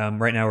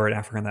 Right now we're in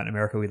Africa and Latin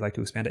America. We'd like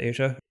to expand to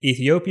Asia.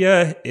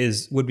 Ethiopia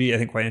would be, I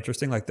think, quite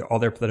interesting. Like all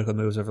their political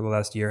moves over the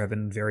last year have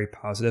been very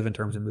positive in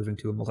terms of moving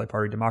to a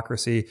multi-party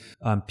democracy,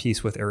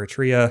 peace with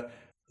Eritrea.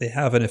 They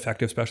have an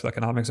effective special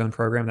economic zone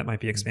program that might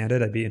be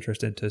expanded. I'd be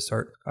interested to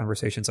start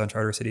conversations on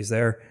charter cities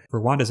there.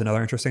 Rwanda is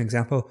another interesting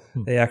example.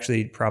 They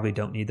actually probably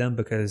don't need them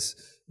because,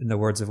 in the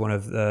words of one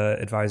of the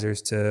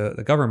advisors to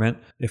the government,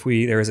 if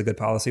there is a good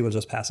policy, we'll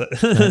just pass it.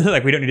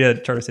 Like we don't need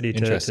a charter city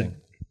to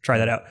try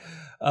that out.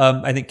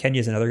 I think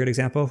Kenya is another good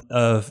example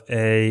of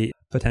a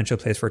potential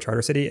place for a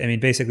charter city. I mean,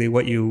 basically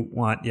what you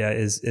want,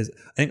 is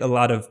I think a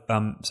lot of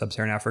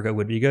sub-Saharan Africa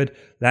would be good.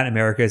 Latin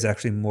America is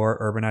actually more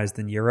urbanized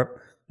than Europe.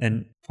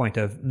 And point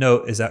of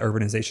note is that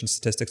urbanization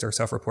statistics are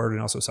self-reported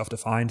and also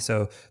self-defined.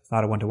 So it's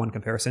not a one-to-one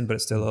comparison, but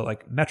it's still a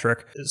like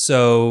metric.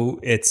 So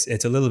it's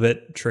a little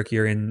bit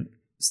trickier in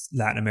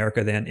Latin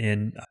America than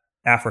in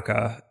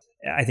Africa.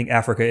 I think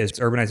Africa is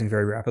urbanizing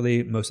very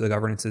rapidly. Most of the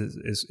governance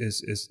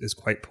is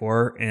quite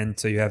poor. And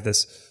so you have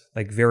this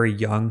like very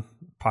young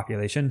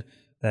population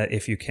that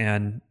if you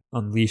can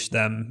unleash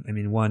them, I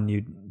mean,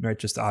 one,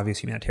 just the obvious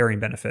humanitarian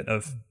benefit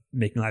of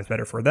making lives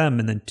better for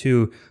them. And then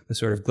two, the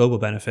sort of global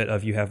benefit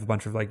of you have a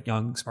bunch of like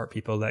young, smart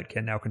people that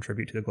can now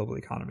contribute to the global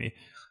economy.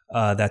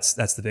 That's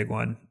the big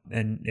one.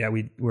 And yeah,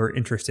 we're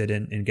interested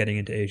in getting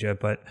into Asia,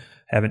 but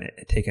haven't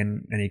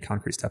taken any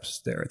concrete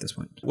steps there at this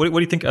point. What do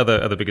you think are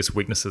the biggest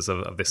weaknesses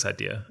of this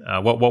idea?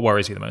 What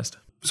worries you the most?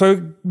 So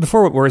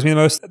before what worries me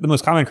the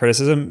most common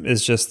criticism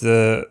is just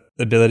the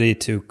ability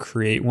to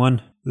create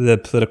one, the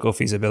political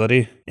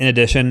feasibility. In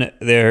addition,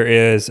 there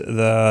is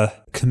the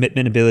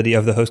commitment ability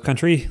of the host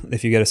country.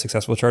 If you get a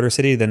successful charter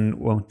city, then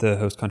won't the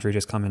host country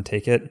just come and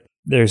take it?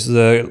 There's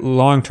the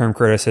long-term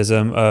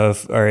criticism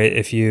of, all right,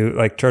 if you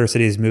like charter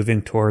cities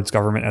moving towards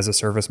government as a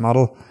service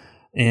model,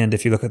 and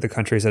if you look at the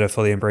countries that have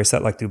fully embraced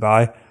that, like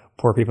Dubai,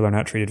 poor people are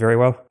not treated very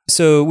well.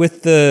 So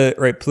with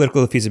the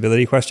political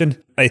feasibility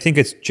question, I think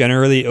it's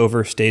generally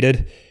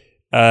overstated.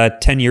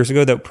 10 years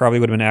ago, that probably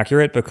would have been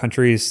accurate, but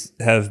countries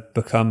have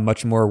become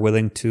much more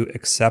willing to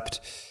accept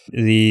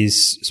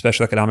these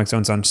special economic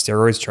zones on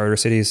steroids, charter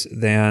cities,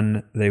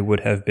 than they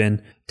would have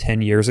been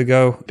 10 years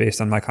ago,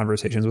 based on my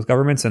conversations with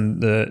governments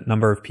and the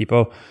number of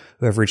people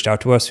who have reached out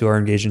to us who are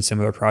engaged in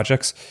similar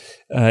projects.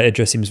 It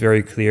just seems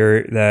very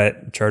clear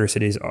that charter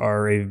cities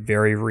are a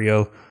very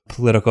real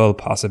political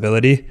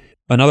possibility.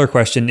 Another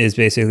question is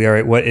basically, all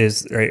right,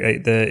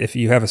 if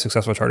you have a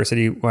successful charter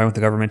city, why won't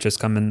the government just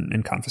come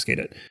and confiscate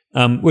it?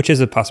 Which is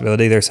a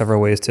possibility. There are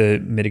several ways to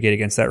mitigate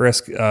against that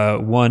risk.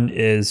 One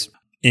is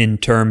in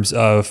terms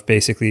of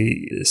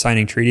basically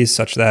signing treaties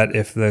such that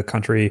if the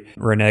country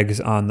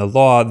reneges on the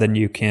law, then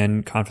you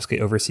can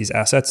confiscate overseas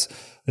assets.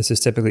 This is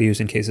typically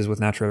used in cases with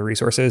natural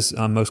resources.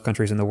 Most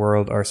countries in the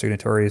world are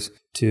signatories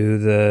to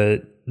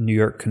the New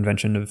York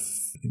Convention of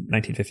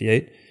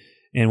 1958.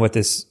 And what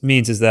this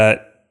means is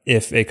that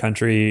if a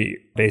country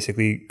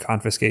basically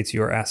confiscates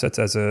your assets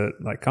as a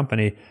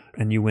company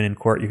and you win in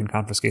court, you can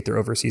confiscate their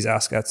overseas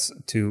assets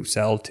to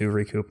sell to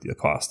recoup the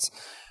costs.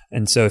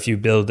 And so if you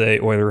build a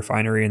oil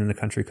refinery and then the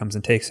country comes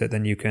and takes it,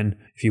 then you can,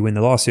 if you win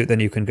the lawsuit, then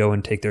you can go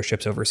and take their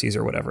ships overseas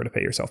or whatever to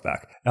pay yourself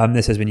back.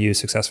 This has been used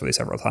successfully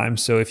several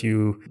times. So if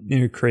you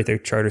create the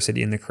charter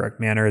city in the correct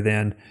manner,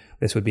 then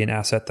this would be an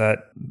asset that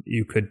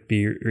you could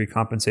be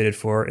recompensated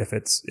for if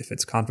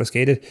it's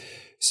confiscated.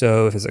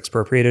 So if it's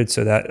expropriated,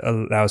 so that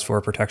allows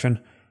for protection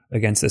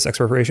against this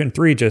expropriation.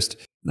 3, just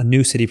the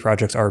new city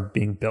projects are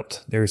being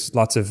built. There's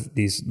lots of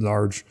these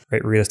large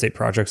real estate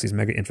projects, these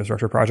mega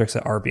infrastructure projects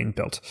that are being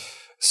built.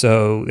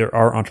 So there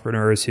are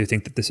entrepreneurs who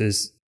think that this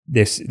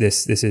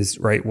is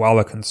right. While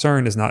a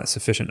concern is not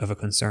sufficient of a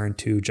concern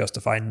to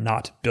justify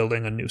not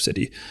building a new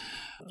city.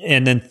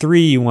 And then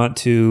 3, you want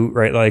to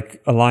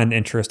align the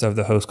interest of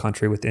the host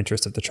country with the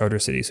interest of the charter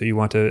city. So you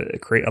want to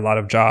create a lot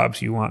of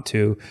jobs. You want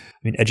to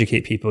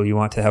educate people. You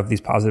want to have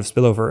these positive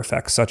spillover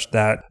effects such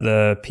that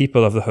the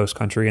people of the host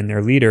country and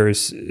their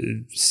leaders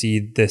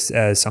see this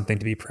as something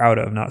to be proud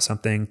of, not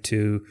something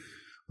to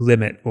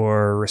limit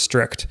or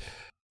restrict.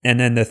 And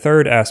then the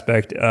third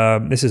aspect,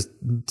 this is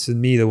to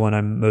me the one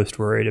I'm most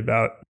worried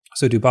about.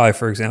 So Dubai,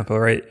 for example,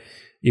 right?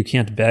 You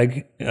can't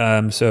beg.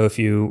 So if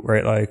you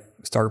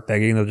start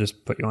begging, they'll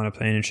just put you on a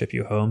plane and ship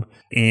you home.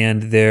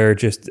 And there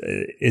just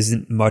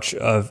isn't much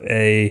of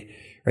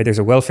there's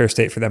a welfare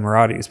state for the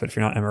Emiratis, but if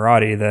you're not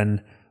Emirati,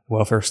 then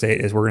welfare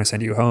state is we're going to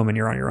send you home and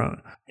you're on your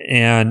own.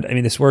 And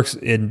this works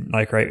in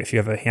if you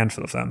have a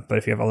handful of them, but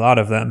if you have a lot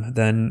of them,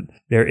 then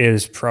there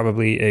is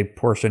probably a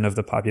portion of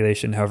the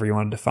population, however you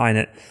want to define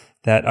it,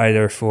 that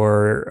either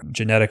for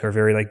genetic or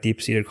very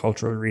deep-seated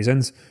cultural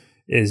reasons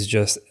is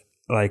just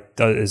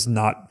is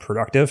not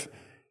productive.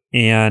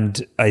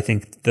 And I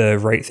think the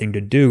right thing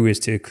to do is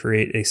to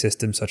create a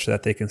system such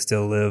that they can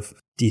still live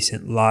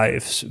decent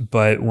lives.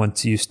 But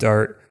once you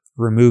start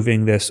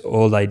removing this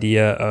old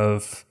idea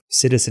of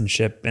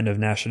citizenship and of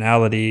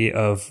nationality,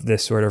 of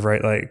this sort of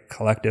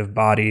collective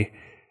body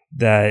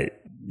that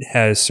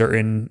has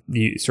certain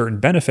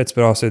benefits,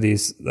 but also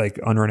these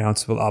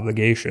unrenounceable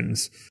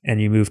obligations,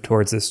 and you move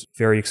towards this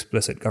very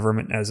explicit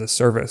governance as a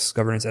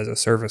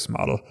service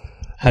model.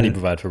 How do you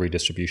provide for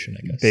redistribution,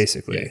 I guess?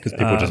 Basically. Because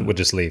people would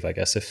just leave, I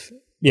guess, if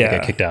they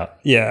get kicked out.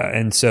 Yeah.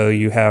 And so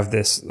you have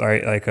this,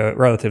 a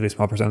relatively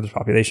small percentage of the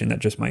population that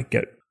just might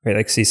get,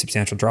 see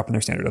substantial drop in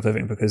their standard of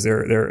living because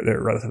they're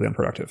relatively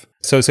unproductive.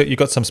 So you've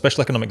got some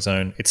special economic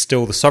zone. It's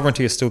still, the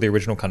sovereignty is still the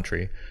original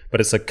country, but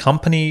it's a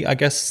company, I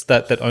guess,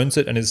 that owns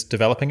it and is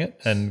developing it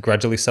and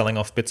gradually selling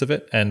off bits of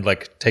it and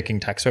taking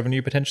tax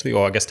revenue potentially,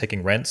 or I guess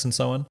taking rents and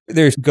so on.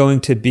 There's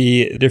going to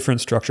be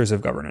different structures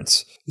of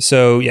governance.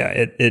 So yeah,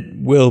 it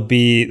will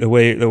be the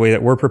way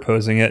that we're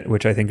proposing it,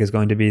 which I think is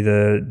going to be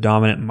the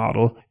dominant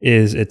model,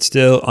 is it's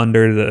still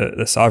under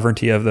the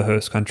sovereignty of the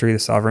host country,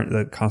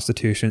 the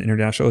constitution,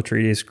 international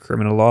treaties,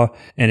 criminal law,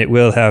 and it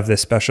will have this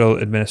special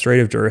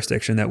administrative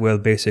jurisdiction that will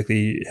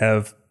basically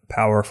have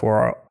power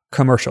for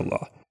commercial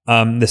law.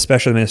 The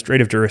special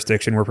administrative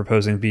jurisdiction we're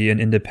proposing be an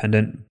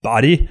independent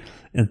body,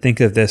 and think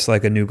of this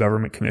like a new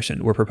government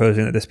commission. We're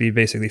proposing that this be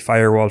basically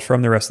firewalled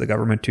from the rest of the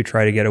government to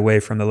try to get away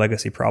from the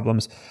legacy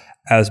problems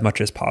as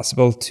much as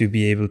possible to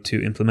be able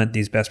to implement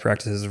these best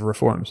practices of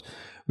reforms.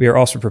 We are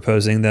also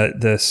proposing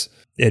that this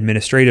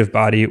administrative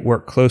body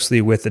work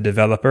closely with the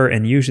developer,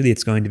 and usually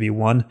it's going to be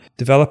one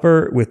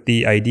developer, with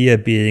the idea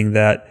being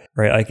that,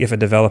 if a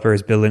developer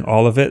is building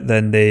all of it,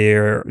 then they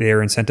are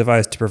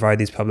incentivized to provide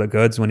these public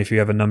goods, when if you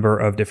have a number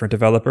of different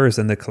developers,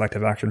 then the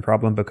collective action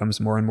problem becomes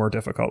more and more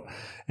difficult.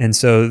 And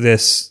so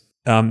this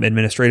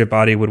administrative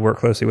body would work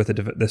closely with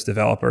this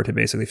developer to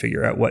basically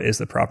figure out what is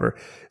the proper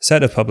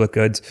set of public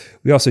goods.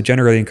 We also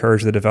generally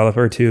encourage the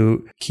developer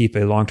to keep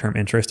a long-term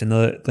interest in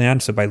the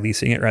land, so by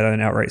leasing it rather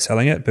than outright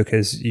selling it,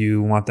 because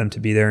you want them to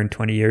be there in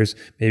 20 years,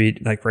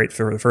 maybe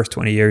for the first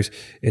 20 years,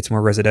 it's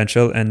more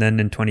residential. And then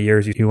in 20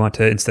 years, you want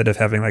to, instead of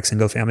having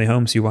single family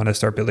homes, you want to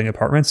start building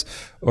apartments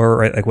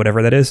or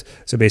whatever that is.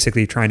 So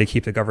basically trying to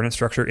keep the governance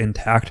structure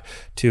intact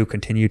to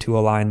continue to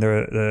align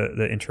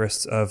the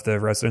interests of the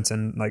residents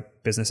and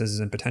businesses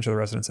and potential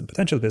residents and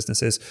potential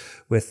businesses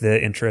with the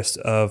interests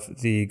of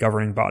the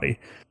governing body.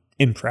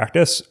 In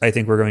practice, I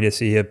think we're going to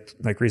see a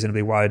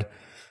reasonably wide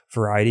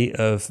variety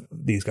of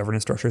these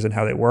governance structures and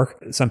how they work.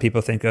 Some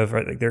people think of,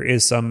 there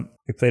is some,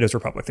 Plato's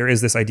Republic, there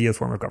is this ideal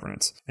form of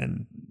governance.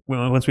 And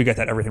once we get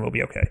that, everything will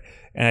be okay.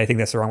 And I think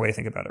that's the wrong way to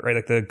think about it,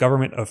 right? The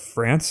government of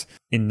France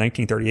in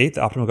 1938,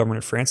 the optimal government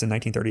of France in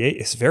 1938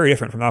 is very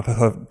different from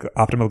the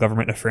optimal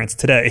government of France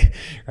today,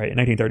 right? In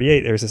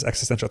 1938, there's this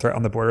existential threat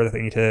on the border that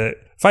they need to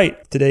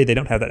fight. Today, they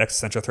don't have that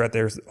existential threat.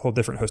 There's a whole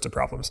different host of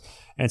problems.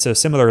 And so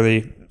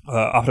similarly,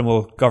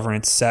 optimal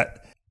governance set,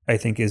 I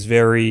think, is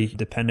very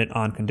dependent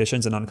on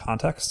conditions and on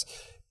context.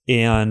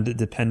 And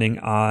depending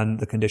on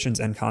the conditions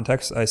and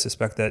context, I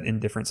suspect that in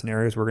different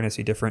scenarios, we're going to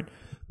see different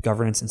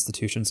governance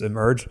institutions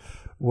emerge.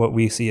 What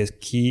we see as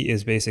key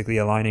is basically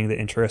aligning the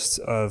interests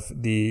of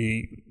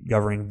the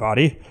governing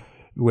body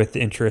with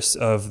the interests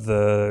of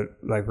the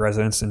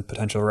residents and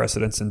potential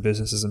residents and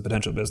businesses and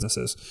potential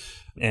businesses.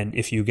 And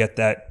if you get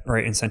that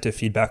incentive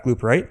feedback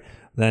loop right,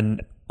 then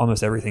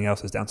almost everything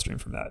else is downstream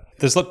from that.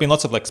 There's been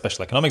lots of like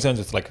special economic zones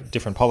with like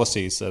different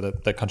policies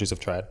that countries have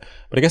tried.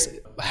 But I guess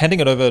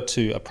handing it over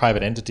to a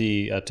private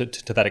entity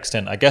to that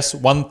extent, I guess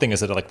one thing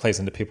is that it like plays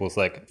into people's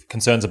like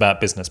concerns about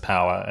business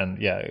power,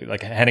 and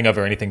like handing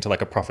over anything to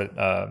like a profit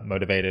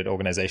motivated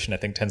organization, I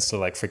think tends to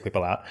like freak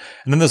people out.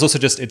 And then there's also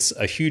just, it's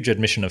a huge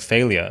admission of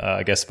failure,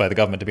 I guess, by the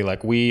government to be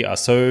like, we are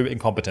so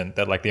incompetent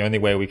that like the only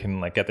way we can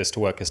like get this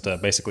to work is to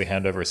basically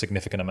hand over a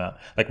significant amount,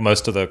 like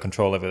most of the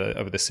control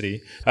over the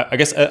city. I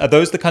guess, are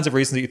those the kinds of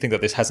reasons that you think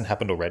that this hasn't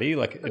happened already?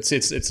 Like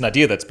it's an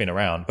idea that's been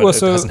around, but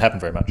it hasn't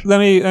happened very much.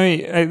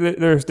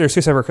 There's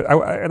two separate.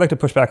 I'd like to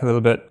push back a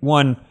little bit.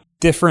 One,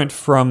 different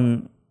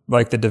from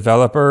like the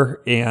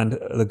developer and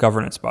the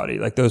governance body.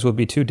 Like those will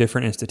be two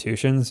different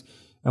institutions.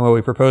 And what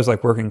we propose,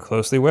 like working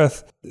closely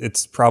with,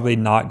 it's probably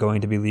not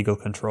going to be legal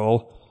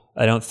control.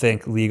 I don't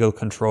think legal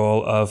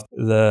control of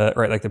the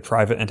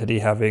private entity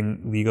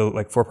having legal,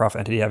 like for-profit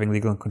entity having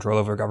legal control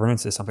over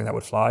governance is something that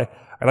would fly.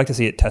 I'd like to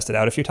see it tested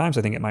out a few times.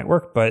 I think it might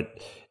work,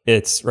 but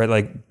it's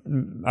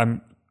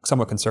I'm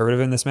somewhat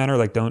conservative in this manner.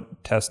 Like, don't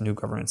test new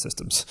governance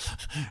systems.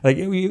 Like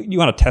you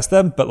want to test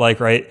them, but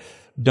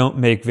don't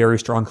make very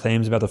strong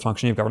claims about the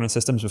functioning of governance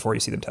systems before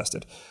you see them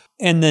tested.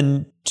 And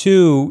then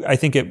two, I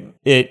think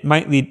it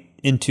might lead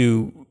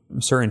into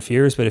certain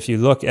fears, but if you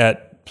look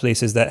at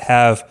places that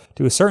have,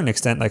 to a certain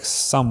extent, like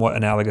somewhat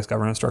analogous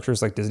governance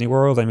structures like Disney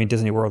World. I mean,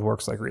 Disney World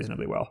works like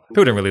reasonably well.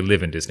 People don't really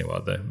live in Disney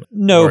World though.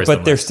 No,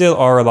 but there still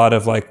are a lot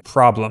of like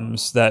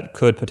problems that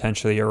could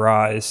potentially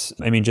arise.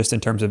 I mean, just in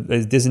terms of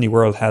Disney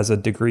World has a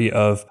degree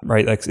of,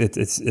 like it's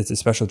a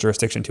special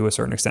jurisdiction to a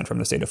certain extent from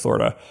the state of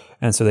Florida.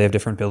 And so they have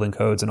different building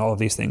codes and all of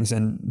these things.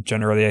 And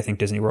generally, I think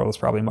Disney World is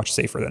probably much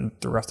safer than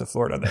the rest of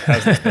Florida that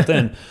has this built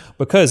in,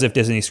 because if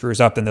Disney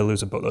screws up, then they'll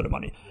lose a boatload of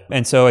money.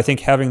 And so I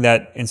think having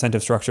that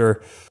incentive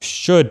structure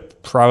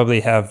should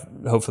probably have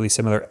hopefully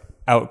similar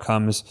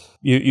outcomes.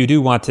 You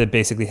do want to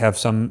basically have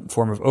some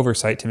form of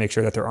oversight to make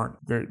sure that there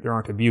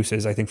aren't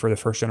abuses. I think for the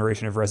first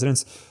generation of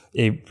residents,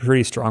 a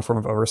pretty strong form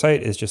of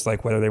oversight is just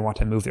like whether they want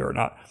to move there or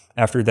not.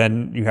 After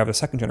then you have a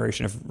second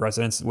generation of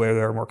residents where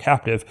they're more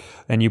captive,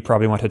 then you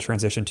probably want to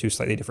transition to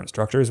slightly different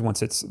structures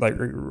once it's like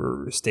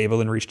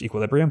stable and reached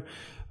equilibrium.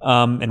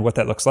 And what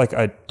that looks like,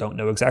 I don't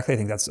know exactly. I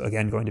think that's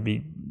again going to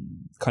be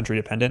country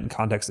dependent and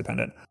context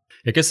dependent.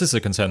 I guess this is a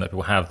concern that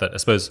people have, that I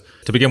suppose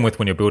to begin with,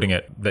 when you're building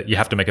it, that you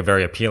have to make a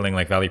very appealing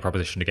like value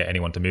proposition to get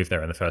anyone to move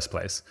there in the first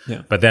place.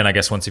 Yeah. But then I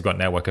guess once you've got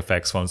network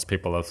effects, once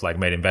people have like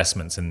made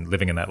investments in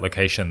living in that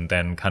location,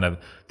 then kind of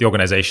the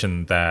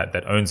organization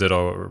that owns it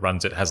or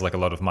runs it has like a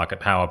lot of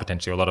market power,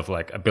 potentially a lot of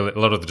like ability, a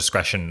lot of the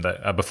discretion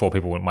that before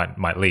people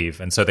might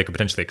leave, and so they could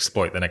potentially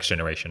exploit the next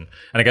generation.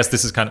 And I guess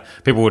this is kind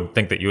of, people would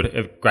think that you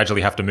would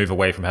gradually have to move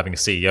away from having a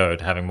CEO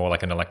to having more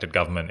like an elected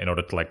government in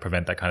order to like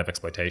prevent that kind of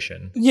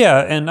exploitation.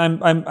 Yeah, and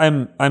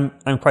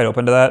I'm quite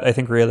open to that. I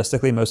think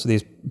realistically, most of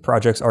these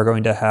projects are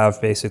going to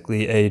have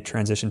basically a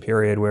transition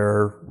period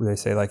where they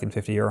say like in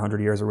 50 or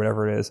 100 years or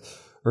whatever it is,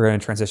 we're going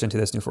to transition to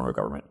this new form of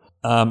government.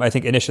 I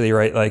think initially,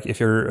 right, like if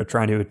you're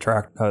trying to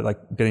attract like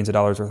billions of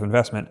dollars worth of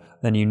investment,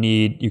 then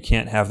you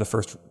can't have the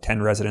first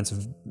 10 residents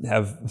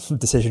have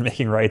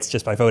decision-making rights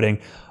just by voting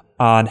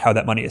on how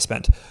that money is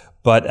spent.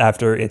 But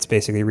after it's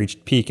basically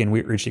reached peak and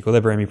we reached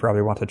equilibrium, you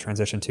probably want to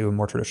transition to a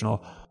more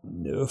traditional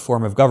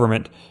form of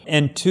government.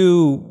 And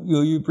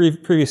two,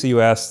 previously you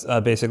asked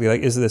basically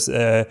like, is this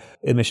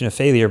admission of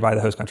failure by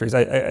the host countries?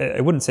 I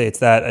wouldn't say it's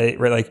that.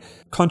 Right? Like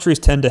countries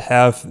tend to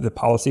have the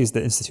policies,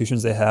 the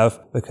institutions they have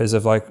because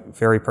of like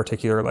very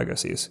particular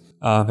legacies,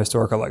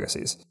 historical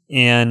legacies.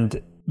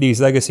 And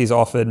these legacies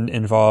often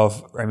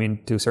involve, I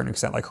mean, to a certain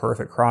extent, like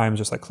horrific crimes,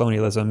 just like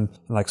colonialism and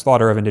like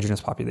slaughter of indigenous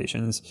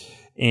populations,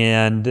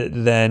 and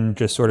then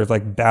just sort of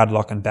like bad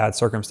luck and bad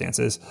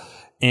circumstances.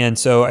 And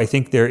so I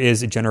think there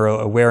is a general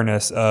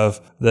awareness of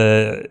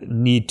the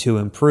need to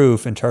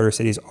improve, and charter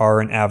cities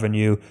are an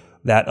avenue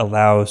that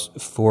allows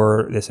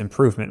for this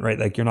improvement, right?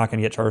 Like you're not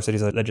going to get charter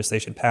cities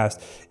legislation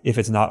passed if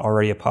it's not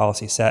already a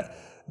policy set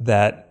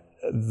that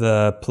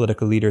the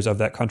political leaders of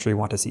that country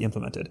want to see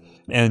implemented.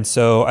 And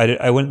so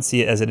I wouldn't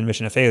see it as an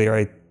admission of failure.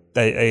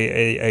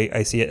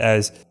 I see it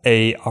as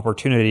a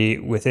opportunity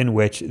within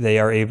which they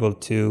are able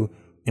to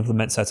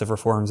implement sets of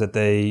reforms that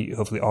they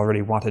hopefully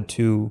already wanted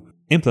to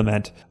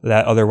implement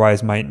that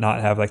otherwise might not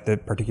have, like the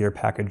particular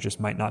package just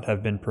might not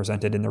have been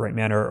presented in the right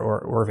manner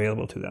or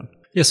available to them.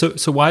 Yeah.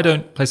 So why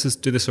don't places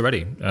do this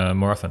already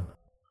more often?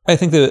 I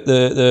think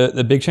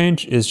the big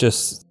change is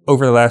just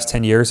over the last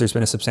 10 years, there's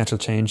been a substantial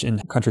change in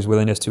countries'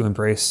 willingness to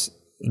embrace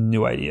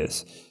new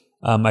ideas,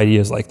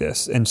 ideas like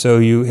this. And so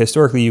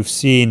historically, you've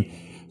seen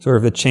sort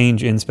of the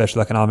change in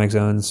special economic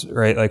zones,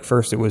 right? Like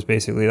first it was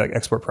basically like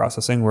export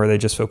processing where they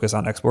just focus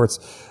on exports.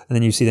 And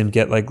then you see them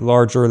get like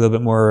larger, a little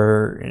bit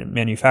more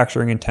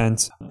manufacturing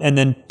intense. And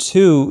then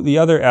two, the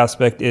other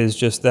aspect is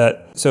just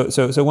that,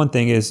 so one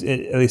thing is,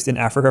 at least in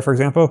Africa, for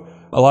example,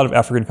 a lot of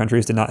African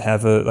countries did not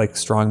have a like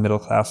strong middle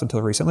class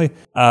until recently.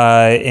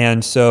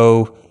 And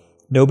so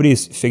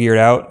nobody's figured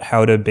out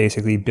how to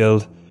basically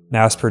build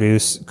mass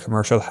produce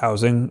commercial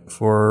housing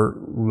for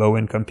low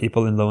income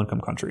people in low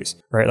income countries,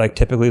 right? Like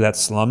typically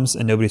that's slums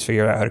and nobody's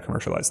figured out how to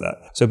commercialize that.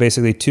 So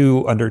basically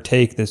to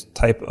undertake this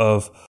type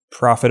of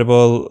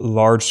profitable,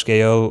 large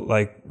scale,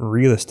 like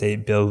real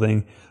estate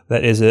building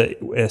that is an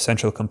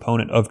essential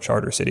component of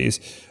charter cities,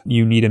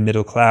 you need a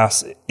middle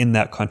class in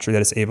that country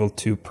that is able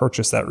to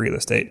purchase that real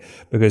estate,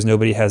 because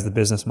nobody has the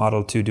business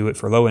model to do it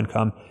for low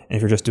income. And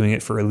if you're just doing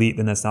it for elite,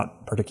 then that's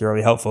not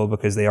particularly helpful,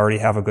 because they already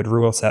have a good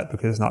rule set,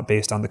 because it's not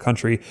based on the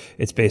country,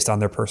 it's based on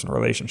their personal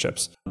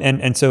relationships.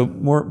 And so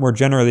more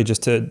generally,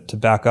 just to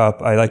back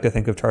up, I like to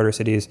think of charter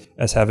cities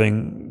as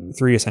having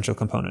three essential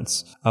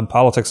components: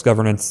 politics,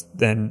 governance,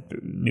 then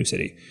new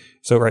city.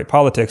 So right,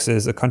 politics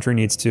is a country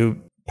needs to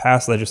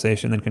pass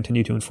legislation, then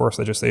continue to enforce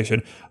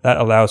legislation that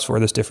allows for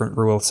this different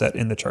rule set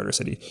in the charter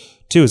city.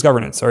 Two is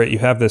governance. All right, you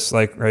have this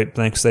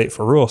blank slate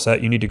for rule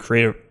set. You need to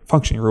create a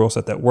functioning rule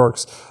set that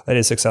works, that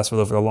is successful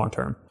over the long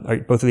term. All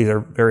right, both of these are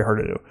very hard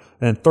to do.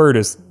 And then third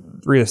is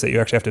real estate. You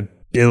actually have to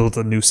build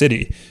a new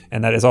city,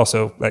 and that is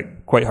also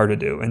quite hard to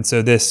do. And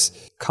so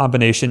this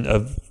combination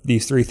of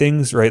these three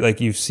things, right,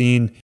 like you've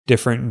seen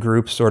different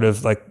groups sort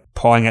of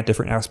pawing at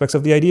different aspects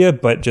of the idea,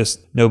 but just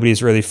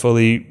nobody's really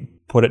fully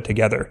put it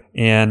together.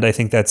 And I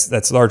think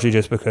that's largely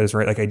just because,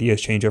 right, ideas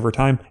change over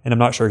time. And I'm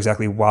not sure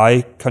exactly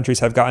why countries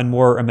have gotten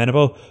more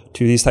amenable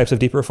to these types of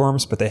deep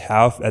reforms, but they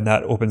have, and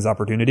that opens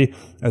opportunity,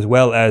 as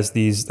well as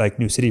these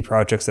new city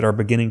projects that are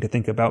beginning to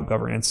think about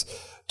governance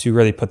to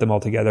really put them all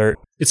together.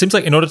 It seems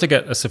like in order to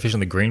get a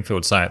sufficiently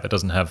greenfield site that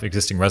doesn't have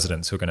existing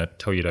residents who are going to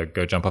tell you to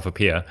go jump off a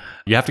pier,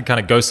 you have to kind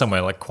of go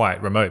somewhere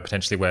quite remote,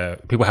 potentially where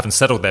people haven't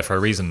settled there for a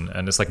reason,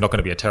 and it's not going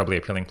to be a terribly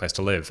appealing place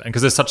to live. And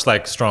because there's such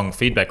strong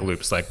feedback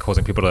loops,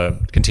 causing people to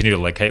continue to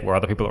locate where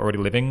other people are already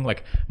living,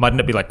 mightn't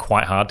it be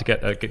quite hard to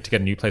get a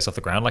new place off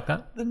the ground like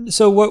that?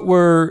 So what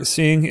we're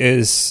seeing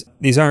is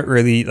these aren't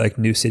really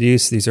new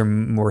cities; these are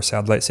more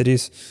satellite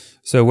cities.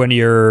 So when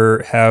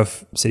you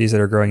have cities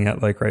that are growing at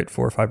 4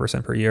 or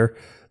 5% per year,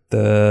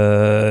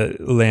 the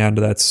land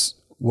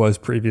was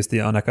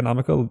previously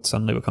uneconomical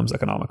suddenly becomes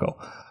economical.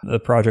 The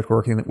project we're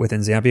working with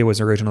in Zambia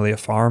was originally a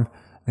farm.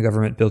 The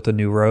government built a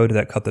new road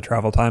that cut the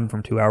travel time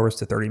from 2 hours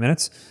to 30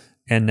 minutes.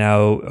 And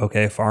now,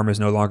 a farm is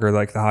no longer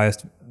the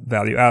highest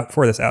value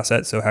for this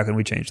asset. So how can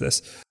we change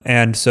this?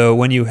 And so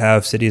when you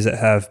have cities that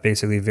have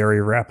basically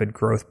very rapid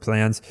growth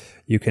plans,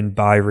 you can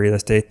buy real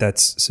estate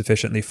that's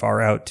sufficiently far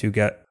out to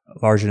get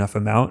a large enough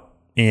amount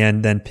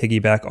and then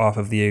piggyback off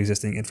of the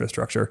existing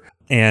infrastructure.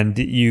 And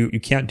you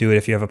can't do it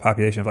if you have a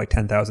population of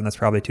 10,000. That's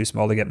probably too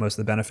small to get most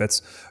of the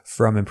benefits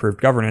from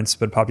improved governance,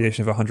 but a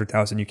population of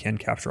 100,000, you can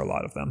capture a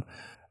lot of them.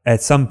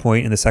 At some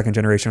point in the second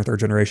generation or third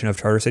generation of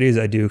charter cities,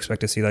 I do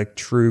expect to see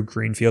true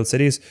greenfield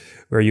cities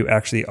where you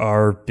actually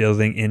are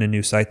building in a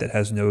new site that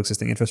has no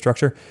existing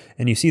infrastructure.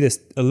 And you see this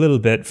a little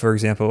bit, for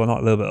example, well, not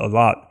a little bit, a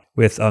lot,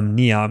 with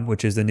Neom,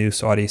 which is the new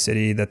Saudi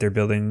city that they're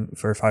building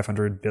for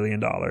 $500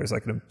 billion,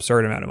 an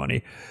absurd amount of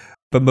money.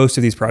 But most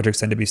of these projects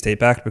tend to be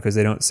state-backed because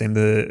they don't seem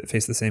to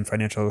face the same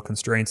financial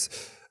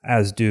constraints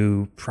as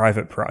do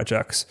private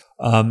projects.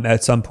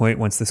 At some point,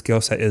 once the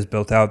skill set is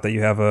built out, that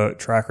you have a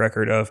track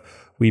record of,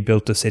 we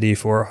built a city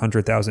for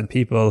 100,000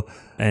 people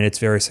and it's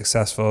very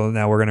successful.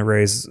 Now we're going to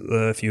raise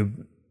a few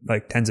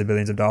tens of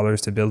billions of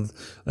dollars to build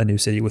a new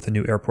city with a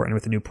new airport and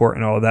with a new port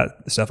and all of that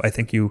stuff. I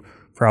think you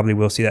probably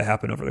will see that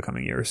happen over the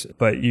coming years,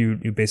 but you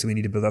basically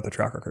need to build out the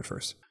track record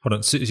first. Hold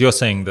on. So you're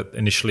saying that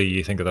initially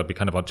you think that that'd be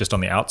kind of just on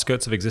the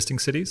outskirts of existing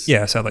cities?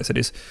 Yeah, satellite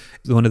cities.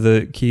 One of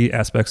the key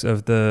aspects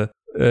of the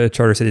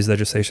charter cities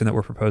legislation that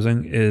we're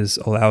proposing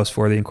allows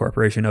for the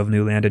incorporation of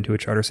new land into a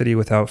charter city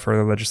without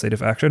further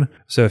legislative action.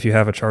 So if you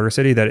have a charter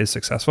city that is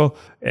successful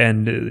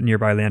and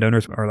nearby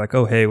landowners are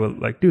oh, hey, well,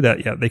 do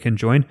that, yeah, they can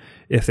join.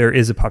 If there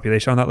is a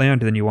population on that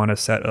land, then you want to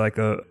set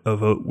a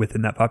vote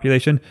within that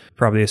population,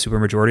 probably a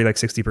supermajority,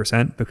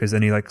 60%, because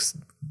any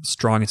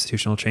strong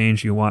institutional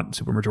change, you want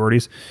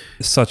supermajorities,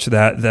 such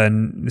that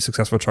then the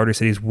successful charter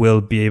cities will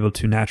be able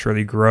to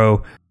naturally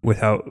grow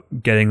without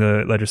getting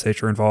the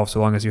legislature involved, so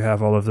long as you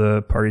have all of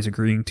the parties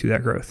agreeing to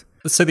that growth.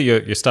 Let's say that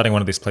you're starting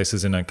one of these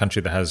places in a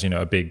country that has,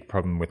 a big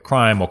problem with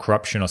crime or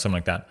corruption or something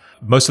like that.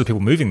 Most of the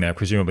people moving there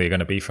presumably are going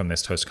to be from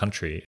this host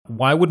country.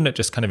 Why wouldn't it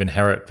just kind of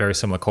inherit very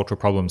similar cultural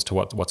problems to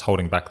what's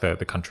holding back the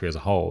country as a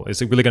whole?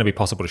 Is it really going to be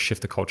possible to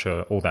shift the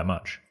culture all that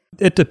much?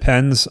 It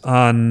depends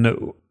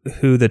on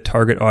who the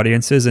target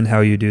audience is and how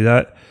you do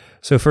that.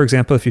 So, for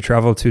example, if you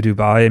travel to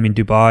Dubai,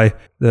 Dubai,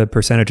 the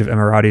percentage of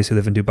Emiratis who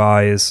live in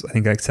Dubai is, I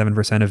think,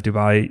 7% of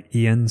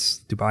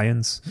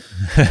Dubaians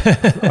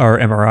are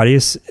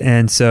Emiratis.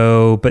 And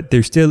so, but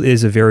there still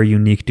is a very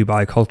unique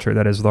Dubai culture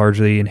that is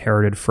largely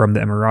inherited from the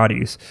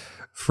Emiratis,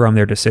 from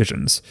their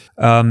decisions.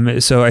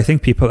 So I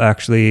think people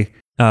actually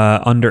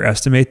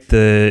underestimate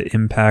the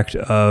impact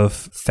of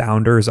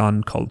founders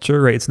on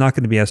culture, right? It's not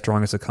going to be as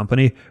strong as a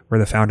company where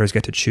the founders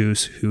get to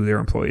choose who their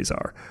employees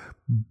are.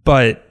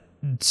 But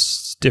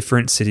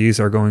different cities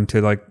are going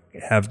to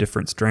have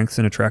different strengths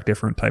and attract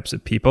different types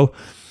of people.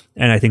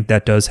 And I think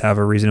that does have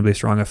a reasonably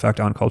strong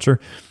effect on culture.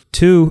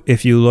 Two,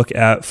 if you look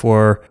at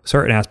for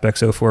certain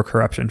aspects, so for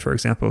corruption, for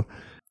example,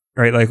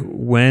 right? Like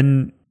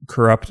when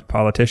corrupt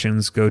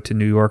politicians go to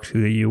New York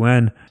to the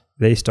UN,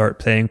 they start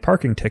paying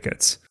parking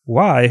tickets.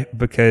 Why?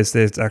 Because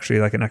there's actually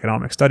like an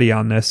economic study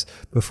on this.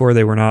 Before,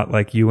 they were not,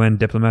 like, UN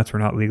diplomats were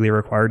not legally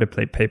required to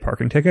pay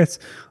parking tickets.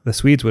 The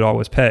Swedes would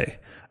always pay.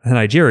 The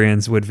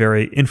Nigerians would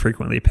very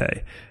infrequently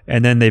pay.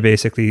 And then they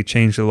basically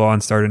changed the law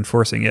and started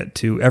enforcing it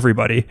to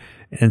everybody.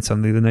 And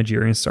suddenly the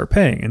Nigerians start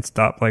paying and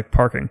stop, like,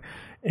 parking.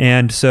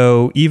 And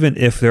so even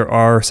if there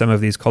are some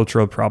of these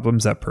cultural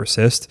problems that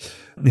persist,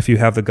 if you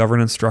have the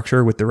governance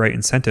structure with the right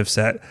incentive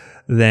set,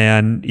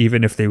 then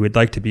even if they would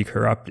like to be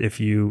corrupt, if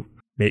you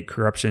make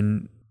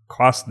corruption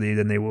costly,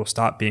 then they will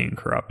stop being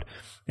corrupt.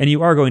 And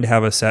you are going to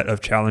have a set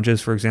of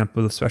challenges. For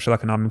example, the special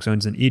economic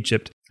zones in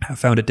Egypt have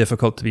found it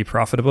difficult to be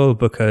profitable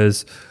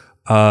because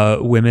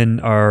women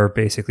are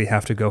basically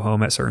have to go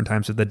home at certain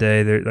times of the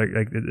day. They're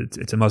like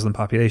it's a Muslim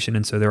population,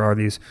 and so there are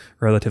these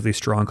relatively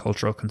strong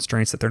cultural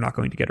constraints that they're not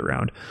going to get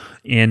around,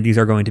 and these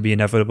are going to be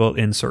inevitable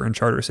in certain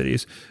charter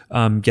cities.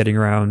 Getting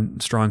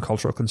around strong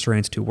cultural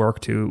constraints to work,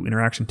 to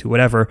interaction, to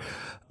whatever.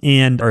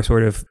 And our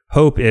sort of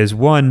hope is,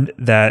 one,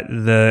 that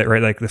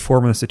the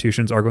formal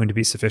institutions are going to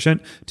be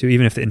sufficient to,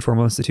 even if the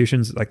informal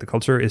institutions, like the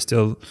culture, is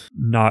still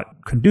not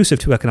conducive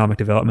to economic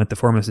development, the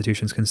formal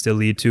institutions can still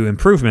lead to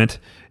improvement.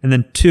 And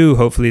then two,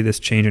 hopefully this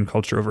change in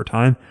culture over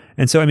time.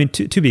 And so, I mean,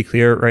 to be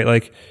clear, right,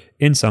 like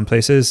in some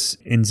places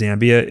in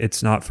Zambia,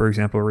 it's not, for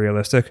example,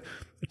 realistic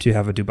to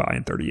have a Dubai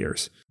in 30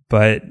 years.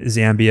 But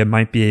Zambia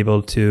might be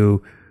able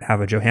to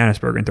have a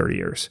Johannesburg in 30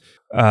 years.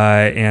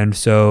 And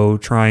so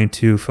trying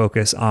to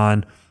focus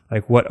on,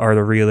 like, what are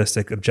the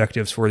realistic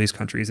objectives for these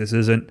countries? This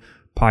isn't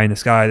pie in the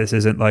sky. This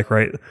isn't like,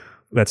 right,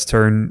 let's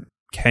turn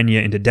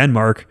Kenya into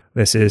Denmark.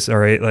 This is, all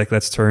right, like,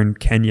 let's turn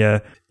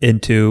Kenya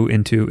into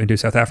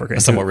South Africa.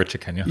 A somewhat richer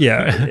Kenya.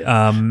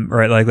 Yeah.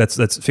 Right. Like,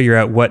 let's figure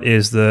out what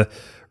is the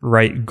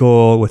right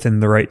goal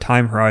within the right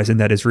time horizon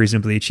that is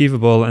reasonably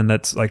achievable. And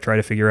let's, like, try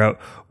to figure out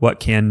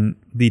what can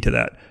lead to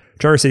that.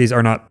 Charter cities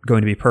are not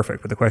going to be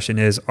perfect, but the question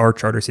is, are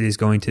charter cities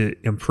going to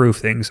improve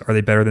things? Are they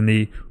better than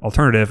the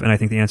alternative? And I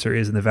think the answer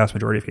is, in the vast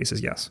majority of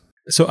cases, yes.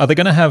 So are they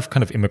going to have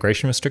kind of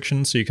immigration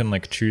restrictions so you can,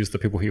 like, choose the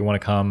people who you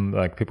want to come,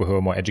 like people who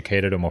are more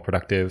educated or more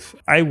productive?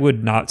 I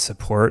would not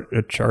support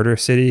a charter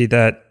city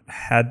that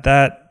had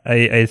that.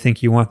 I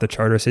think you want the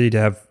charter city to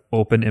have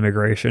open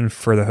immigration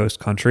for the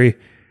host country.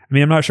 I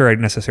mean, I'm not sure I'd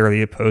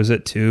necessarily oppose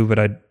it too, but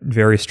I'd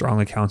very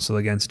strongly counsel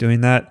against doing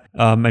that.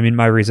 I mean,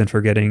 my reason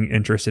for getting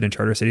interested in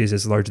charter cities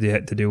is largely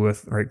to do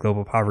with, right,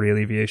 global poverty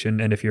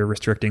alleviation. And if you're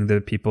restricting the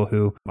people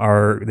who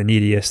are the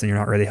neediest, then you're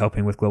not really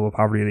helping with global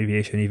poverty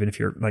alleviation, even if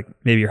you're, like,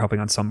 maybe you're helping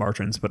on some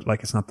margins, but,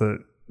 like, it's not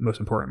the most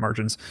important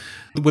margins.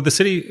 Would the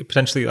city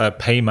potentially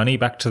pay money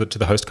back to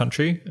the host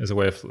country as a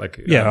way of, like,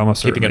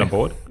 almost keeping certainly. it on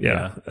board?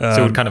 Yeah.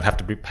 So it would kind of have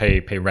to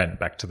pay rent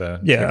back to the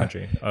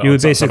country. You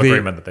would basically, some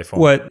agreement that they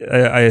form. What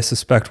I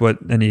suspect what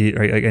any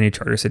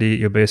charter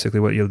city,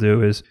 what you'll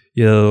do is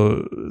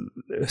you'll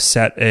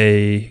set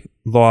a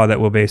law that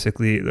will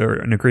basically, or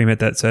an agreement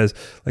that says,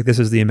 like, this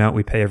is the amount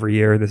we pay every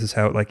year. This is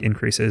how it, like,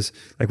 increases.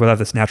 Like, we'll have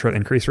this natural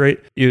increase rate.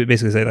 You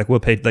basically say, like, we'll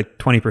pay, like,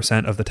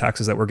 20% of the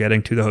taxes that we're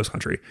getting to the host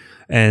country.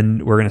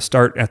 And we're going to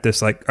start at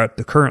this, like, at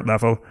the current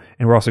level.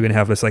 And we're also going to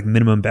have this, like,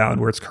 minimum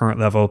bound where it's current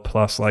level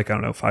plus, like, I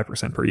don't know,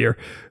 5% per year.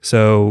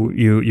 So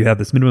you have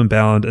this minimum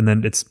bound, and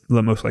then it's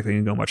most likely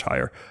going to go much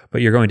higher.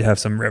 But you're going to have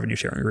some revenue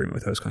sharing agreement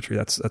with the host country.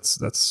 That's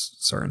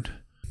certain.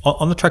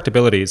 On the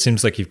tractability, it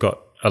seems like you've got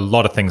a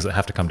lot of things that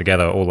have to come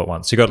together all at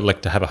once. You got,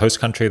 like, to have a host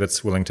country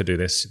that's willing to do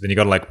this. Then you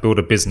got to, like, build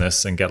a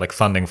business and get, like,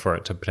 funding for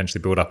it to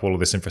potentially build up all of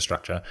this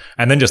infrastructure.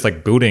 And then just,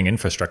 like, building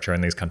infrastructure in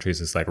these countries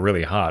is, like,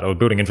 really hard. Or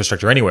building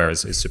infrastructure anywhere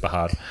is super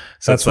hard.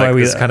 So that's why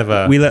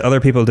we let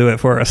other people do it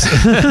for us.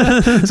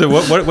 So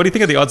what do you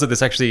think are the odds that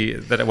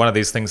that one of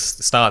these things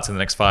starts in the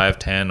next 5,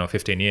 10, or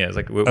 15 years?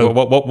 Like,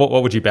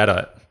 what would you bet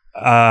at?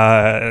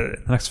 The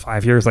next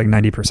 5 years, like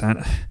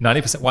 90%.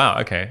 90%? Wow.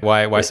 Okay.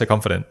 Why so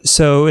confident?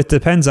 So it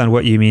depends on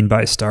what you mean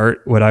by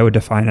start. What I would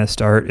define as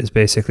start is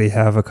basically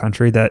have a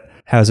country that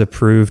has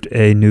approved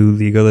a new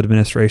legal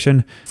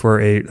administration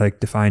for a, like,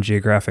 defined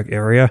geographic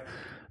area.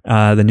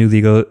 The new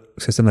legal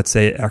system, let's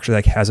say, actually,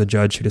 like, has a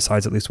judge who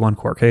decides at least one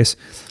court case.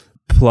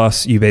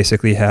 Plus you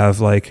basically have,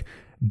 like,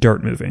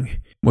 dirt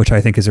moving, which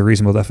I think is a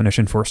reasonable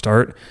definition for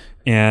start.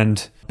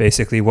 And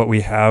basically what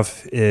we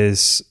have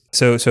is,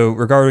 so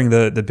regarding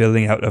the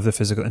building out of the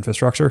physical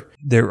infrastructure,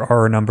 there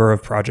are a number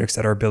of projects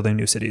that are building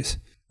new cities,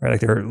 right? Like,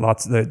 there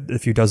are a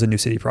few dozen new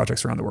city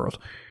projects around the world.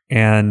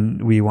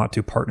 And we want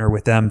to partner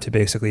with them to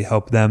basically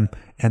help them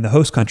and the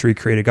host country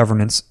create a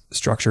governance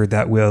structure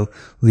that will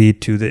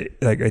lead to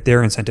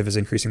their incentive is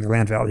increasing their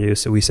land values.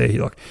 So we say,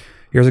 look,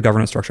 here's a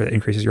governance structure that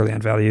increases your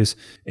land values.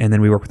 And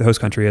then we work with the host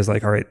country as,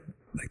 like, all right,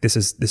 like, this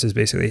is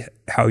basically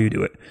how you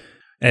do it.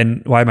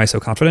 And why am I so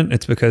confident?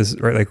 It's because,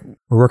 right, like,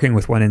 we're working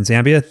with one in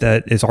Zambia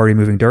that is already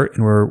moving dirt,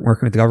 and we're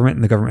working with the government,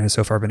 and the government has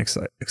so far been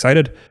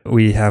excited.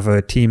 We have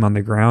a team on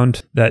the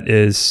ground that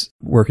is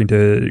working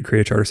to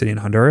create a charter city in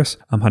Honduras.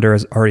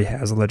 Honduras already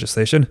has a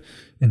legislation.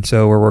 And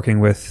so we're working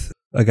with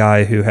a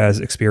guy who has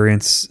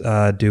experience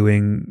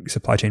doing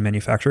supply chain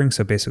manufacturing,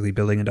 so basically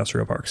building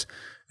industrial parks.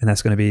 And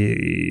that's going to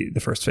be the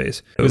first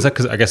phase. Was that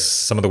because I guess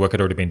some of the work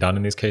had already been done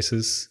in these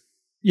cases?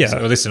 Yeah. So,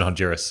 at least in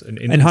Honduras.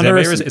 In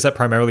Honduras, is that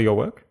primarily your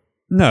work?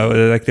 No,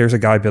 like there's a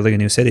guy building a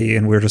new city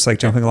and we're just like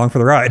jumping along for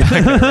the ride.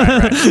 Okay,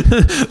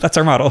 right. That's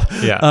our model.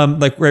 Yeah.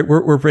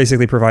 We're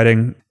basically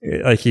providing,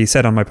 like he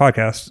said on my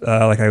podcast,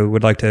 like I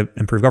would like to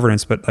improve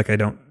governance, but like I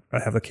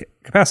have the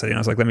capacity. And I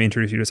was like, let me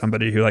introduce you to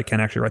somebody who like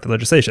can actually write the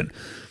legislation.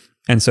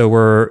 And so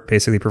we're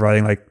basically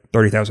providing like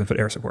 30,000 foot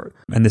air support.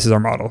 And this is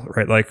our model,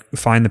 right? Like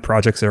find the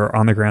projects that are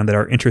on the ground that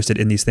are interested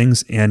in these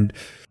things and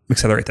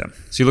accelerate them.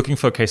 So you're looking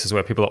for cases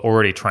where people are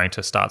already trying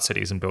to start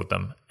cities and build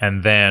them.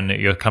 And then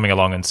you're coming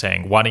along and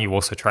saying, why don't you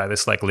also try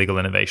this like legal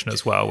innovation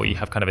as well, where you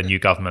have kind of a new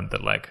government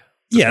that like...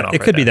 Yeah,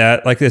 it could be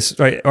that. Like this,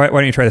 right? Why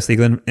don't you try this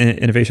legal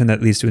innovation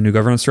that leads to a new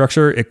governance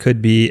structure? It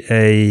could be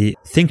a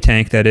think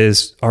tank that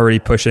is already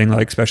pushing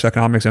like special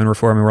economic zone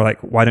reform. And we're like,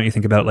 why don't you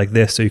think about it like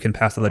this so you can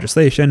pass the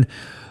legislation?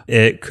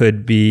 It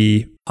could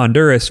be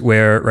Honduras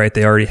where, right,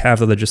 they already have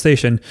the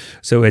legislation.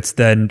 So it's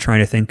then trying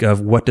to think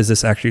of what does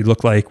this actually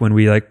look like when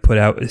we like put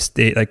out a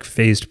state like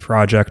phased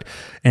project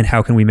and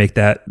how can we make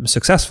that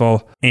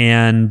successful?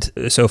 And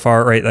so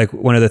far, right, like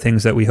one of the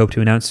things that we hope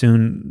to announce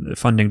soon,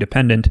 funding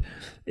dependent,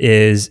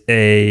 is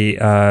a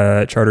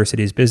charter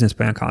cities business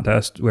plan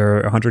contest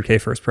where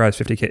 100K first prize,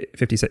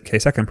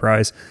 50K second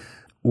prize,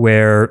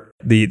 where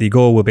the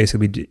goal will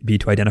basically be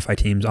to identify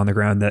teams on the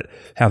ground that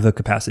have the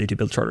capacity to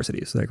build charter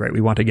cities. Like, right,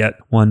 we want to get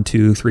 1,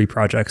 2, 3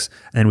 projects,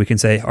 and we can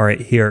say, all right,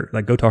 here,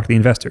 like go talk to the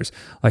investors.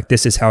 Like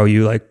this is how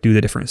you like do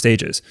the different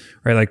stages,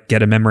 right? Like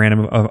get a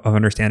memorandum of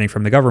understanding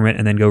from the government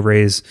and then go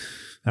raise,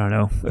 I don't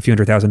know, a few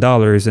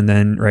 $100,000 and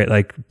then, right,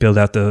 like build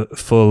out the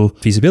full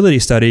feasibility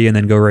study and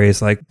then go raise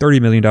like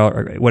 $30 million,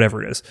 or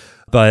whatever it is.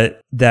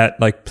 But that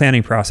like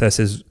planning process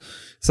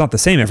it's not the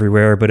same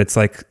everywhere, but it's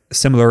like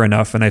similar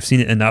enough. And I've seen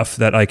it enough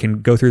that I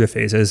can go through the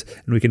phases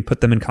and we can put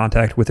them in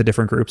contact with the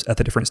different groups at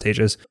the different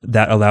stages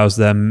that allows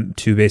them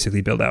to basically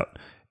build out.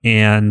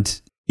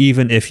 And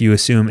even if you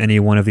assume any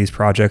one of these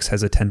projects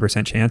has a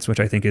 10% chance, which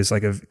I think is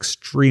like an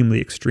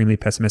extremely, extremely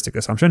pessimistic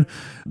assumption,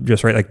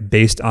 just right, like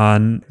based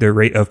on the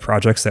rate of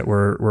projects that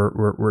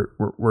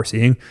we're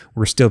seeing,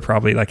 we're still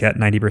probably like at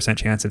 90%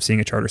 chance of seeing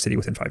a charter city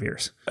within 5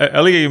 years.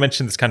 Earlier, you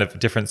mentioned this kind of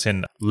difference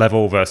in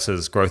level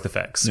versus growth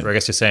effects. Yeah. Where I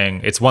guess you're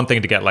saying it's one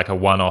thing to get like a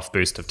one-off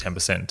boost of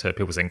 10% to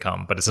people's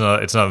income, but it's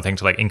another thing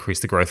to like increase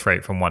the growth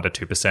rate from 1%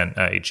 to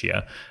 2% each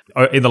year.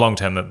 In the long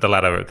term, the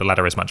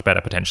latter is much better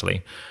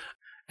potentially.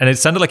 And it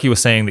sounded like you were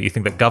saying that you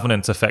think that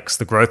governance affects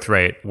the growth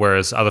rate,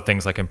 whereas other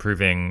things like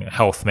improving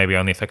health maybe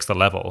only affects the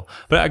level.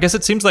 But I guess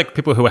it seems like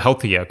people who are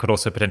healthier could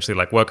also potentially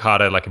like work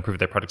harder, like improve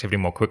their productivity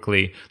more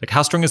quickly. Like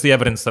how strong is the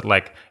evidence that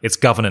like it's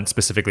governance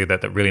specifically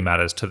that really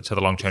matters to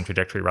the long-term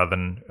trajectory rather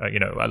than,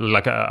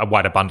 like a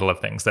wider bundle of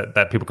things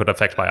that people could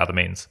affect by other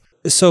means?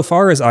 So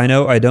far as I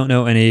know, I don't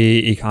know any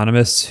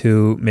economists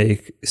who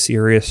make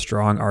serious,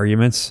 strong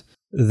arguments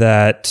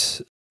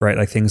that, right,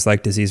 like things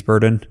like disease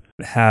burden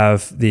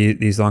have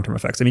these long-term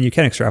effects. I mean, you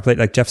can extrapolate,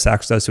 like Jeff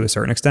Sachs does to a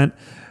certain extent,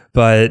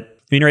 but I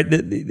mean, right,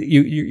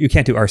 you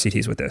can't do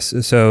RCTs with this.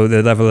 So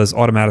the level is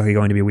automatically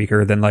going to be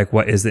weaker than like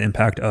what is the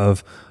impact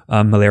of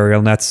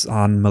malarial nets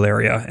on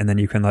malaria, and then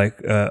you can like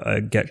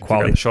get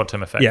quality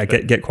short-term effect. Yeah,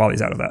 get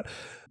qualities out of that.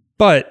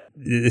 But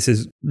this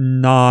is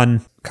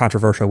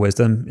non-controversial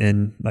wisdom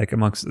in like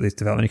amongst these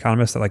development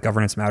economists that like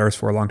governance matters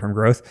for long-term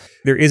growth.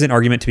 There is an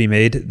argument to be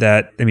made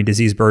that, I mean,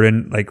 disease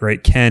burden like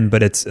right can,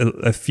 but it's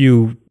a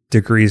few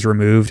degrees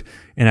removed,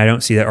 and I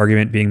don't see that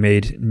argument being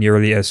made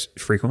nearly as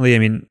frequently. I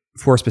mean,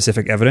 for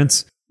specific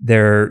evidence,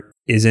 there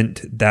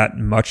isn't that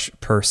much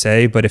per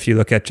se, but if you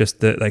look at just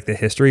the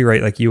history,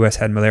 right, like US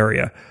had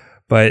malaria,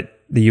 but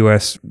the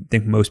US, I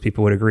think most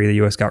people would agree,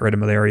 the US got rid of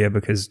malaria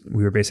because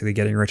we were basically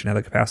getting rich and had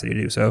the capacity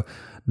to do so,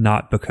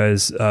 not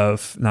because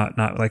of, not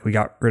like we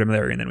got rid of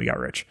malaria and then we got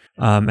rich.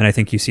 And I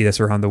think you see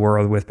this around the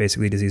world with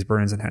basically disease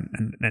burdens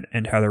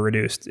and how they're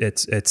reduced.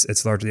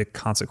 It's largely a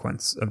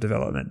consequence of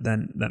development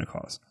than a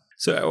cause.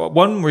 So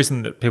one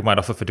reason that people might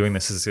offer for doing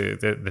this is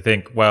they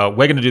think, well,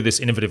 we're going to do this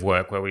innovative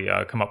work where we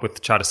come up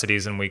with charter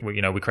cities and we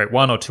create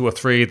 1 or 2 or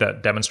 3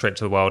 that demonstrate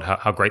to the world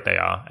how great they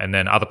are, and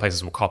then other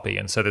places will copy.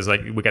 And so there's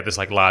like we get this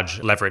like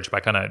large leverage by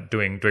kind of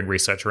doing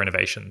research or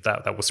innovation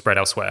that will spread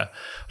elsewhere.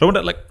 But I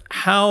wonder like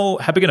how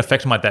big an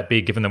effect might that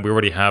be, given that we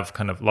already have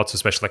kind of lots of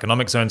special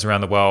economic zones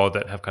around the world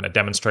that have kind of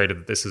demonstrated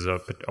that this is a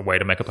way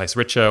to make a place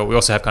richer. We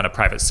also have kind of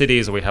private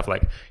cities, or we have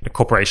like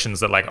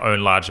corporations that like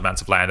own large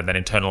amounts of land and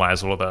then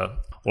internalize all of the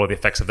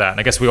effects of that. And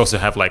I guess we also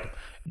have like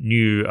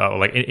new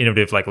like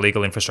innovative like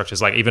legal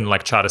infrastructures, like even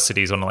like charter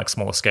cities on a like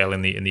smaller scale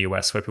in the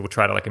US, where people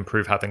try to like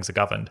improve how things are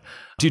governed.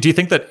 Do you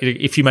think that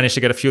if you manage to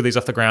get a few of these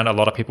off the ground, a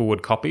lot of people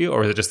would copy,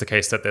 or is it just the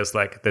case that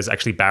there's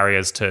actually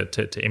barriers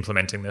to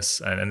implementing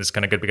this, and it's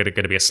kind of going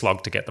to be a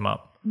slog to get them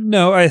up?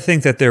 No, I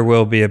think that there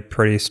will be a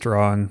pretty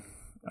strong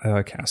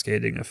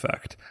cascading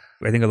effect.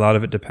 I think a lot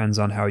of it depends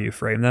on how you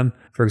frame them.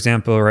 For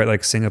example, right,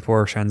 like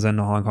Singapore, Shenzhen,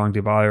 Hong Kong,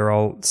 Dubai are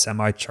all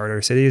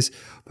semi-charter cities,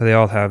 but they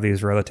all have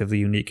these relatively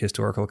unique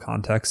historical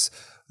contexts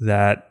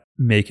that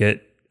make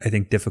it, I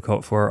think,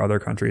 difficult for other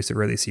countries to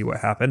really see what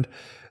happened.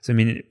 So, I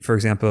mean, for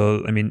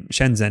example,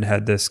 Shenzhen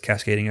had this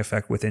cascading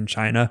effect within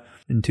China.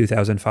 In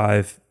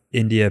 2005,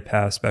 India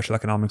passed special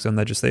economic zone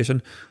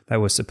legislation that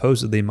was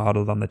supposedly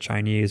modeled on the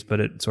Chinese, but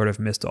it sort of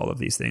missed all of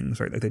these things,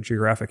 right? Like the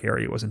geographic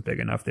area wasn't big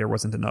enough. There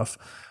wasn't enough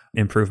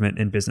improvement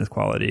in business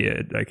quality.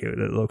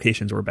 The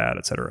locations were bad,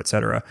 et cetera, et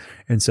cetera.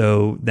 And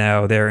so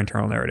now their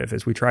internal narrative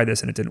is we tried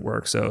this and it didn't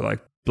work. So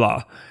like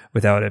blah,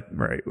 without it,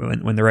 right?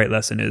 When the right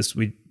lesson is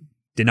we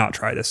did not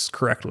try this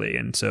correctly.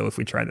 And so if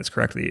we try this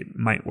correctly, it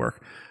might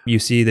work. You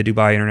see the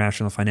Dubai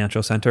International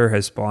Financial Center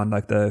has spawned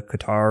like the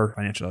Qatar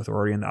Financial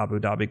Authority and the Abu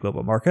Dhabi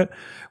Global Market,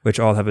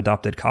 which all have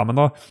adopted common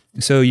law.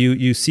 So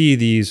you see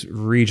these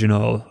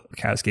regional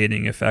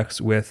cascading effects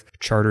with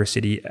charter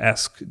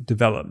city-esque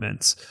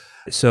developments.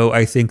 So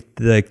I think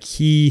the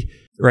key,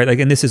 right, like,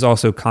 and this is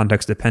also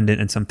context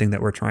dependent and something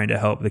that we're trying to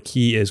help. The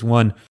key is,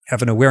 one,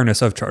 have an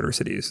awareness of charter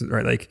cities,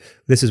 right? Like,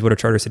 this is what a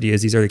charter city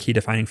is. These are the key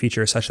defining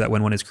features such that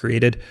when one is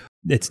created,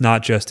 it's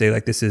not just a,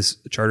 like, this is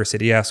a charter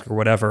city-esque or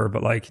whatever,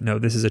 but like, no,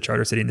 this is a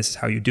charter city and this is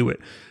how you do it,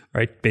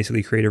 right?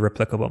 Basically create a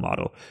replicable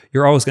model.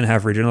 You're always going to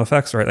have regional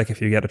effects, right? Like if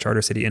you get a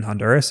charter city in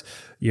Honduras,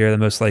 you're the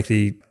most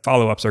likely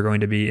follow-ups are going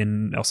to be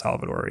in El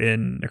Salvador,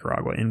 in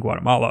Nicaragua, in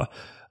Guatemala.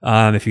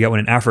 If you get one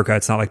in Africa,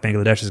 it's not like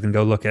Bangladesh is going to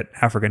go look at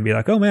Africa and be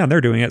like, oh man, they're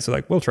doing it, so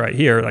like we'll try it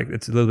here. Like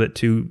it's a little bit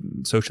too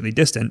socially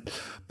distant,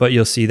 but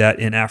you'll see that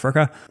in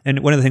Africa. And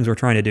one of the things we're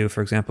trying to do,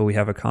 for example, we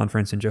have a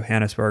conference in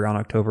Johannesburg on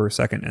October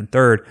 2nd and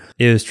 3rd,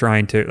 is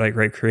trying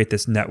to create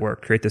this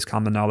network, create this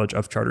common knowledge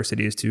of charter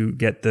cities to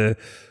get the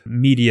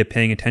media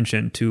paying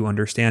attention to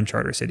understand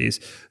charter cities,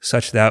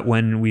 such that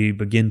when we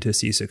begin to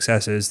see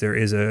successes, there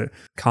is a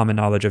common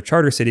knowledge of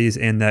charter cities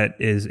and that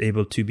is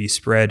able to be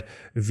spread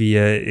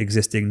via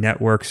existing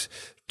networks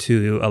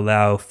to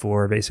allow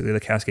for basically the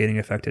cascading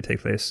effect to take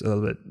place a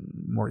little bit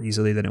more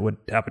easily than it would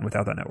happen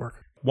without that network.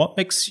 What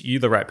makes you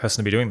the right person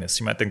to be doing this?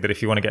 You might think that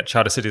if you want to get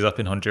charter cities up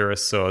in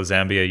Honduras or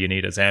Zambia, you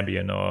need a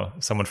Zambian or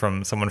someone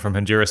from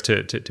Honduras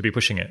to be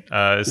pushing it.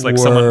 It's like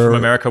someone from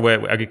America,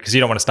 because you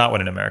don't want to start one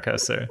in America.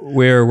 So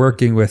we're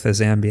working with a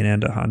Zambian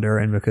and a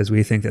Honduran because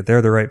we think that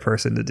they're the right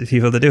person to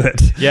people to do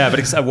it. Yeah,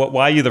 but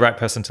why are you the right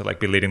person to like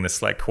be leading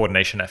this like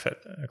coordination effort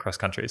across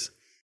countries?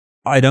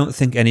 I don't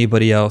think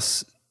anybody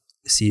else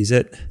sees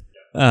it.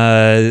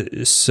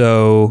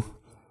 So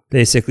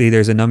basically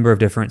there's a number of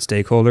different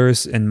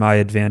stakeholders, and my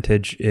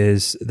advantage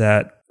is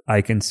that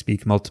I can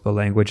speak multiple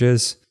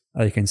languages.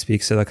 I can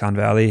speak Silicon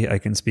Valley. I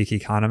can speak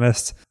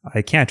economist.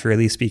 I can't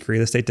really speak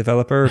real estate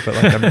developer, but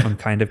like I'm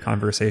kind of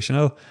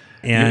conversational.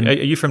 And are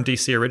you from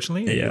DC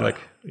originally? Yeah.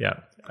 Yeah.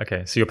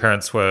 Okay. So your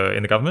parents were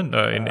in the government?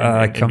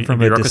 I come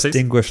from a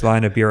distinguished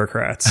line of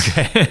bureaucrats.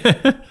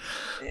 Okay.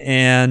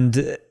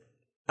 And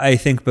I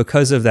think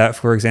because of that,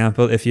 for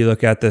example, if you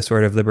look at the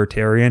sort of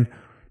libertarian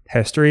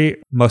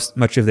history,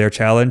 much of their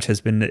challenge has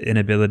been the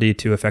inability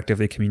to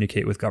effectively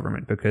communicate with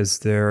government because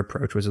their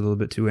approach was a little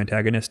bit too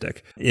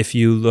antagonistic. If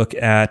you look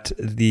at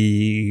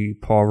the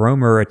Paul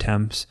Romer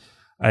attempts,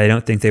 I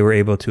don't think they were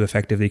able to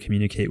effectively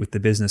communicate with the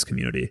business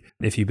community.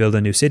 If you build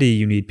a new city,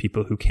 you need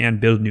people who can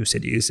build new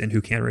cities and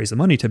who can raise the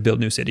money to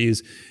build new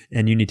cities,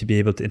 and you need to be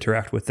able to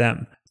interact with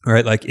them. All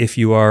right, like if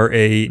you are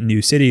a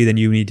new city, then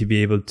you need to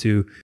be able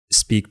to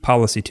speak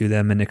policy to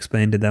them and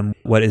explain to them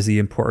what is the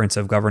importance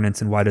of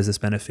governance and why does this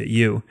benefit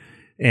you.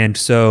 And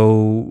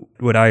so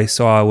what I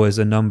saw was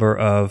a number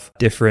of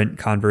different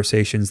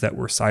conversations that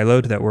were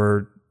siloed, that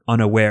were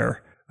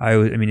unaware. I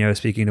was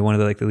speaking to one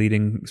of the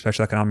leading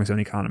special economic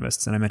zone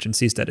economists, and I mentioned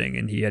seasteading,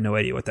 and he had no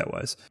idea what that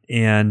was.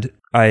 And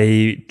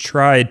I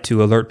tried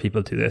to alert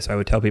people to this. I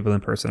would tell people in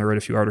person. I wrote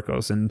a few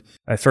articles, and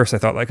at first I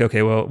thought like,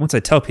 okay, well, once I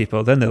tell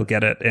people, then they'll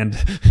get it, and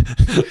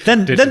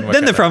then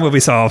the problem will be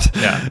solved.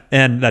 Yeah.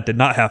 And that did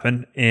not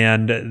happen.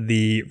 And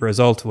the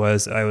result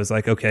was I was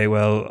like, okay,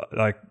 well,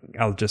 like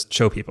I'll just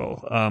show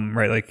people,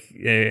 right?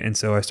 And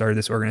so I started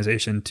this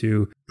organization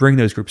to bring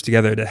those groups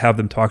together, to have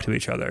them talk to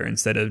each other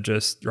instead of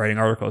just writing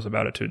articles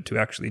about it, to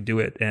actually do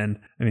it. And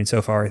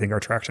so far I think our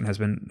traction has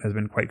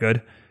been quite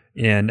good.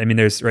 And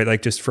there's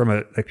just from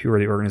a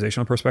purely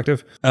organizational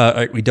perspective,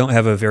 we don't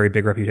have a very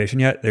big reputation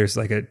yet. There's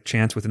like a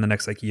chance within the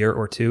next year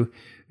or two,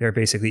 there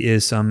basically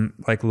is some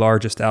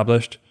large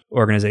established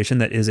organization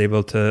that is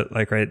able to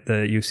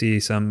you see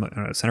some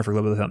Center for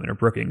Global Development or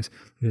Brookings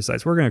who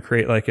decides we're going to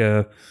create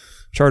a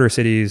charter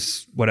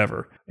cities,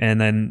 whatever.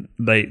 And then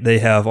they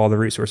have all the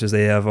resources,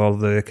 they have all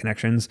the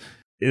connections.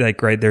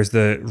 like, right, there's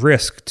the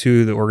risk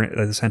to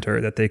the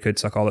center that they could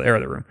suck all the air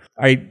out of the room.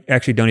 I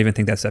actually don't even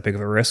think that's that big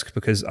of a risk,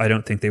 because I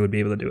don't think they would be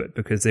able to do it,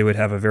 because they would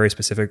have a very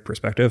specific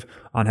perspective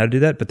on how to do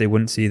that, but they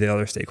wouldn't see the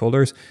other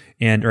stakeholders.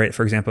 And right,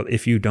 for example,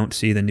 if you don't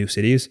see the new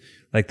cities,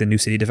 like the new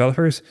city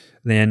developers,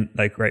 then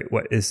like, right,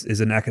 what is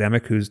an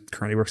academic who's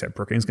currently works at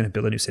Brookings going to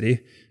build a new city?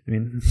 I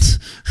mean,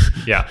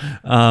 yeah.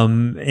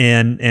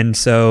 And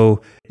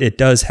so it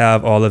does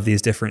have all of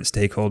these different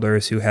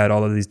stakeholders who had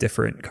all of these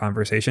different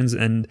conversations.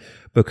 And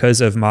because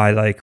of my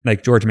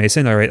like George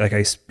Mason, all right, like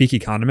I speak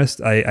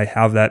economist, I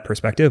have that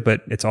perspective,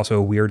 but it's also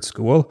a weird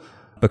school.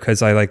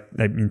 Because I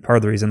mean, part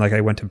of the reason, like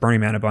I went to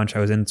Burning Man a bunch, I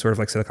was in sort of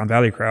like Silicon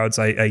Valley crowds,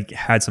 I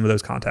had some of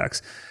those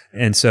contacts.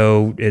 And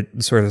so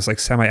it sort of this like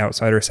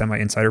semi-outsider,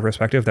 semi-insider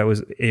perspective that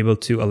was able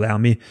to allow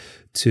me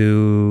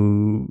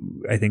to,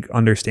 I think,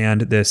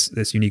 understand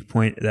this unique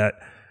point that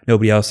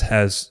nobody else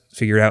has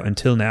figured out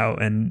until now,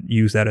 and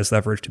use that as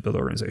leverage to build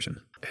organization.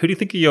 Who do you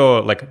think are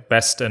your like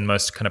best and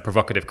most kind of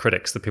provocative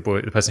critics? The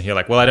person here,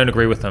 like, well, I don't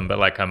agree with them, but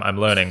like I'm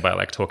learning by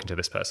like talking to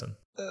this person.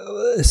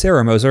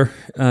 Sarah Moser,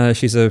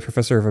 she's a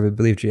professor of, I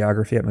believe,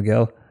 geography at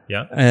McGill.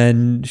 Yeah,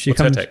 and she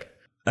What's comes her take?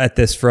 At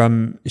this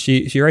from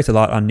she writes a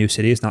lot on new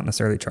cities, not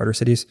necessarily charter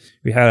cities.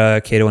 We had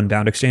a Cato and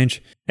Bound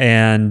exchange,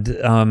 and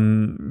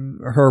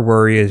her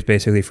worry is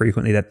basically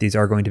frequently that these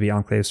are going to be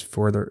enclaves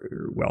for the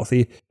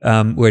wealthy,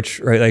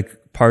 which, right,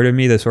 like part of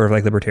me, the sort of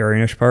like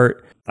libertarianish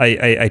part,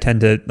 I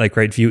tend to like,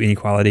 right, view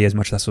inequality as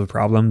much less of a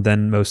problem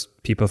than most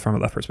people from a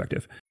left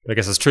perspective. I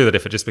guess it's true that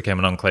if it just became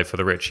an enclave for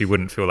the rich, you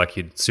wouldn't feel like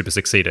you'd super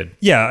succeeded.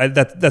 Yeah,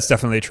 that's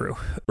definitely true,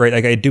 right?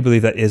 Like I do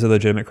believe that is a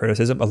legitimate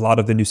criticism. A lot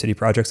of the new city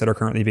projects that are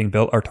currently being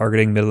built are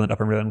targeting middle and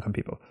upper middle income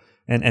people,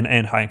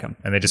 and high income.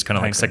 And they just kind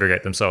of like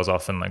segregate themselves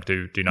off and like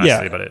do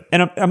nicely about it.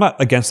 And I'm not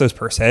against those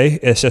per se.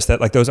 It's just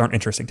that like those aren't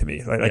interesting to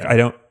me. Like I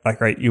don't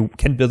like, right, you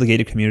can build a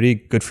gated community,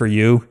 good for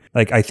you.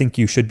 Like I think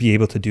you should be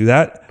able to do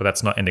that. But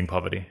that's not ending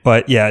poverty.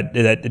 But yeah,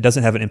 it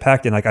doesn't have an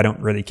impact, and like I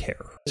don't really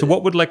care. So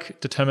what would like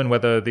determine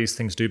whether these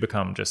things do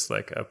become just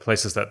like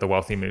places that the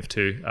wealthy move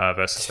to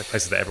versus like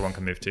places that everyone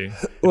can move to?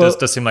 It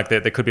does seem like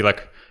there could be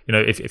like, you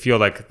know, if you're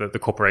like the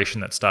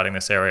corporation that's starting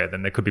this area,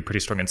 then there could be pretty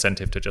strong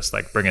incentive to just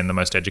like bring in the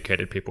most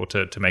educated people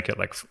to make it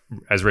like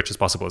as rich as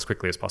possible, as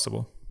quickly as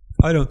possible.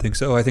 I don't think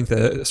so. I think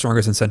the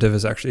strongest incentive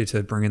is actually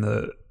to bring in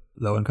the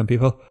low income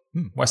people.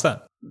 Why's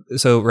that?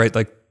 So, right,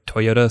 like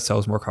Toyota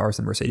sells more cars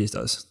than Mercedes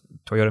does.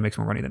 Toyota makes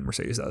more money than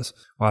Mercedes does.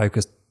 Why?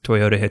 Because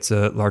Toyota hits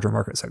a larger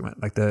market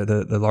segment. Like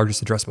the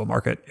largest addressable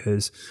market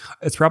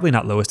it's probably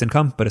not lowest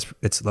income, but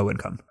it's low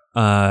income.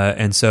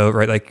 And so,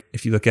 right, like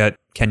if you look at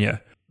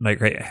Kenya,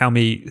 like, right, how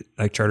many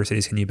like charter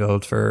cities can you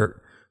build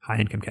for high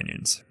income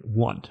Kenyans?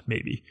 1,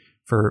 maybe.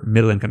 For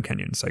middle income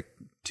Kenyans, like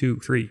 2,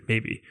 3,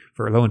 maybe.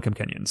 For low income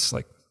Kenyans,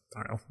 like,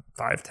 I don't know,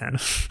 5, 10.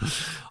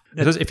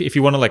 If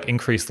you want to like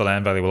increase the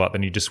land value a lot,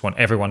 then you just want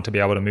everyone to be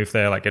able to move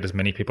there, like get as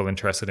many people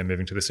interested in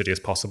moving to the city as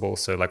possible.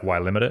 So like, why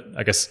limit it?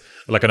 I guess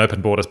like an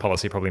open borders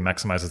policy probably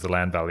maximizes the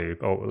land value,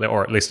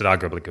 or at least it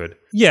arguably could.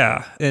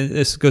 Yeah. And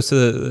this goes to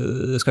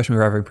the discussion we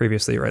were having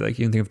previously, right? Like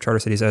you can think of charter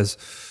cities as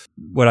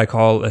what I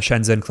call a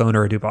Shenzhen clone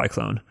or a Dubai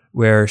clone,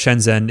 where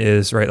Shenzhen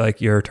is, right, like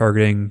you're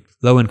targeting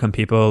low income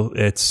people.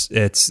 This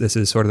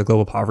is sort of the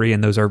global poverty,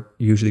 and those are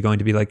usually going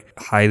to be like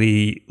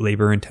highly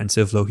labor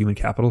intensive, low human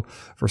capital,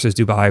 versus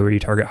Dubai, where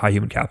you target high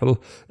human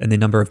capital, and the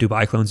number of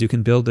Dubai clones you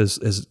can build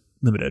is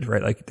limited,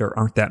 right? Like there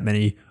aren't that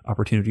many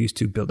opportunities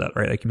to build that,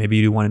 right? Like maybe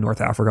you do one in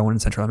North Africa, one in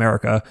Central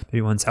America,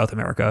 maybe one in South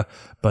America,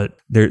 but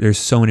there's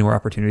so many more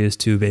opportunities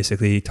to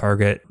basically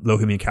target low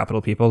human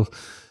capital people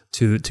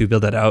to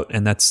build that out,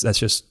 and that's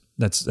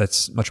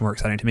much more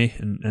exciting to me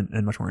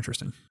and much more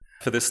interesting.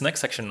 For this next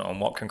section on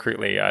what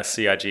concretely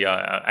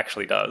CIGR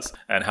actually does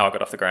and how it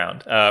got off the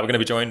ground, we're going to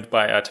be joined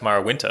by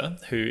Lutter Winter,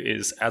 who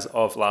is, as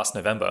of last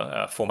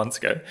November, 4 months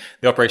ago,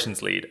 the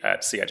operations lead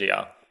at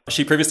CIGR.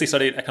 She previously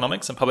studied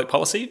economics and public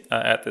policy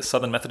at the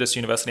Southern Methodist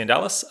University in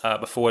Dallas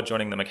before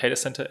joining the Mercator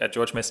Center at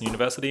George Mason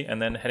University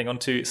and then heading on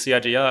to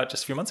CIGR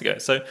just a few months ago.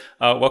 So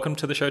welcome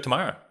to the show,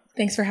 Lutter.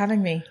 Thanks for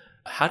having me.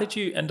 How did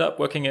you end up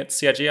working at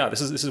CIGR?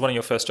 This is one of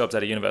your first jobs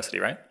at a university,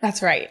 right?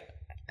 That's right.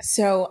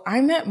 So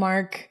I met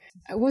Mark,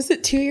 was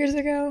it 2 years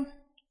ago?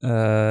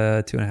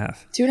 2.5.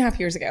 2.5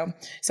 years ago.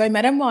 So I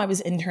met him while I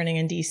was interning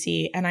in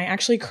DC, and I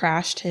actually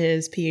crashed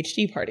his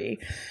PhD party.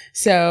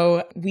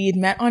 So we had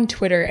met on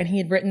Twitter, and he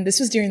had written, this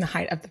was during the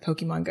height of the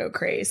Pokemon Go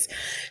craze.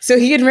 So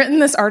he had written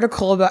this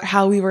article about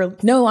how we were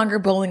no longer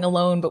bowling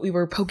alone, but we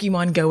were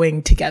Pokemon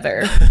going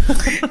together.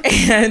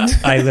 And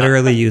I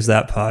literally used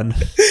that pun.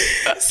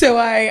 So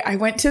I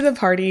went to the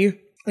party,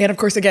 and of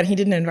course, again, he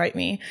didn't invite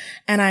me.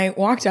 And I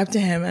walked up to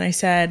him and I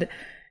said,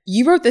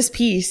 you wrote this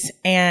piece,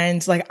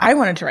 and like, I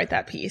wanted to write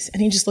that piece.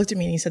 And he just looked at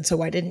me and he said, so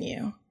why didn't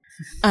you?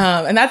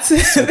 And that's so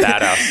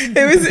badass.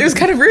 It was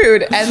kind of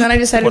rude. And then I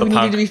decided we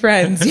needed to be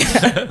friends.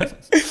 Yeah.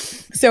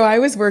 So I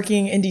was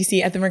working in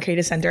DC at the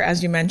Mercatus Center,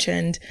 as you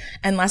mentioned.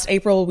 And last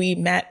April, we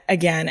met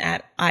again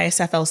at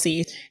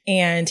ISFLC,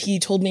 and he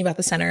told me about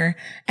the center,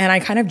 and I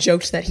kind of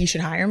joked that he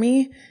should hire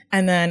me.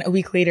 And then a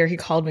week later, he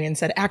called me and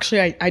said,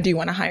 actually, I do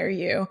want to hire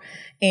you.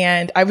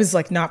 And I was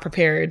like not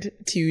prepared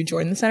to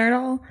join the center at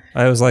all.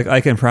 I was like,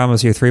 I can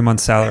promise you 3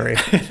 months salary.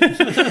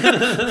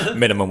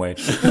 Minimum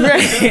wage.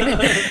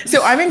 Right.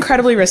 So I'm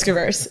incredibly risk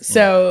averse.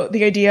 So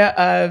the idea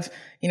of,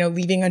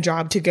 leaving a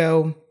job to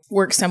go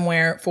work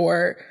somewhere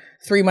for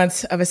 3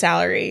 months of a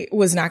salary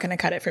was not going to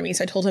cut it for me.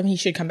 So I told him he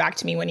should come back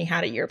to me when he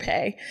had a year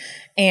pay.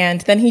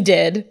 And then he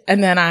did.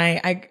 And then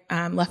I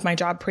left my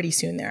job pretty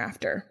soon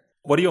thereafter.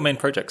 What are your main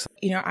projects?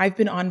 I've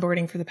been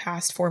onboarding for the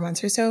past 4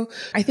 months or so.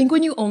 I think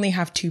when you only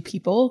have 2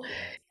 people,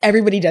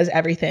 everybody does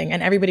everything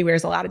and everybody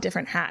wears a lot of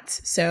different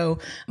hats. So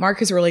Mark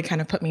has really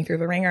kind of put me through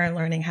the ringer and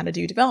learning how to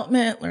do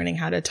development, learning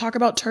how to talk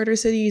about charter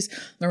cities,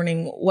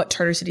 learning what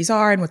charter cities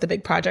are and what the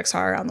big projects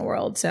are around the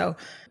world. So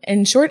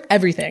in short,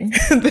 everything.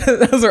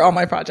 Those are all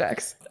my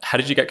projects. How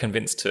did you get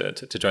convinced to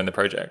join the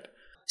project?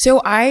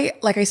 So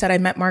like I said, I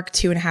met Mark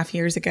 2.5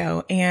 years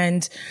ago.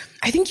 And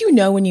I think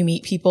when you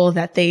meet people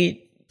that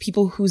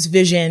people whose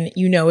vision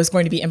is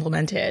going to be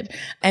implemented.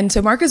 And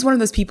so Mark is one of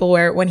those people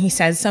where when he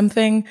says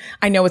something,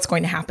 I know it's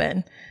going to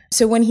happen.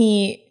 So when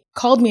he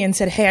called me and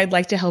said, hey, I'd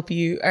like to help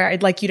you, or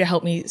I'd like you to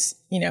help me,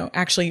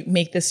 actually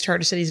make this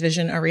Charter Cities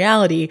vision a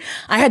reality,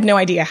 I had no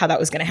idea how that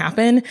was going to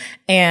happen.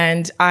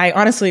 And I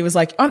honestly was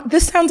like, oh,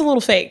 this sounds a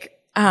little fake.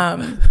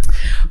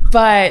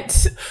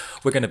 But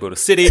we're going to build a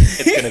city.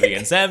 It's going to be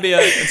in Zambia.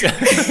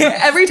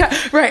 Every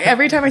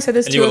time I said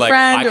this to a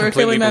friend or a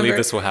family member, I completely believe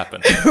this will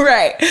happen.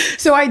 Right.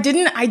 So I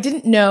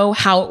didn't know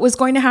how it was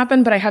going to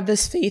happen, but I have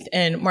this faith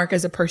in Mark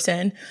as a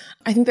person.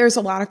 I think there's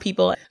a lot of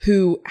people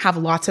who have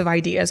lots of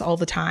ideas all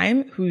the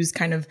time, whose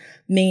kind of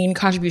main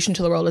contribution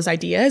to the world is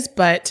ideas,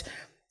 but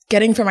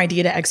getting from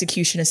idea to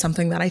execution is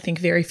something that I think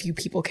very few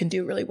people can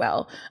do really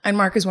well. And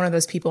Mark is one of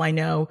those people I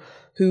know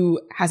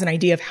who has an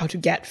idea of how to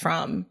get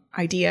from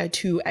idea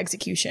to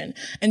execution.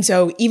 And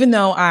so even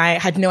though I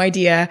had no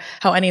idea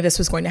how any of this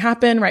was going to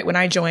happen, right when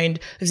I joined,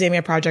 the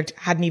Zambia project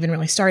hadn't even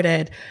really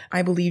started,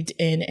 I believed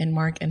in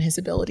Mark and his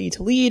ability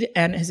to lead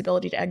and his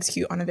ability to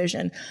execute on a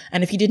vision.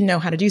 And if he didn't know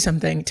how to do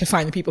something, to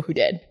find the people who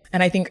did.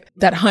 And I think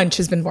that hunch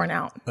has been borne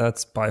out.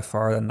 That's by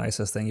far the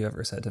nicest thing you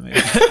ever said to me.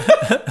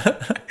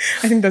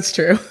 I think that's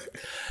true.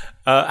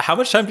 How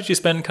much time did you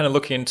spend kind of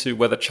looking into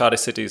whether charter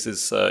cities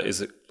is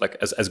like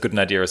as good an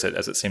idea as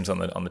it seems on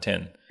the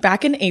tin?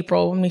 Back in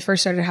April, when we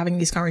first started having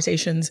these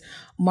conversations,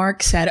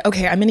 Mark said,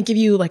 okay, I'm going to give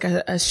you like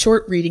a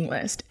short reading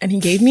list. And he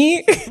gave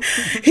me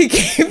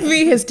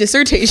his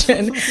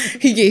dissertation.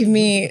 He gave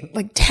me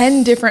like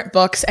 10 different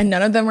books, and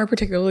none of them were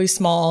particularly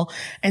small,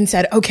 and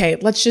said, okay,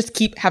 let's just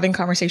keep having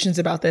conversations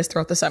about this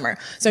throughout the summer.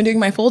 So I'm doing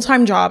my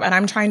full-time job and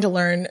I'm trying to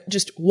learn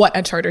just what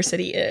a charter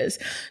city is.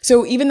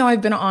 So even though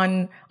I've been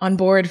on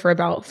board for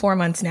about 4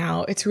 months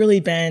now, it's really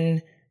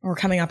been, we're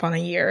coming up on a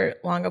year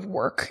long of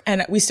work,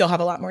 and we still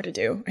have a lot more to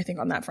do, I think,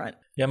 on that front.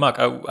 Yeah, Mark,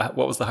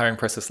 what was the hiring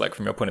process like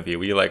from your point of view?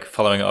 Were you like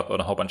following up on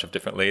a whole bunch of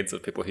different leads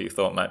of people who you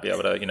thought might be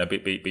able to,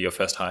 be your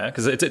first hire?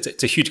 Because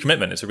it's a huge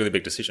commitment. It's a really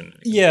big decision.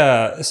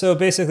 Yeah. So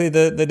basically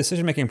the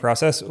decision-making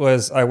process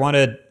was I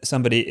wanted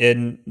somebody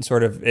in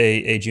sort of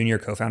a junior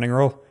co-founding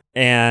role.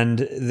 And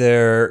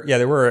there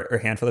were a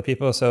handful of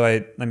people. So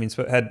I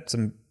had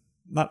some,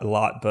 not a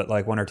lot, but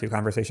like 1 or 2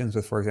 conversations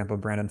with, for example,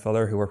 Brandon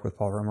Fuller, who worked with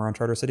Paul Romer on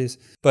Charter Cities.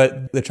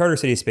 But the Charter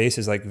City space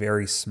is like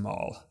very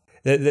small.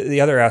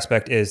 The other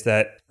aspect is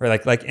that, or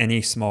like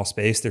any small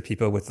space, there are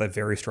people with like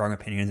very strong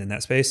opinions in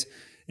that space.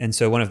 And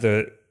so one of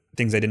the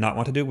things I did not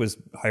want to do was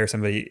hire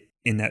somebody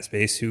in that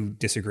space who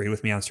disagreed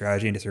with me on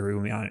strategy and disagreed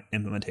with me on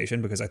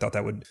implementation, because I thought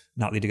that would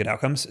not lead to good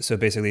outcomes. So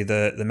basically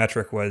the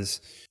metric was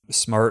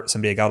smart,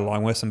 somebody I got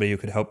along with, somebody who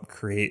could help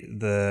create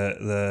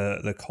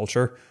the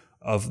culture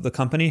of the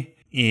company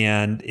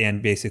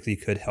and basically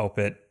could help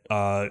it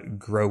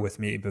grow with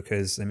me,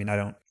 because I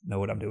don't know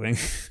what I'm doing.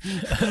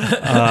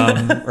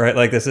 Right.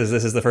 Like this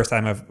is the first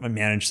time I've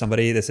managed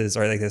somebody. This is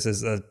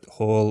a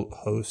whole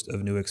host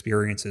of new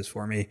experiences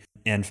for me,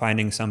 and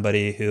finding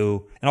somebody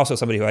who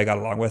I got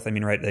along with.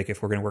 Right. Like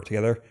if we're going to work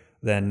together,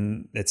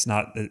 then it's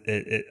not,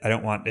 I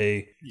don't want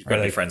you've got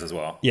to be friends as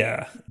well.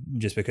 Yeah.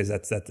 Just because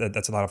that's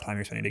a lot of time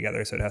you're spending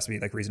together. So it has to be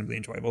like reasonably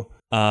enjoyable.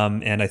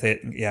 And I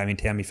think,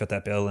 Tammy fit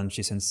that bill and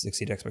she since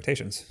exceeded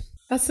expectations.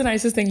 That's the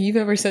nicest thing you've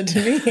ever said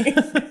to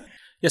me.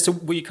 Yeah, so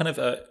were you kind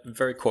of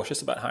very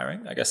cautious about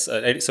hiring? I guess,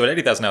 so at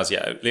 80,000 hours,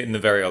 in the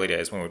very early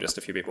days when we were just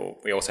a few people,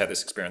 we also had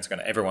this experience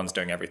everyone's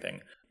doing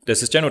everything.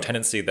 There's this general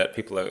tendency that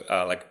people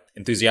are like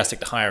enthusiastic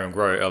to hire and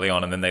grow early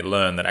on, and then they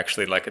learn that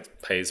actually like it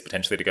pays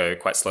potentially to go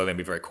quite slowly and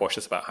be very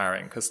cautious about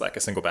hiring, because like a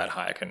single bad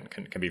hire can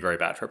be very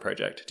bad for a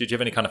project. Did you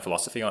have any kind of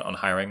philosophy on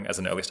hiring as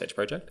an early stage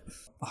project?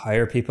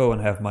 Hire people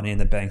and have money in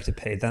the bank to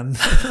pay them.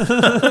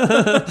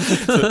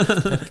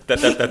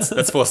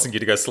 That's forcing you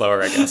to go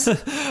slower, I guess.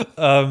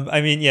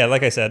 I mean, yeah,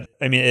 like I said,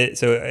 I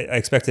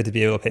expected to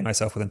be able to pay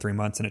myself within 3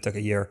 months, and it took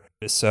a year.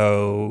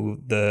 So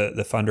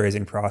the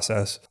fundraising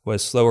process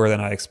was slower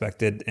than I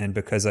expected, and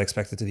because I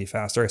expected to be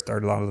faster, I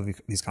started a lot of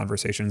these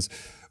conversations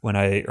when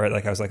I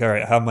was like, all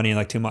right, I have money in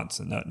like 2 months,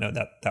 and no,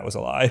 that was a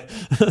lie.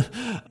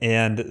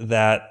 And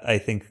that, I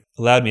think,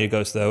 allowed me to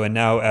go slow. And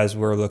now, as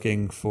we're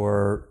looking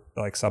for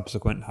like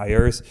subsequent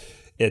hires,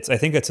 I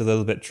think it's a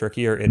little bit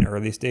trickier in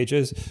early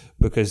stages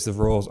because the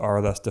roles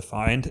are less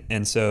defined.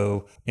 And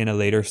so in a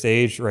later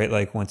stage, right,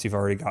 like once you've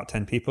already got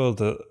 10 people,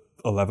 the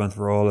 11th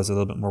role is a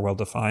little bit more well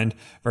defined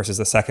versus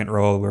the second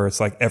role where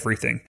it's like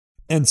everything.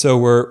 And so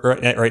we're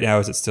right now,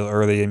 as it's still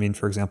early. I mean,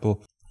 for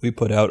example, we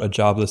put out a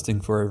job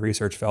listing for a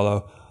research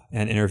fellow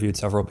and interviewed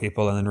several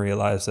people, and then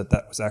realized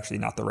that was actually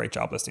not the right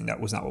job listing. That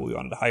was not what we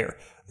wanted to hire.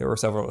 There were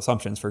several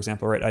assumptions. For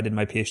example, right, I did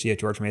my PhD at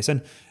George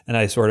Mason, and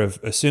I sort of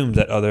assumed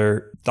that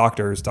other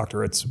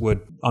doctorates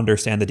would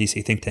understand the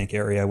DC think tank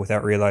area,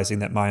 without realizing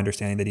that my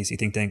understanding of the DC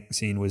think tank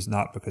scene was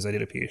not because I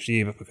did a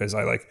PhD, but because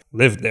I like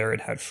lived there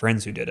and had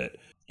friends who did it.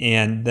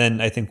 And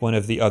then I think one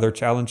of the other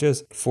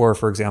challenges for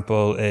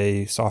example,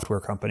 a software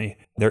company,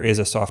 there is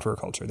a software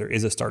culture, there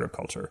is a startup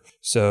culture.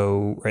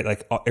 So, right,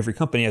 like every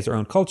company has their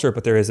own culture,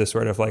 but there is this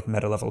sort of like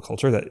meta level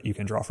culture that you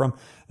can draw from.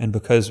 And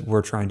because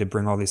we're trying to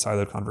bring all these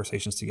siloed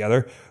conversations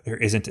together, there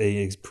isn't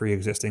a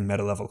pre-existing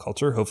meta level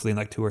culture. Hopefully in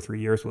like 2 or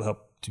 3 years, we'll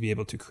help to be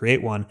able to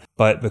create one.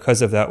 But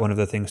because of that, one of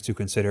the things to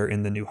consider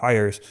in the new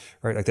hires,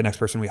 right, like the next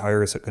person we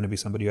hire is going to be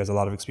somebody who has a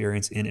lot of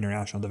experience in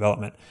international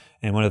development.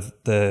 And one of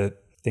the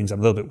things I'm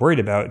a little bit worried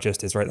about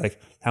just is, right, like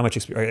how much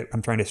experience,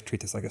 I'm trying to treat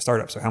this like a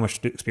startup. So how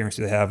much experience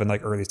do they have in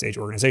like early stage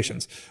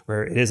organizations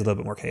where it is a little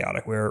bit more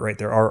chaotic, where, right,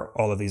 there are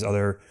all of these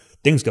other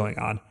things going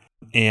on.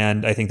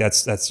 And I think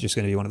that's just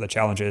going to be one of the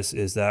challenges,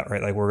 is that, right,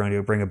 like we're going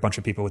to bring a bunch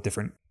of people with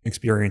different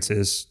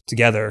experiences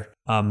together,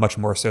 much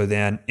more so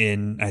than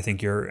in, I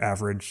think, your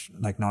average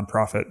like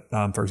nonprofit.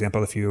 For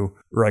example, if you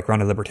like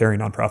run a libertarian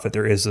nonprofit,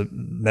 there is a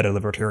meta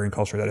libertarian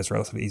culture that is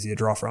relatively easy to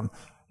draw from,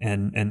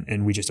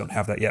 and we just don't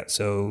have that yet.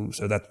 So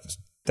that's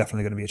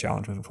definitely going to be a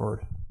challenge moving forward.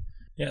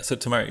 Yeah. So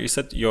Tamara, you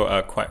said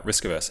you're quite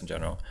risk averse in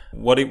general.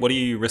 What are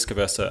you risk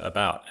averse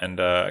about? And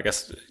I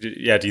guess,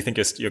 yeah, do you think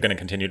you're going to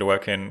continue to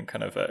work in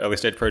kind of early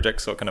stage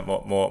projects or kind of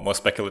more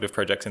speculative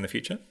projects in the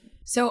future?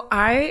 So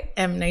I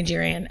am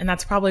Nigerian, and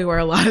that's probably where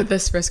a lot of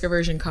this risk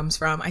aversion comes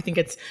from. I think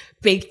it's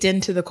baked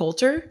into the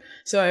culture.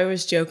 So I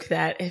always joke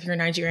that if you're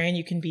Nigerian,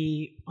 you can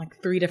be like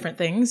 3 different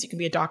things. You can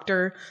be a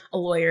doctor, a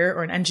lawyer,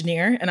 or an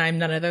engineer, and I'm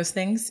none of those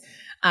things.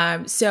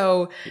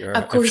 So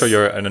of course, I'm sure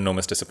you're an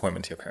enormous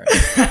disappointment to your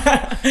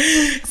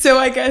parents. So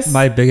I guess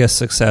my biggest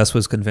success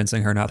was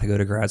convincing her not to go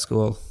to grad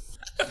school.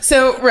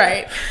 So,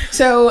 right.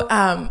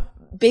 So,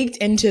 baked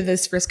into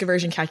this risk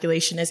aversion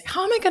calculation is,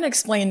 how am I going to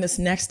explain this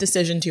next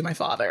decision to my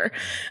father?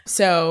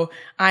 So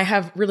I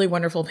have really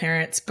wonderful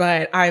parents,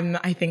 but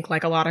I think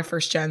like a lot of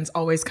first gens,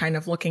 always kind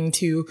of looking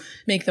to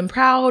make them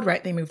proud,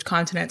 right? They moved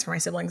continents for my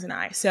siblings and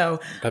I. So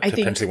I think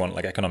potentially want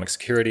like economic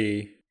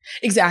security.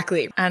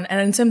 Exactly. And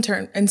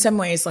in some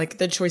ways, like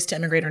the choice to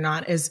immigrate or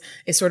not is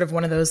sort of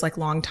one of those like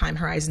long time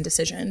horizon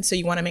decisions. So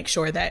you want to make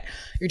sure that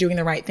you're doing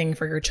the right thing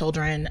for your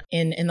children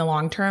in the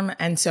long term.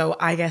 And so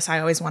I guess I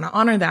always want to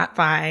honor that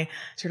by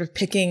sort of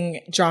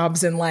picking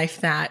jobs in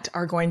life that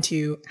are going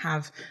to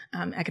have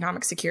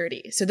economic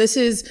security. So this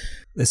is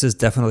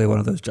definitely one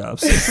of those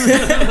jobs. So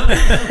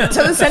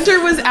the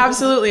center was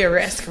absolutely a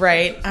risk,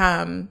 right?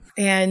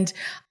 And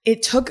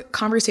it took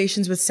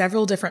conversations with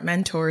several different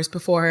mentors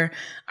before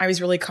I was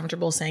really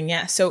comfortable saying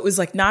yes. So it was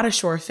like not a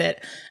sure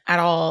fit at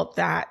all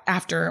that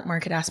after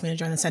Mark had asked me to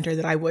join the center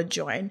that I would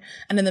join.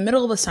 And in the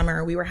middle of the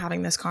summer, we were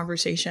having this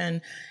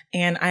conversation,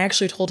 and I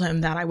actually told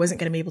him that I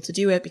wasn't going to be able to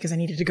do it because I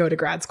needed to go to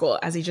grad school,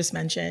 as he just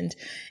mentioned.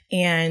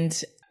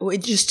 And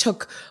it just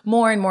took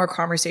more and more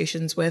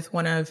conversations with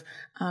one of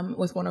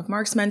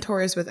Mark's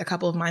mentors, with a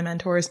couple of my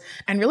mentors,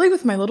 and really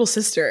with my little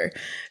sister,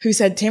 who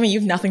said, "Tammy, you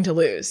have nothing to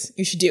lose.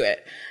 You should do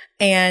it."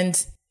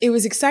 And it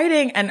was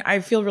exciting, and I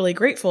feel really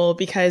grateful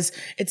because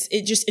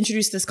it just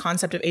introduced this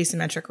concept of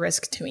asymmetric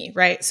risk to me,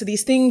 right? So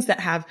these things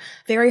that have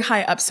very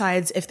high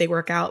upsides if they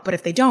work out, but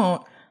if they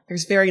don't,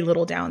 there's very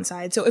little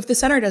downside. So if the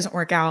center doesn't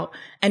work out,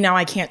 and now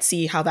I can't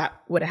see how that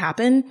would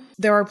happen,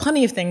 there are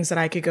plenty of things that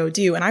I could go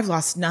do, and I've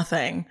lost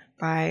nothing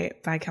by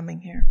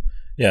coming here.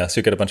 Yeah, so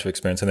you get a bunch of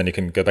experience, and then you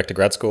can go back to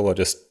grad school or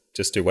just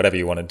do whatever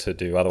you wanted to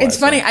do otherwise. It's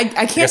funny,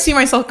 I can't see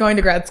myself going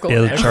to grad school.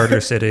 Build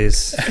charter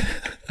cities.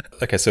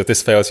 Okay, so if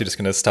this fails, you're just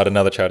going to start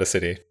another charter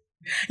city.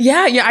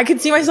 Yeah, I could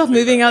see myself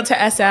moving out to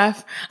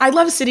SF. I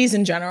love cities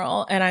in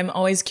general, and I'm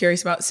always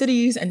curious about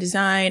cities and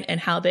design and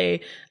how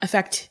they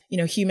affect,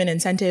 human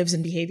incentives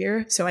and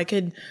behavior. So I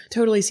could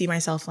totally see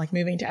myself like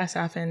moving to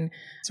SF and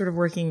sort of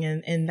working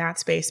in that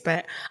space.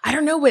 But I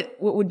don't know what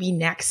would be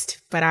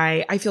next, but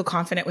I feel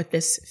confident with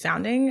this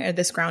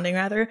grounding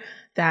rather,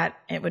 that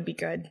it would be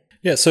good.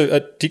 Yeah. So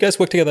do you guys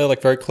work together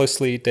like very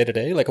closely day to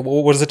day? Like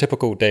what does a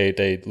typical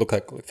day look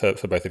like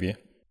for both of you?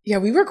 Yeah,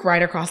 we work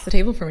right across the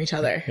table from each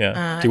other.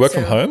 Yeah. Do you work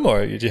from home,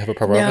 or do you have a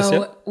proper office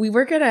yet? No, we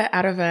work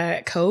out of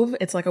a Cove.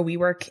 It's like a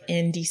WeWork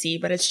in DC,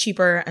 but it's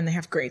cheaper and they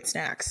have great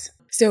snacks.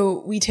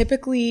 So we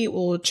typically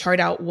will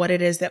chart out what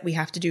it is that we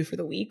have to do for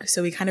the week.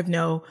 So we kind of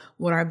know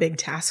what our big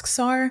tasks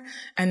are,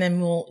 and then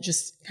we'll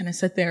just kind of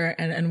sit there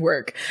and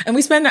work. And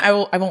we spend, I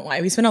won't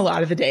lie, we spend a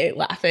lot of the day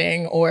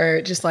laughing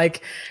or just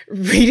like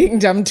reading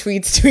dumb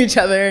tweets to each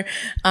other.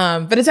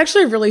 But it's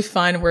actually a really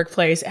fun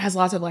workplace. It has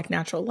lots of like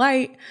natural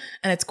light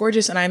and it's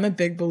gorgeous. And I'm a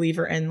big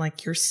believer in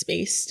like your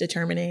space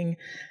determining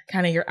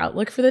kind of your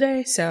outlook for the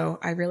day. So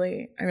I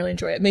really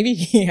enjoy it. Maybe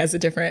he has a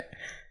different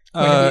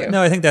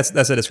no, I think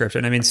that's a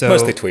description. I mean, so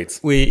mostly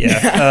tweets.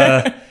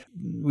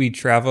 We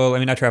travel. I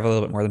mean, I travel a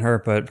little bit more than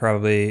her, but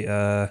probably 2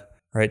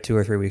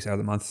 or 3 weeks out of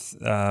the month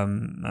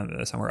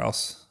somewhere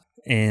else.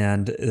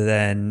 And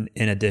then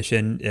in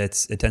addition, it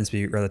tends to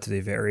be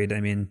relatively varied.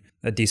 I mean,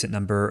 a decent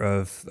number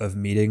of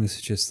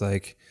meetings, just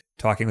like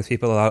talking with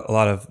people. A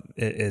lot of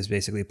it is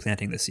basically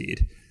planting the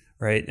seed.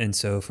 Right. And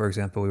so, for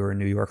example, we were in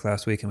New York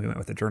last week and we went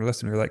with a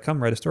journalist and we were like,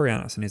 come write a story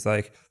on us. And he's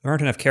like, there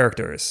aren't enough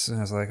characters. And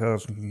I was like, oh,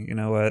 you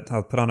know what?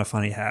 I'll put on a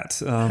funny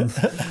hat.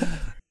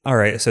 All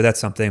right. So that's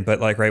something.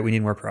 But like, right, we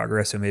need more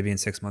progress. So maybe in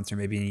 6 months or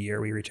maybe in a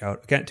year, we reach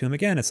out again to him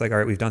again. It's like, all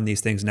right, we've done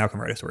these things. Now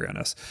come write a story on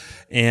us.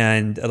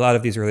 And a lot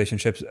of these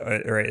relationships,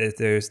 right,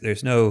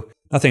 there's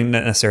nothing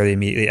necessarily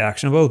immediately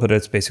actionable, but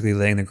it's basically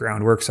laying the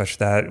groundwork such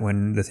that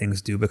when the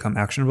things do become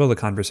actionable, the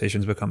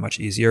conversations become much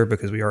easier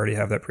because we already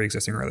have that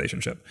pre-existing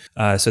relationship.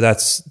 So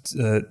that's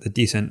a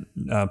decent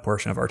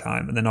portion of our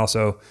time. And then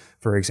also,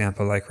 for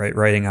example, like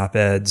writing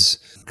op-eds,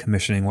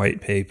 commissioning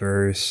white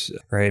papers,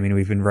 right? I mean,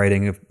 we've been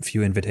writing a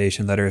few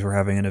invitation letters. We're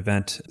having an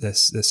event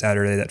this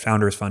Saturday that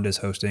Founders Fund is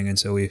hosting. And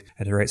so we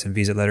had to write some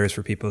visa letters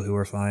for people who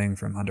are flying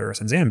from Honduras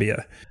and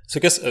Zambia. So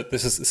I guess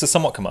this is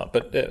somewhat come up,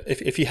 but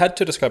if you had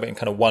to describe it in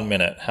kind of 1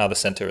 minute, how the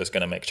center is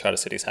going to make charter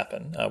cities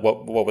happen,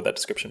 what would that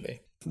description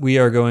be? We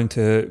are going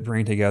to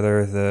bring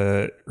together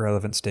the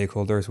relevant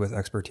stakeholders with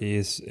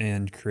expertise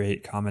and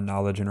create common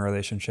knowledge and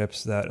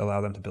relationships that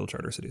allow them to build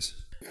charter cities.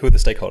 Who are the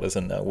stakeholders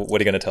and what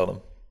are you going to tell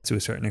them? To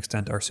a certain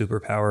extent, our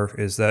superpower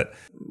is that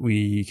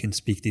we can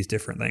speak these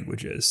different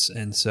languages.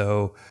 And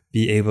so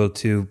be able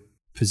to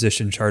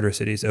position charter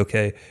cities.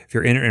 Okay, if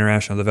you're in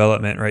international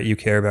development, right, you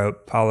care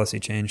about policy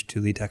change to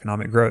lead to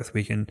economic growth.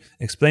 We can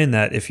explain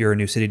that. If you're a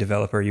new city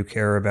developer, you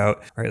care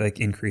about, right, like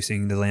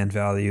increasing the land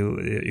value,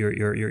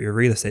 your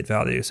real estate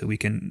value. So we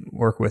can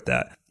work with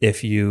that.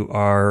 If you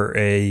are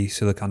a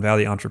Silicon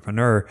Valley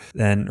entrepreneur,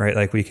 then, right,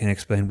 like we can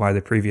explain why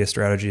the previous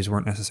strategies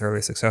weren't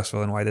necessarily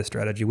successful and why this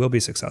strategy will be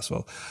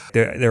successful.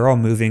 They're all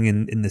moving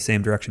in the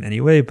same direction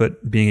anyway,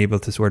 but being able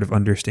to sort of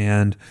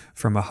understand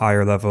from a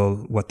higher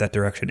level what that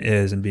direction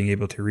is and being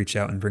able to reach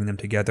out and bring them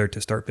together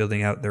to start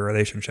building out their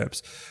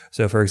relationships.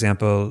 So, for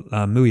example,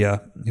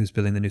 Muya, who's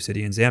building the new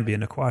city in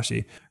Zambia,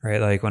 Nakwashi,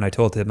 right? Like when I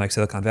told him like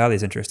Silicon Valley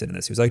is interested in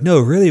this, he was like, no,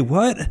 really,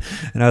 what?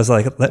 And I was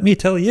like, let me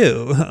tell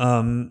you.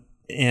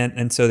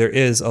 And so there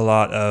is a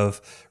lot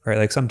of, right,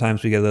 like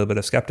sometimes we get a little bit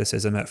of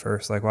skepticism at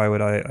first, like why would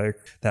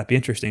that be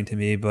interesting to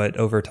me? But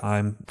over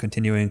time,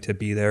 continuing to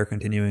be there,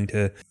 continuing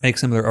to make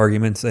similar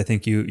arguments, I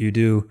think you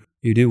do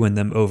win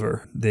them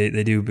over.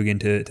 They do begin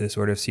to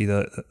sort of see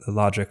the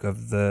logic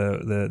of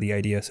the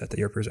idea set that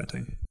you're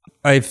presenting.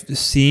 I've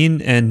seen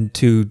and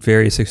to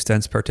various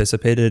extents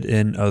participated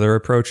in other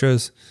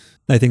approaches.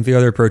 I think the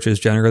other approaches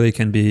generally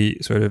can be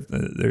sort of,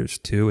 there's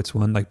two. It's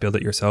one, like build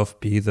it yourself,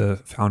 be the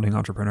founding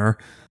entrepreneur.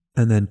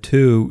 And then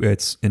two,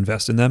 it's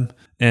invest in them.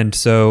 And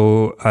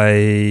so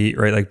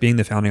like being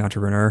the founding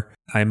entrepreneur,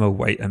 I'm a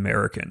white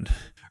American,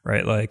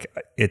 right? Like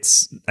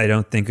I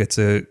don't think it's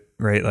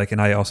right, like, and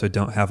I also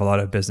don't have a lot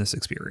of business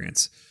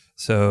experience.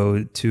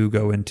 So to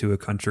go into a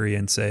country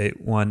and say,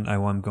 one,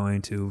 I'm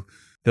going to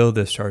build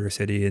this charter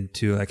city, and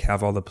to like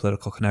have all the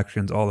political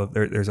connections,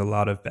 there's a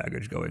lot of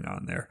baggage going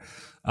on there.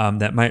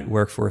 That might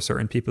work for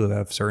certain people who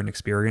have certain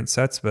experience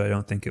sets, but I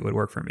don't think it would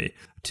work for me.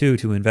 Two,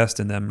 to invest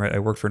in them, right? I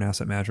worked for an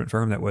asset management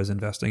firm that was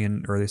investing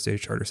in early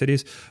stage charter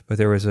cities, but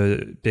there was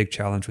a big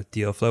challenge with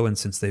deal flow. And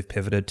since they've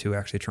pivoted to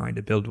actually trying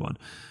to build one.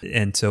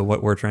 And so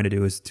what we're trying to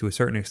do is, to a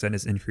certain extent,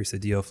 is increase the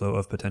deal flow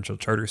of potential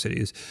charter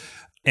cities.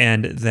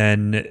 And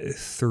then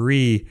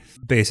three,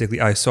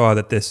 basically, I saw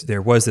that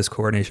there was this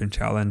coordination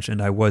challenge,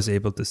 and I was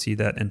able to see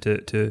that and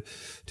to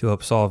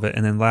help solve it.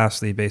 And then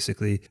lastly,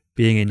 basically,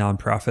 being a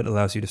nonprofit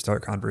allows you to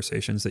start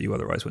conversations that you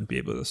otherwise wouldn't be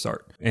able to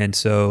start. And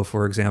so,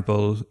 for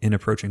example, in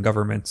approaching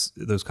governments,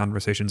 those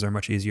conversations are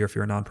much easier if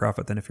you're a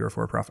nonprofit than if you're a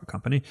for-profit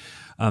company.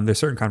 There's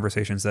certain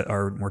conversations that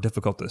are more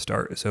difficult to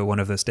start. So one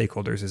of the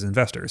stakeholders is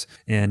investors,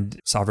 and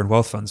sovereign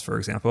wealth funds, for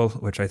example,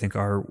 which I think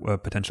are a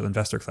potential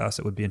investor class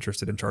that would be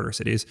interested in charter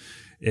cities,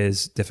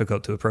 is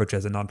difficult to approach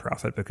as a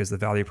nonprofit because the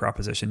value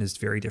proposition is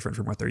very different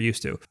from what they're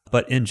used to.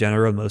 But in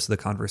general, most of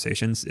the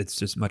conversations, it's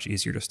just much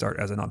easier to start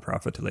as a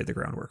nonprofit to lay the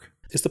groundwork.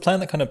 Is the plan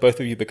that kind of both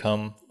of you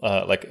become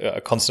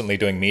constantly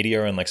doing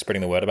media and like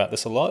spreading the word about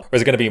this a lot? Or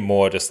is it going to be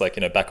more just like,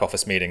 back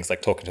office meetings,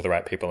 like talking to the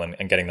right people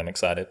and getting them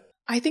excited?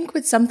 I think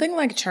with something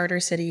like charter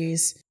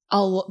cities,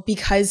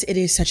 because it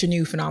is such a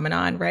new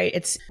phenomenon, right?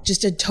 It's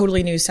just a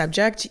totally new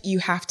subject. You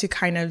have to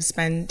kind of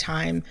spend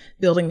time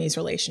building these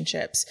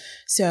relationships.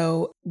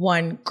 So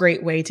one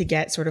great way to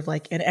get sort of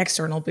like an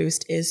external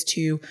boost is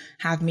to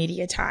have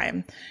media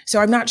time. So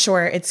I'm not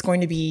sure it's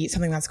going to be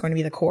something that's going to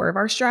be the core of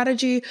our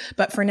strategy,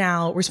 but for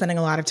now, we're spending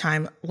a lot of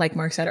time, like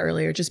Mark said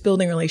earlier, just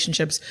building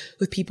relationships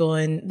with people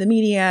in the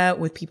media,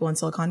 with people in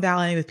Silicon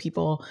Valley, with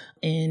people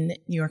in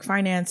New York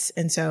finance.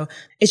 And so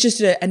it's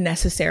just a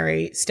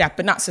necessary step,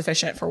 but not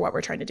sufficient for what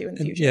we're trying to do in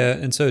the future. Yeah.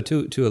 And so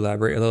to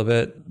elaborate a little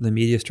bit, the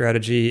media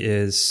strategy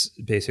is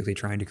basically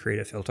trying to create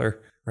a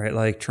filter, right?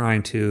 Like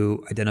trying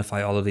to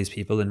identify all of these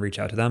people and reach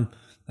out to them.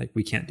 Like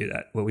we can't do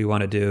that. What we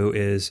want to do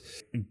is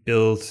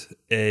build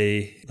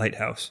a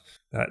lighthouse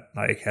that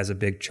like has a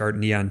big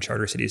neon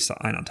charter cities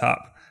sign on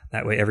top.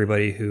 That way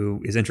everybody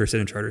who is interested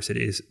in charter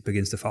cities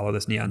begins to follow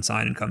this neon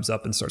sign and comes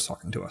up and starts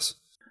talking to us.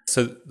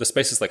 So the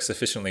space is like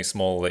sufficiently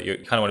small that you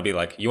kind of want to be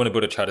like, you want to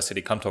build a charter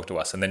city, come talk to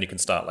us. And then you can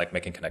start like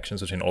making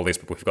connections between all these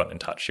people who've gotten in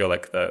touch. You're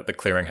like the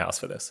clearinghouse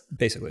for this.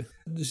 Basically.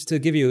 Just to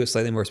give you a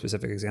slightly more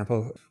specific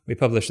example, we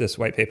published this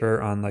white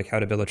paper on like how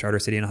to build a charter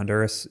city in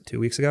Honduras 2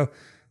 weeks ago.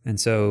 And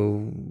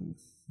so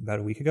about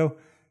a week ago,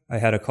 I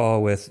had a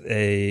call with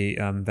a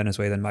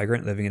Venezuelan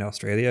migrant living in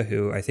Australia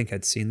who I think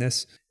had seen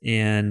this.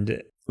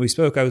 And we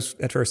spoke. I was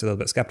at first a little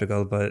bit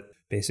skeptical, but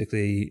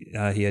basically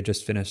he had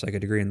just finished like a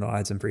degree in law,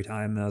 had some free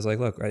time. And I was like,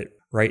 look,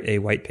 write a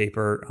white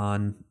paper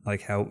on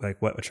like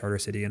what a charter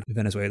city in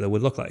Venezuela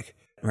would look like.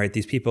 Right.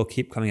 These people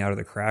keep coming out of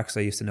the cracks.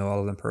 I used to know all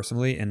of them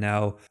personally and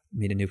now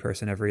meet a new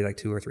person every like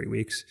 2 or 3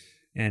 weeks.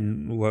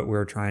 And what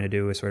we're trying to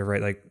do is sort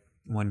of like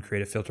one,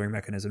 create a filtering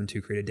mechanism,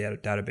 two, create a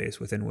database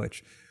within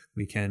which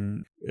we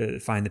can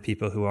find the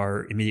people who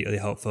are immediately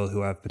helpful,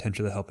 who have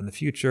potential to help in the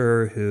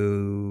future,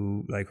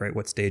 who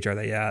what stage are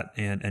they at,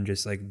 and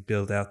just like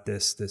build out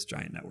this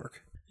giant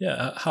network.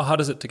 Yeah. How hard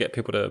is it to get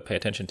people to pay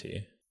attention to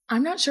you?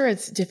 I'm not sure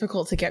it's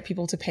difficult to get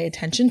people to pay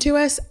attention to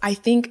us. I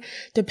think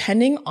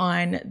depending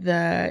on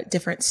the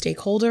different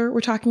stakeholder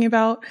we're talking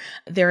about,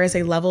 there is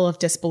a level of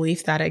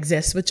disbelief that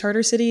exists with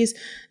charter cities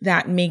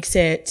that makes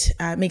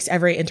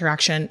every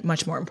interaction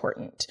much more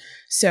important.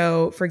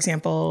 So, for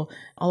example,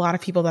 a lot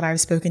of people that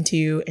I've spoken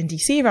to in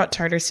DC about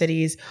charter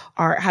cities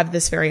have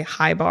this very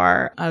high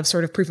bar of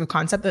sort of proof of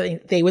concept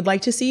that they would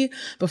like to see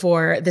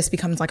before this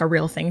becomes like a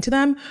real thing to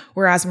them.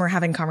 Whereas when we're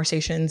having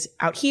conversations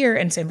out here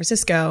in San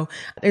Francisco,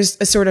 there's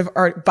a sort of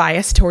art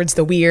bias towards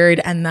the weird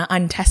and the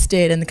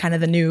untested and the kind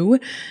of the new.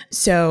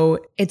 So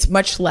it's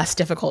much less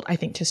difficult, I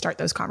think, to start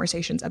those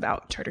conversations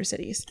about charter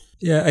cities.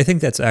 Yeah, I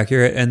think that's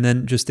accurate. And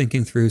then just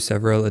thinking through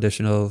several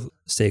additional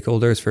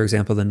stakeholders, for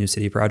example, the new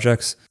city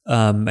projects.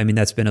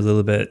 That's been a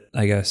little bit,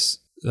 I guess,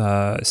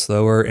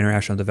 slower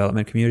international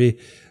development community.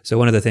 So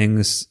one of the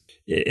things,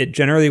 it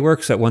generally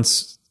works at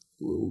once,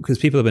 because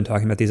people have been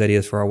talking about these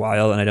ideas for a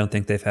while, and I don't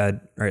think they've had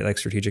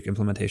strategic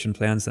implementation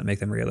plans that make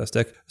them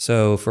realistic.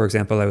 So, for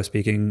example, I was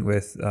speaking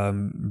with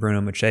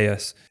Bruno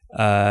Macias,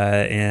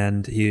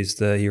 and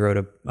he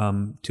wrote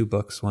 2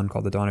 books, one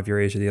called The Dawn of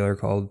Eurasia, the other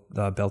called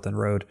Belt and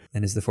Road,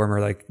 and is the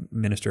former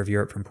Minister of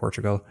Europe from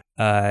Portugal.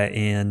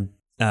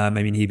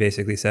 He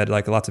basically said,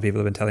 lots of people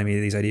have been telling me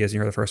these ideas, and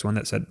you're the first one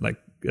that said,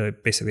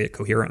 basically it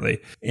coherently.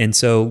 And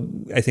so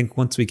I think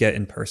once we get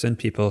in person,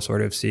 people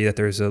sort of see that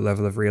there's a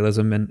level of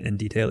realism and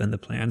detail in the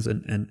plans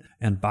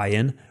and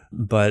buy-in,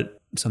 but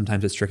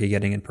sometimes it's tricky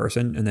getting in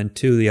person. And then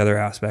 2, the other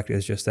aspect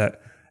is just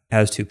that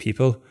as 2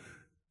 people,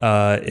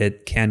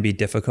 it can be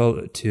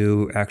difficult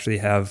to actually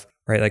have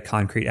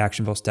concrete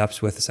actionable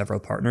steps with several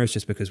partners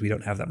just because we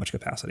don't have that much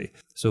capacity.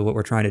 So what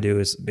we're trying to do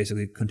is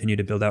basically continue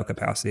to build out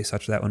capacity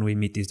such that when we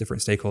meet these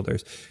different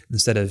stakeholders,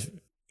 instead of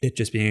it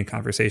just being a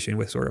conversation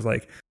with sort of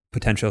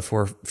potential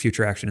for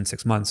future action in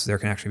 6 months, there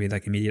can actually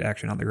be immediate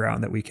action on the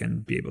ground that we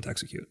can be able to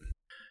execute.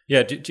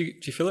 Yeah, do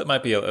you feel it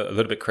might be a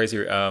little bit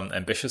crazy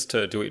ambitious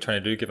to do what you're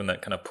trying to do, given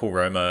that kind of Paul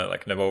Roma,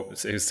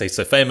 he's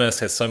so famous,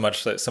 has so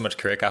much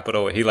career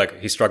capital.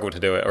 He struggled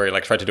to do it, or he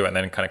tried to do it and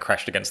then kind of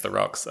crashed against the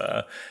rocks.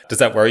 Does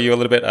that worry you a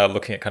little bit,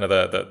 looking at kind of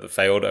the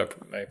failed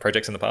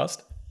projects in the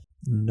past?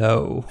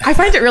 No. I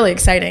find it really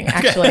exciting,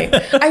 actually.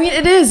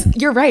 It is.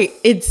 You're right.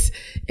 It's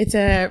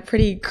a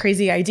pretty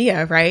crazy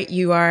idea, right?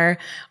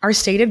 Our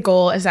stated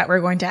goal is that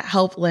we're going to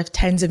help lift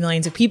tens of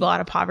millions of people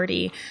out of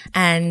poverty,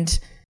 and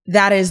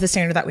that is the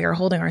standard that we are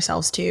holding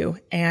ourselves to.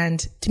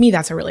 And to me,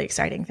 that's a really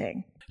exciting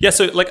thing. Yeah,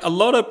 so like a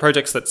lot of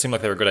projects that seem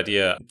like they're a good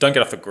idea don't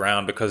get off the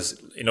ground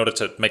because in order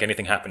to make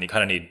anything happen, you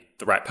kind of need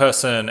the right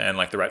person and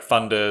like the right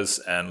funders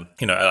and,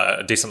 you know,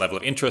 a decent level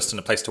of interest and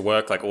a place to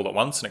work like all at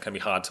once. And it can be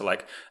hard to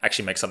like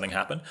actually make something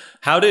happen.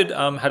 How did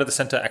the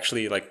center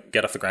actually like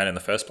get off the ground in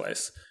the first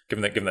place?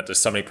 Given that there's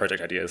so many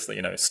project ideas that,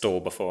 you know, stall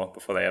before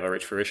they ever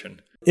reach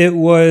fruition. It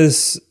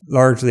was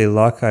largely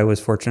luck. I was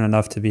fortunate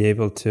enough to be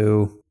able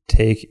to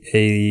take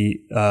a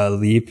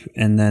leap,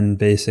 and then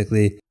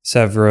basically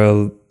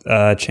several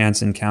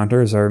chance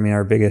encounters.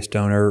 Our biggest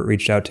donor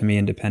reached out to me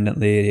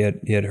independently.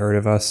 He had heard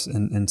of us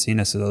and seen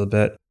us a little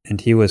bit,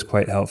 and he was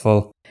quite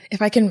helpful.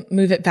 If I can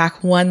move it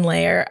back one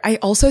layer, I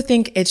also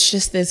think it's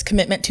just this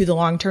commitment to the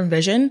long-term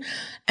vision.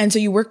 And so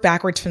you work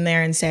backwards from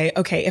there and say,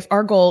 okay, if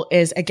our goal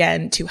is,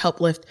 again, to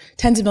help lift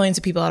tens of millions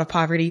of people out of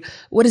poverty,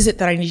 what is it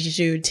that I need to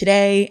do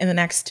today in the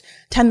next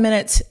 10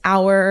 minutes,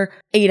 hour,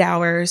 8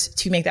 hours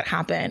to make that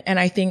happen? And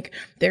I think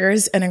there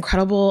is an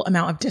incredible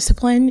amount of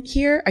discipline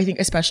here, I think,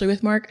 especially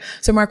with Mark.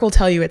 So Mark will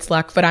tell you it's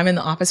luck, but I'm in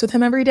the office with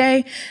him every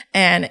day,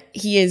 and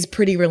he is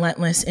pretty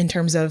relentless in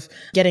terms of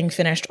getting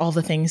finished all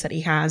the things that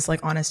he has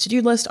like on his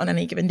to-do list on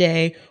any given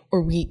day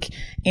or week.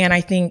 And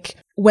I think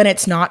when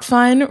it's not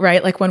fun,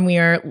 right? Like when we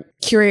are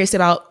curious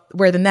about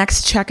where the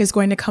next check is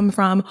going to come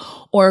from,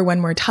 or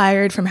when we're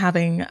tired from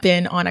having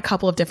been on a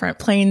couple of different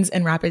planes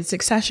in rapid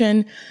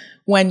succession,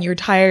 when you're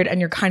tired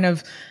and you're kind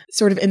of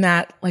sort of in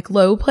that like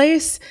low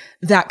place,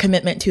 that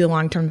commitment to the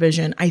long-term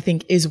vision, I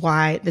think, is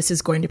why this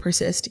is going to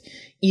persist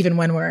even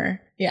when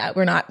we're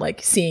not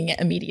like seeing it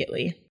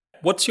immediately.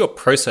 What's your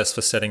process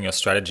for setting your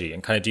strategy?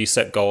 And kind of do you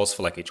set goals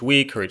for like each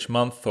week or each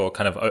month or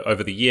kind of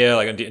over the year?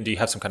 Like, do you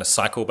have some kind of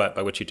cycle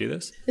by which you do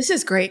this? This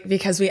is great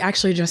because we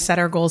actually just set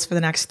our goals for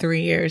the next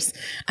 3 years.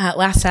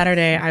 Last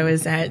Saturday, I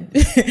was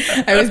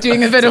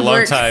doing a bit of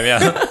work. It's a long time,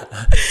 yeah.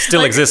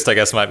 Still exist, I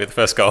guess, might be the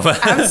first goal.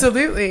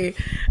 Absolutely.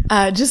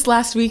 Just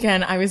last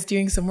weekend, I was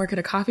doing some work at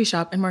a coffee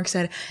shop, and Mark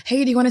said,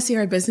 "Hey, do you want to see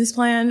our business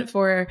plan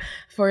for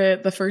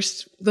the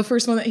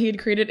first one that he had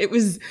created?" It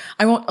was,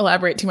 I won't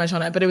elaborate too much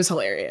on it, but it was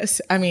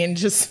hilarious. I mean,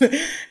 just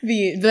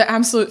the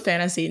absolute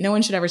fantasy. No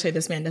one should ever say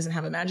this man doesn't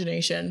have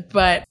imagination,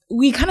 but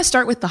we kind of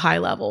start with the high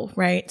level,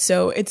 right?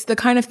 So it's the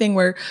kind of thing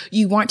where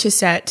you want to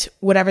set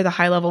whatever the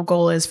high level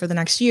goal is for the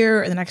next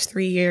year or the next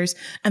 3 years,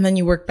 and then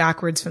you work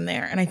backwards from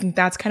there. And I think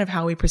that's kind of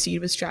how we proceed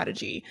with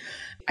strategy.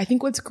 I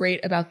think what's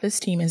great about this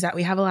team is that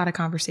we have a lot of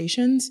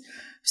conversations.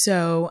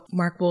 So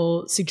Mark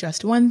will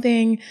suggest one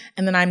thing,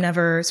 and then I'm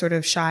never sort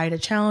of shy to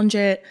challenge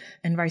it,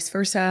 and vice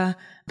versa.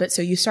 But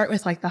so you start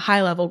with like the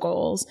high level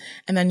goals,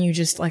 and then you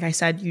just, like I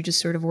said, you just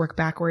sort of work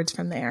backwards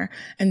from there.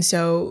 And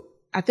so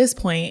at this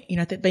point, you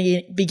know, at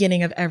the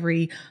beginning of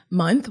every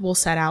month, we'll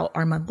set out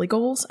our monthly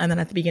goals. And then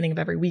at the beginning of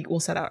every week,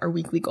 we'll set out our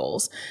weekly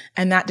goals.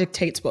 And that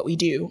dictates what we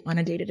do on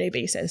a day-to-day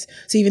basis.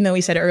 So even though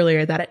we said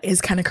earlier that it is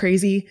kind of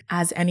crazy,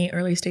 as any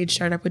early stage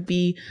startup would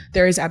be,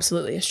 there is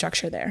absolutely a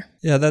structure there.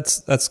 Yeah,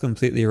 that's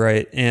completely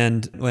right.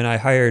 And when I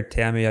hired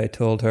Tammy, I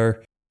told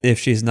her, if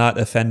she's not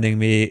offending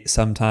me,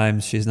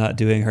 sometimes she's not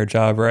doing her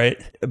job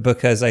right.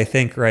 Because I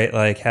think, right,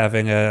 like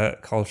having a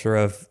culture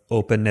of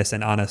openness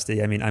and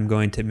honesty, I mean, I'm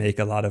going to make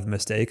a lot of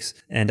mistakes.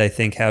 And I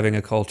think having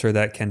a culture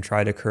that can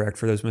try to correct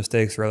for those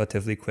mistakes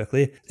relatively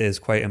quickly is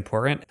quite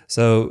important.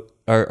 So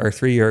our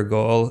 3-year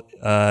goal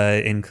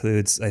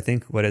includes, I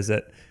think, what is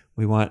it?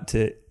 We want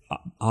to,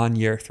 on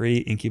year 3,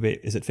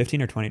 incubate, is it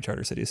 15 or 20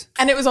 charter cities?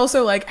 And it was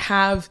also like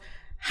have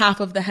half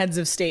of the heads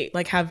of state,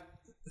 like have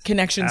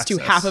connections to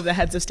half of the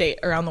heads of state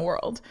around the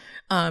world.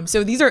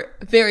 So these are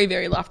very,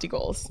 very lofty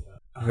goals.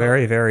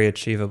 Very, very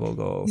achievable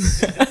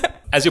goals.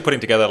 As you're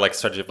putting together like a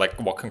strategy of like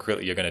what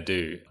concretely you're going to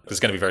do, there's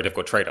going to be very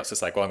difficult trade-offs.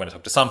 It's like, well, I'm going to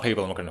talk to some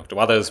people, I'm not going to talk to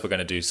others. We're going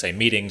to do, say,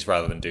 meetings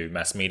rather than do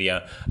mass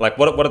media. Like,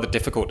 what are the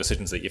difficult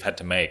decisions that you've had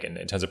to make in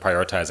terms of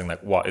prioritizing,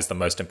 like what is the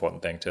most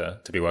important thing to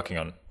be working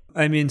on?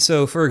 I mean,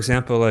 so for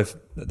example, I've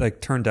like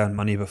turned down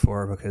money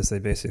before because they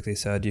basically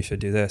said you should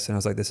do this. And I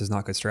was like, this is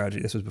not good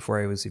strategy. This was before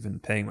I was even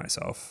paying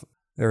myself.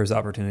 There was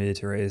opportunity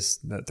to raise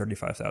about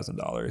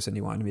 $35,000, and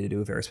he wanted me to do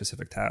a very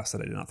specific task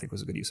that I did not think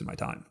was a good use of my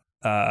time.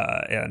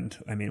 And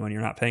I mean, when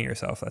you're not paying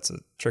yourself, that's a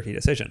tricky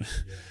decision.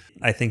 Yeah.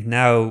 I think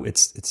now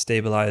it's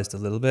stabilized a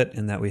little bit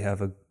in that we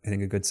have a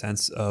good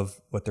sense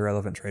of what the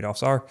relevant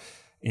trade-offs are.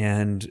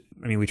 And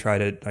I mean, we try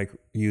to like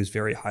use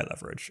very high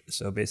leverage.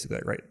 So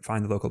basically, right,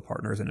 find the local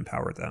partners and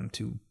empower them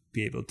to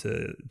be able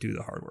to do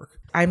the hard work.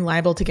 I'm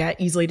liable to get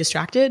easily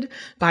distracted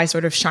by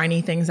sort of shiny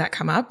things that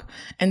come up.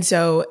 And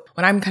so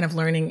what I'm kind of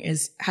learning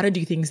is how to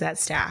do things that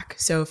stack.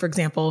 So for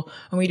example,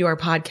 when we do our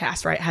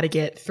podcast, right, how to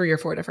get 3 or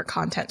 4 different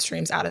content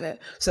streams out of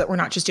it so that we're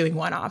not just doing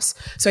one-offs.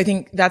 So I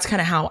think that's kind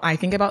of how I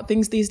think about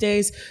things these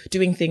days,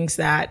 doing things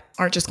that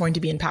aren't just going to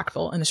be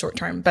impactful in the short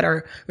term, but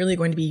are really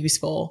going to be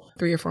useful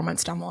 3 or 4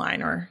 months down the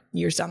line or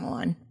years down the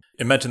line.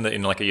 Imagine that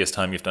in like a year's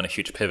time, you've done a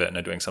huge pivot and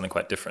are doing something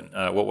quite different.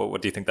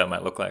 What do you think that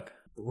might look like?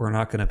 We're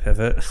not going to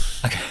pivot.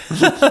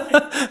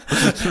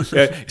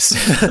 Yeah,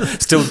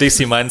 still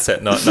DC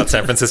mindset, not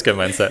San Francisco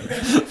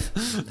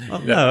mindset.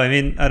 Well, no, I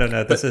mean, I don't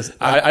know. This is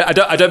I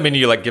don't mean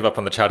you like give up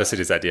on the charter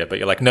cities idea, but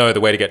you're like, no,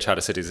 the way to get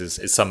charter cities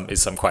is some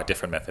quite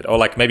different method, or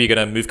like maybe you're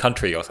going to move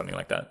country or something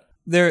like that.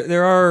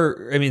 There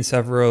are, I mean,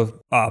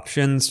 several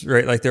options,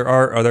 right? Like there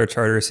are other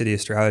charter city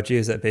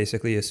strategies that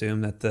basically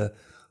assume that the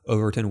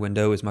Overton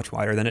window is much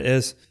wider than it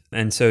is.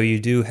 And so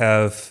you do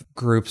have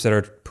groups that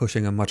are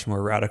pushing a much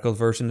more radical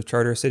version of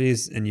charter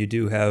cities. And you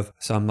do have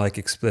some like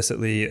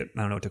explicitly, I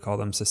don't know what to call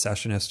them,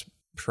 secessionist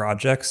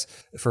projects.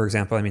 For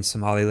example, I mean,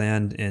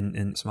 Somaliland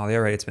in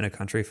Somalia, right? It's been a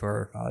country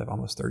for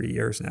almost 30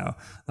 years now,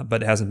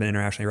 but it hasn't been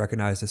internationally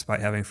recognized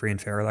despite having free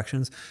and fair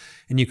elections.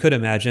 And you could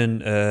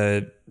imagine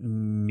a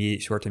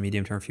short to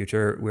medium term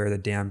future where the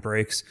dam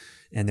breaks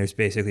and there's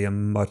basically a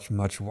much,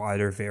 much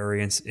wider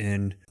variance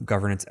in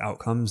governance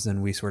outcomes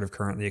than we sort of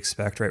currently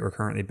expect, right? We're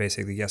currently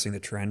basically guessing the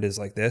trend is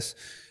like this,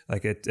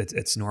 like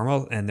it's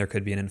normal, and there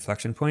could be an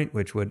inflection point,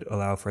 which would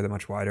allow for the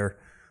much wider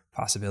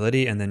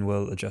possibility, and then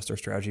we'll adjust our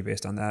strategy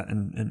based on that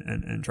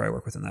and try to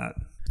work within that.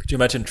 Could you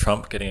imagine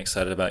Trump getting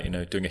excited about,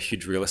 doing a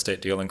huge real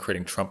estate deal and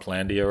creating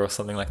Trumplandia or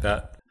something like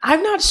that?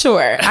 I'm not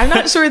sure. I'm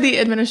not sure the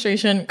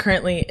administration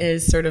currently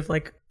is sort of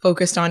like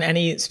focused on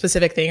any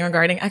specific thing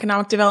regarding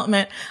economic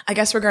development. I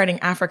guess regarding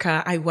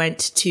Africa, I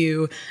went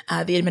to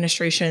the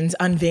administration's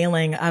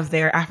unveiling of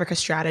their Africa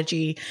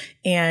strategy.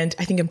 And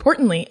I think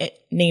importantly, it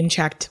name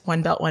checked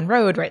One Belt, One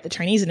Road, right? The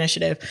Chinese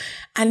initiative.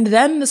 And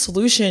then the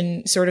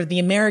solution, sort of the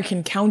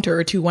American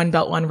counter to One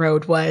Belt, One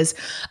Road was,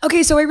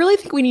 okay, so I really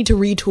think we need to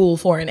retool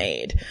foreign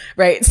aid,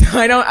 right? So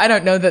I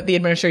don't know that the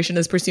administration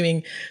is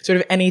pursuing sort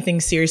of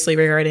anything seriously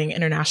regarding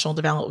international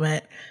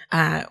development,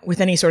 with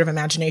any sort of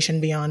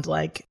imagination beyond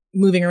like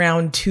moving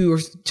around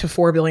 $2 to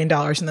 $4 billion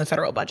in the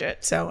federal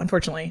budget. So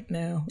unfortunately,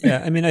 no.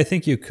 Yeah, I mean, I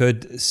think you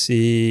could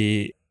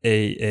see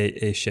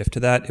a shift to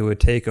that. It would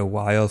take a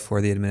while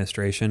for the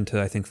administration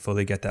to, I think,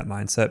 fully get that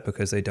mindset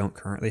because they don't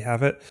currently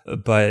have it.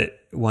 But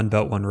One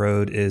Belt, One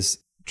Road is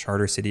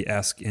charter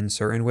city-esque in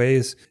certain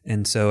ways.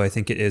 And so I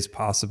think it is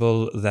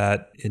possible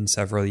that in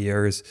several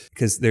years,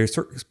 because they're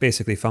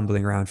basically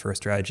fumbling around for a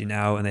strategy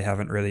now and they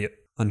haven't really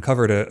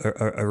uncovered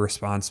a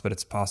response, but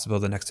it's possible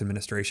the next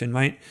administration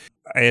might.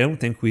 I don't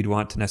think we'd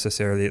want to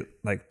necessarily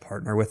like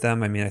partner with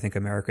them. I mean, I think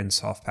American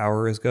soft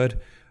power is good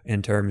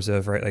in terms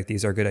of, right, like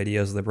these are good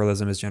ideas.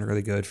 Liberalism is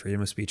generally good.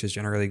 Freedom of speech is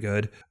generally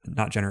good.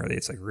 Not generally,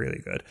 it's like really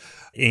good.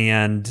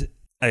 And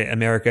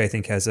America, I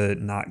think, has a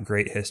not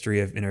great history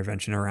of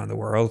intervention around the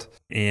world.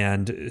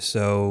 And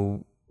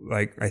so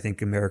like, I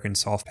think American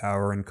soft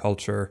power and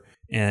culture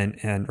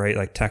and right,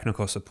 like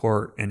technical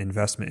support and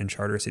investment in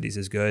charter cities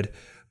is good.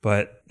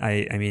 But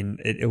I mean,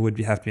 it would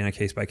have to be on a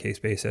case-by-case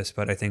basis.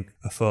 But I think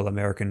a full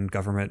American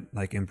government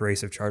like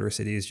embrace of charter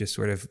cities just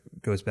sort of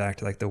goes back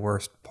to like the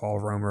worst Paul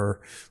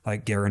Romer,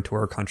 like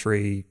guarantor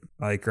country,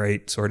 like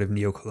great sort of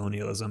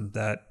neocolonialism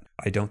that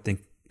I don't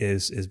think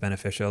is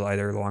beneficial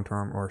either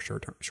long-term or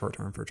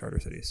short-term for charter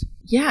cities.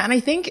 Yeah. And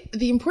I think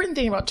the important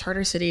thing about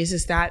charter cities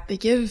is that they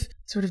give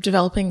sort of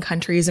developing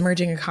countries,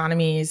 emerging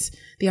economies,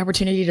 the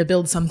opportunity to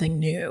build something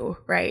new,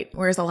 right?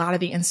 Whereas a lot of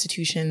the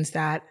institutions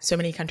that so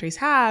many countries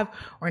have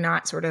or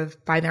not sort of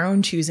by their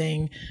own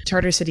choosing,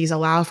 charter cities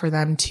allow for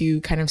them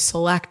to kind of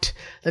select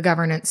the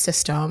governance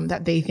system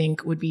that they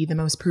think would be the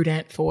most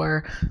prudent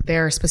for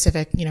their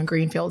specific,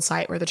 greenfield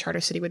site where the charter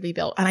city would be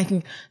built. And I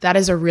think that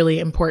is a really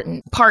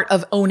important part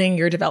of owning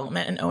your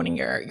development and owning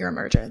your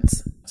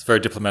emergence. It's very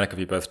diplomatic of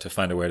you both to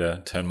find a way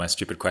to turn my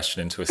stupid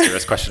question into a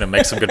serious question and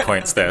make some good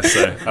points there.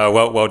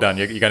 So well done.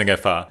 You're going to go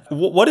far.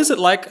 What is it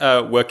like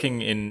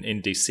working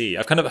in DC?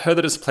 I've kind of heard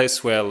that it's a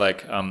place where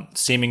like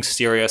seeming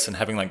serious and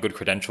having like good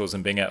credentials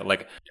and being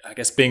like, I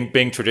guess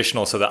being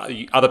traditional so that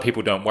other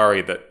people don't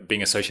worry that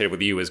being associated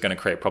with you is going to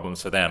create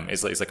problems for them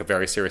is like a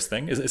very serious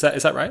thing. Is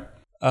that right?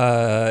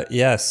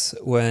 Yes.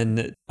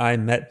 When I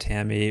met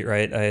Tammy,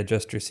 right, I had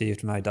just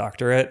received my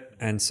doctorate.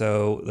 And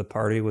so the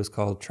party was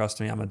called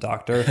Trust Me, I'm a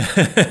Doctor.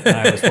 And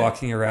I was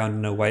walking around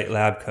in a white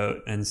lab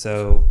coat. And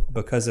so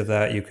because of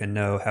that, you can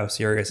know how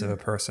serious of a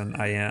person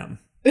I am.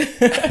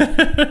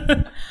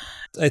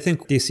 I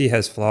think DC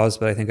has flaws,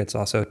 but I think it's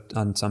also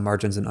on some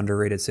margins an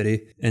underrated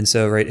city. And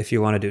so, right, if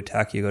you want to do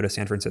tech, you go to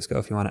San Francisco.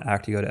 If you want to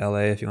act, you go to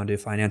LA. If you want to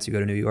do finance, you go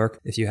to New York.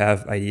 If you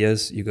have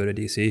ideas, you go to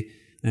DC.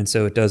 And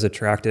so it does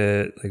attract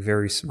a like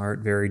very smart,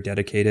 very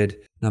dedicated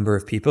number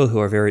of people who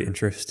are very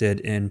interested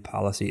in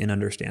policy and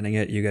understanding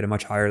it. You get a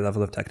much higher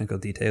level of technical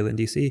detail in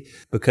DC.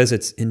 Because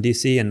it's in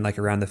DC and like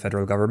around the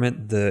federal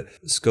government, the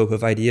scope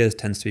of ideas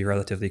tends to be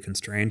relatively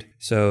constrained.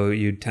 So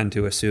you tend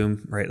to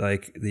assume, right,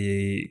 like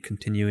the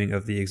continuing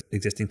of the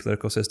existing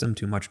political system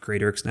to a much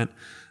greater extent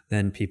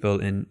than people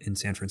in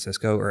San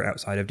Francisco or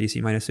outside of DC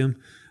might assume.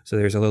 So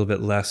there's a little bit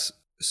less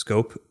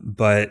scope,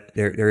 but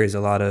there is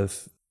a lot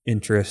of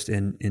interest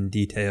in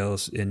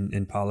details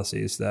in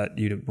policies that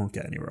you won't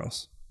get anywhere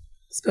else.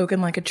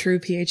 Spoken like a true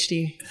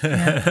PhD.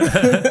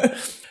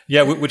 Yeah.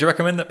 Yeah, would you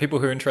recommend that people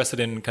who are interested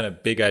in kind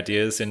of big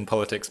ideas in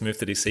politics move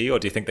to DC, or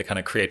do you think that kind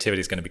of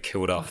creativity is going to be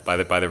killed off by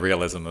the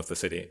realism of the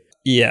city?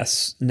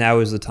 Yes, now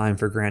is the time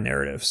for grand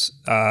narratives.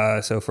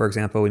 So, for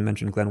example, we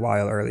mentioned Glenn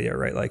Weil earlier,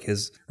 right? Like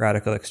his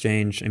Radical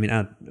Exchange. I mean,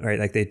 right?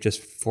 Like they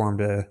just formed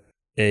a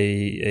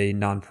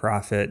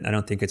nonprofit. I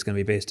don't think it's going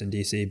to be based in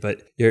DC,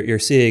 but you're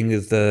seeing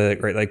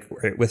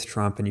with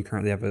Trump, and you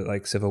currently have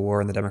a civil war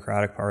in the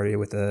Democratic Party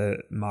with the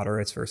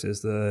moderates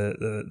versus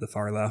the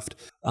far left,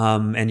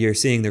 and you're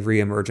seeing the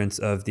reemergence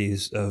of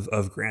these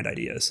of grand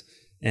ideas.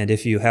 And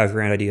if you have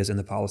grand ideas in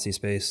the policy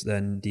space,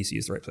 then DC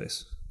is the right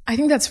place. I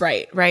think that's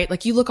right?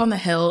 Like you look on the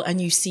Hill and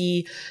you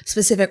see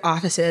specific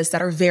offices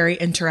that are very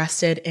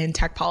interested in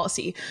tech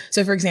policy.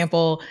 So for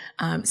example,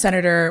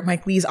 Senator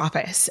Mike Lee's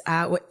office,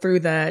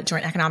 through the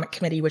Joint Economic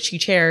Committee, which he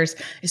chairs,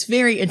 is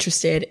very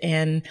interested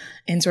in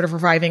sort of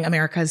reviving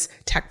America's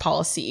tech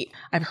policy.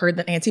 I've heard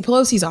that Nancy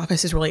Pelosi's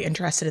office is really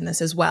interested in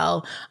this as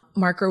well.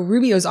 Marco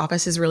Rubio's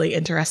office is really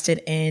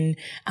interested in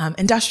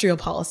industrial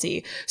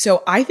policy.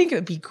 So I think it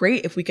would be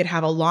great if we could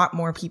have a lot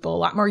more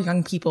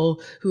young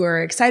people who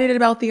are excited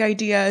about the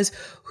ideas,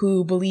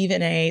 who believe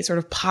in a sort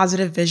of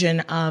positive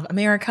vision of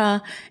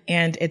America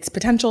and its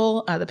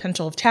potential, the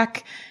potential of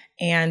tech,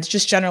 and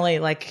just generally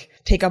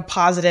take a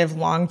positive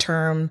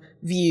long-term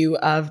view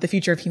of the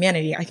future of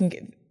humanity. I think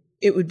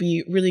it would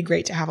be really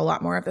great to have a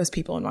lot more of those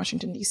people in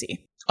Washington, D.C.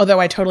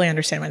 Although I totally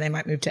understand why they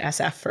might move to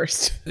SF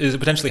first. Is it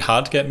potentially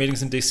hard to get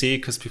meetings in DC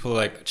because people are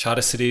like,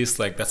 charter cities,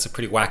 that's a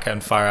pretty whack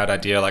and fire out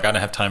idea. I don't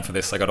have time for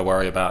this. I got to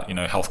worry about,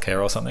 healthcare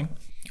or something.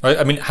 Right?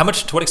 I mean,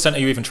 to what extent are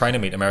you even trying to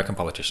meet American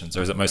politicians,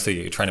 or is it mostly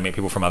you're trying to meet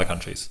people from other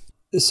countries?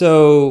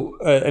 So,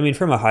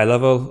 from a high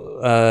level,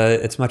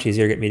 it's much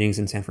easier to get meetings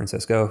in San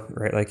Francisco,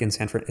 right? Like in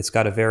it's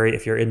got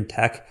if you're in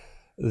tech,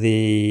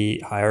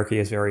 the hierarchy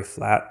is very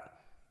flat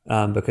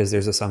because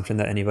there's assumption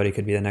that anybody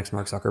could be the next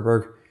Mark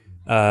Zuckerberg.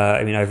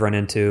 I've run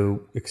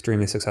into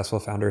extremely successful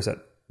founders at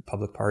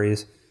public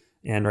parties,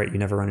 and you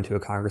never run into a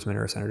congressman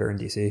or a senator in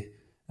DC.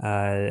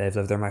 I've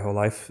lived there my whole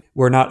life.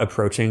 We're not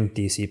approaching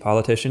DC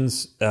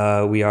politicians.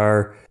 We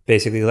are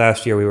basically,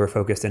 last year we were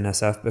focused in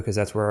SF because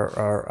that's where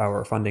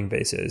our funding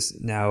base is.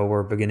 Now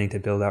we're beginning to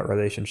build out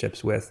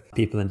relationships with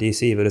people in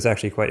DC, but it's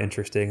actually quite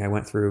interesting. I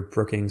went through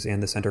Brookings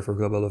and the Center for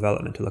Global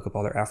Development to look up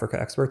all their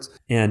Africa experts,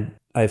 and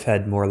I've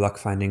had more luck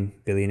finding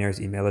billionaires'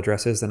 email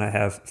addresses than I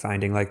have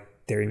finding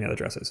their email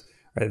addresses.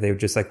 Right? They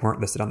just weren't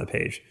listed on the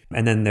page.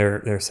 And then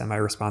they're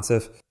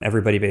semi-responsive.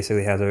 Everybody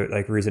basically has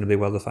a reasonably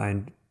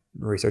well-defined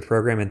research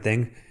program and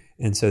thing.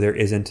 And so there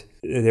isn't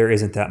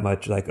that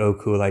much oh,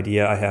 cool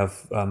idea. I have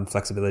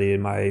flexibility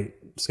in my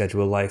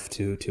schedule life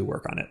to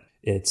work on it.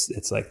 It's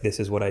this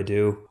is what I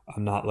do.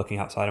 I'm not looking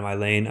outside of my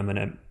lane. I'm going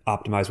to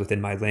optimize within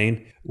my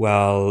lane.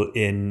 Well,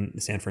 in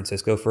San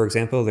Francisco, for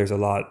example, there's a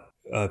lot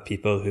of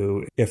people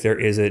who, if there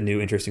is a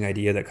new interesting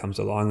idea that comes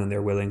along, then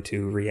they're willing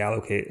to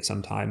reallocate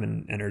some time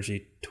and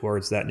energy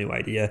towards that new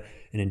idea.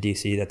 And in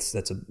DC, that's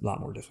a lot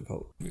more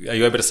difficult. Are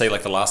you able to say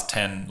the last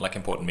 10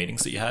 important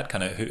meetings that you had?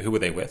 Kind of who were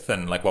they with,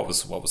 and what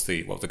was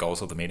the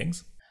goals of the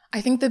meetings? I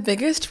think the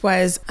biggest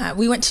was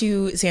we went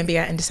to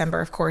Zambia in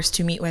December, of course,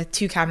 to meet with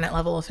 2 cabinet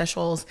level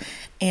officials.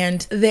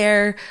 And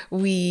there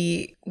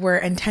we were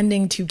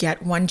intending to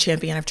get one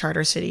champion of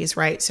charter cities,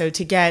 right? So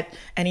to get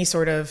any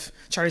sort of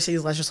charter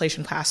cities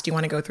legislation passed, you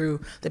want to go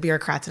through the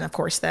bureaucrats and, of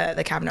course,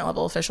 the cabinet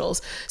level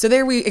officials. So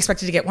there we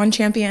expected to get 1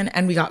 champion,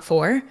 and we got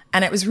 4.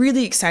 And it was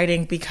really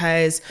exciting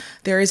because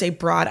there is a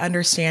broad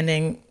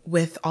understanding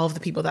with all of the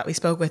people that we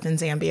spoke with in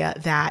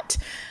Zambia that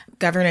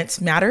governance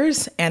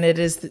matters, and it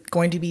is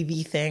going to be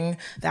the thing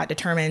that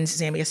determines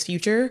Zambia's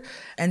future.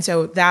 And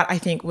so that, I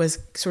think, was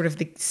sort of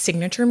the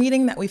signature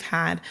meeting that we've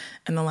had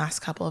in the last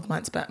couple of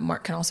months, but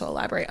Mark can also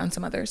elaborate on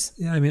some others.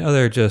 Yeah,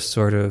 other just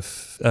sort of,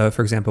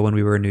 for example, when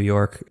we were in New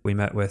York, we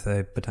met with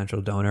a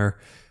potential donor.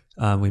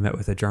 We met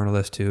with a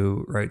journalist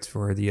who writes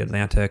for The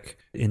Atlantic.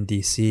 In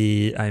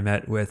DC, I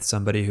met with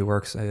somebody who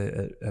works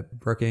at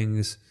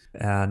Brookings.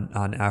 And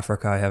on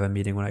Africa, I have a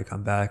meeting when I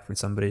come back with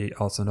somebody,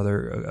 also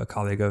a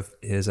colleague of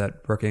his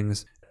at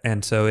Brookings.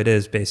 And so it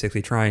is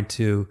basically trying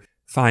to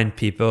find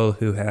people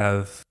who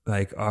have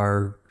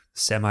are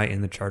semi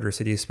in the charter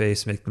city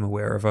space, make them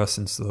aware of us,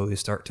 and slowly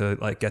start to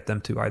get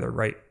them to either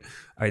write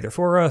either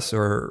for us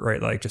or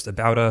write just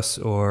about us,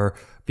 or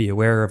be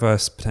aware of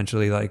us,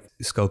 potentially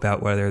scope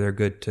out whether they're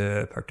good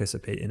to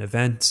participate in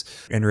events,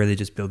 and really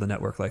just build a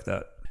network like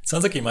that. It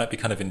sounds like you might be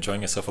kind of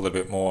enjoying yourself a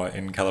little bit more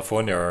in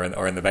California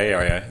or in the Bay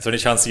Area. Is there any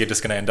chance that you're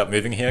just going to end up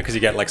moving here because you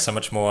get so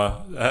much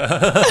more?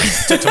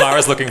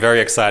 Tamara's looking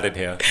very excited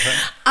here.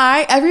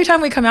 Every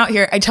time we come out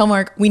here, I tell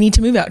Mark, we need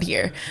to move out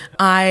here.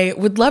 I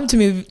would love to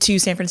move to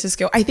San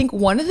Francisco. I think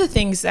one of the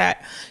things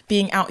that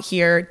being out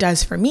here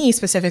does for me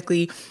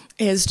specifically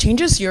is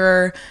changes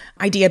your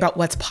idea about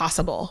what's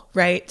possible,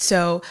 right?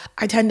 So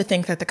I tend to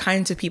think that the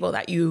kinds of people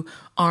that you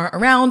are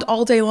around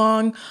all day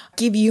long,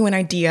 give you an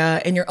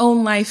idea in your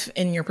own life,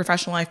 in your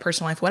professional life,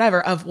 personal life,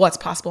 whatever, of what's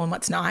possible and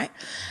what's not.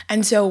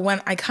 And so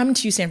when I come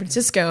to San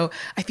Francisco,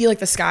 I feel like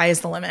the sky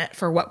is the limit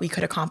for what we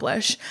could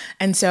accomplish.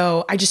 And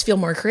so I just feel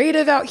more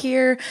creative out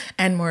here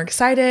and more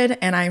excited.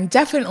 And I'm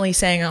definitely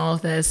saying all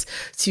of this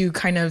to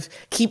kind of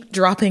keep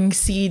dropping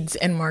seeds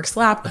in Mark's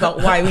lap about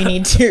why we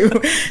need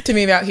to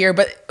move out here.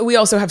 But we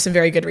also have some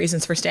very good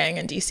reasons for staying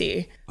in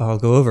DC. I'll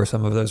go over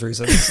some of those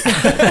reasons.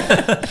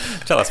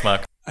 Tell us,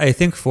 Mark. I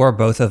think for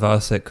both of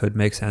us, it could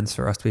make sense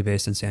for us to be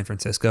based in San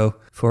Francisco.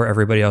 For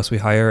everybody else we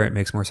hire, it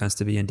makes more sense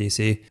to be in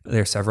DC.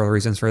 There are several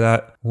reasons for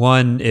that.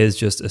 One is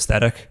just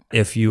aesthetic.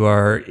 If you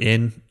are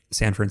in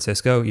San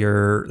Francisco,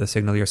 the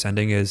signal you're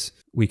sending is,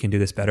 we can do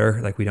this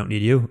better. Like, we don't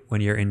need you.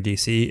 When you're in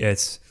DC,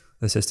 it's,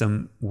 the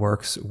system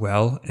works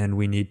well and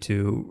we need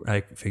to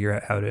figure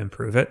out how to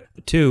improve it.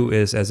 Two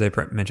is, as I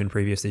mentioned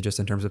previously, just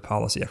in terms of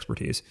policy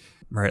expertise,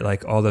 right?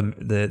 Like all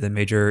the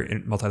major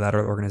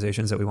multilateral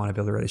organizations that we want to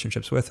build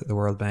relationships with, the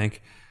World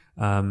Bank,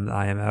 the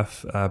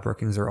IMF,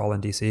 Brookings, are all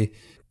in DC.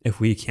 If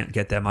we can't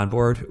get them on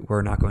board,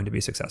 we're not going to be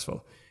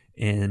successful.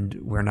 And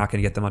we're not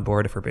going to get them on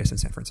board if we're based in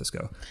San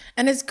Francisco.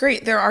 And it's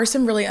great. There are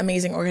some really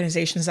amazing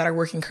organizations that are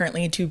working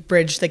currently to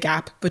bridge the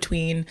gap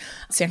between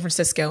San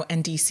Francisco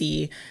and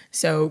DC.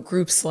 So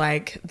groups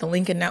like the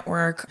Lincoln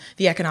Network,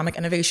 the Economic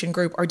Innovation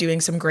Group are doing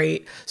some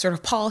great sort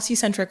of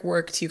policy-centric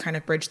work to kind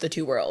of bridge the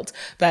two worlds.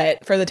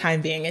 But for the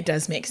time being, it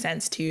does make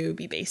sense to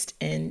be based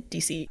in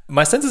DC.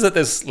 My sense is that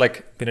there's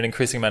been an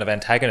increasing amount of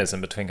antagonism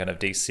between kind of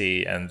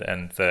DC and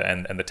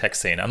the tech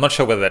scene. I'm not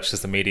sure whether that's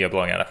just the media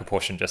blowing out of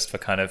proportion just for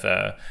kind of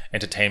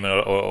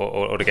entertainment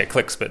or to get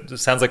clicks, but it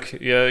sounds like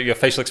your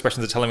facial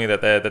expressions are telling me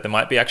that there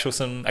might be actually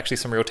some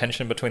real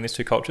tension between these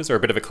two cultures, or a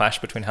bit of a clash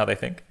between how they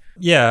think.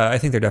 Yeah, I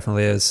think there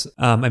definitely is.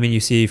 I mean,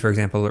 you see, for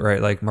example,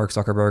 right, like Mark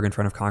Zuckerberg in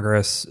front of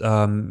Congress,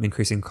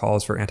 increasing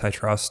calls for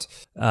antitrust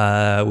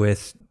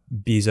with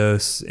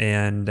Bezos,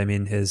 and I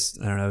mean his,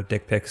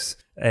 dick pics,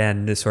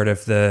 and the sort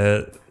of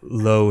the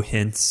low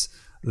hints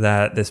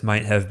that this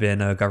might have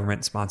been a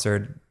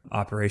government-sponsored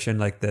operation.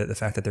 Like the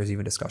fact that there's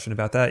even discussion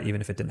about that, even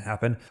if it didn't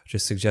happen,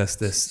 just suggests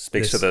this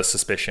speaks to the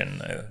suspicion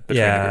between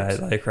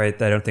the groups.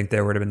 Right. I don't think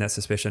there would have been that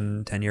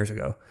suspicion 10 years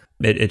ago.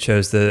 It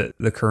shows the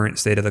current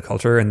state of the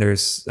culture, and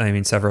there's,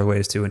 several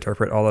ways to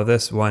interpret all of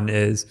this. One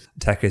is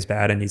tech is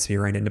bad and needs to be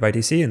reined into by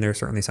DC, and there's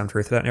certainly some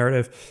truth to that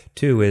narrative.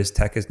 Two is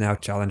tech is now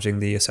challenging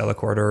the Acela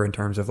corridor in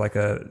terms of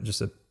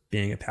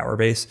being a power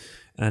base.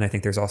 And I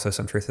think there's also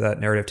some truth to that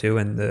narrative too.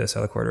 And the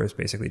Acela corridor is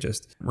basically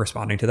just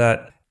responding to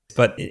that.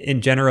 But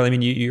in general,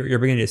 you're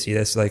beginning to see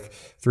this. Like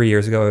 3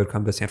 years ago, I would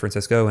come to San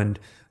Francisco and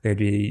there'd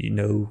be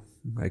no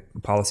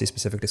policy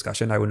specific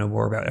discussion. I would know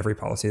more about every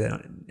policy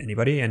than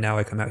anybody. And now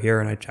I come out here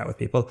and I chat with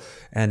people,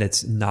 and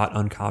it's not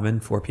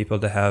uncommon for people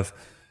to have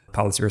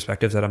policy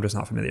perspectives that I'm just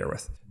not familiar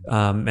with.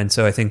 And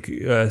so I think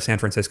San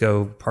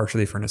Francisco,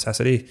 partially for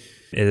necessity,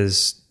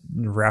 is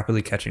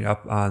rapidly catching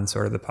up on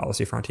sort of the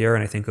policy frontier.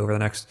 And I think over the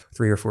next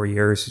 3 or 4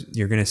 years,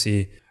 you're going to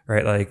see,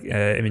 right,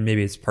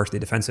 maybe it's partially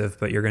defensive,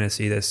 but you're going to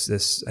see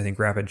this, I think,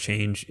 rapid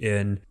change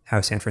in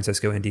how San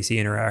Francisco and DC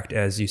interact,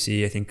 as you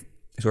see, I think,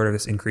 sort of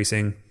this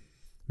increasing,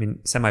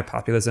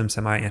 semi-populism,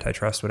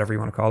 semi-antitrust, whatever you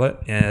want to call it,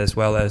 as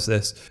well as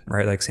this,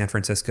 right, like San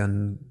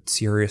Franciscan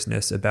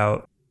seriousness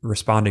about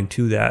responding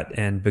to that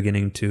and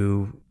beginning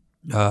to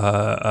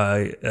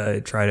try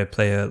to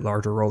play a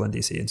larger role in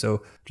DC. And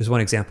so just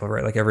one example,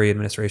 right, like every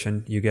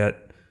administration, you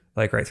get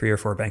 3 or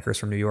 4 bankers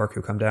from New York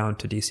who come down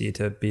to DC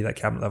to be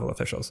cabinet level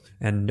officials,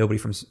 and nobody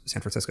from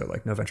San Francisco,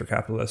 no venture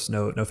capitalists,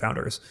 no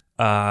founders.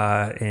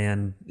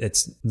 And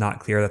it's not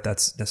clear that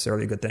that's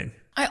necessarily a good thing.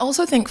 I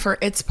also think for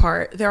its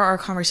part, there are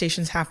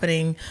conversations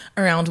happening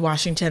around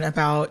Washington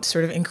about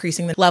sort of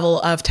increasing the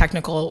level of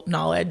technical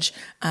knowledge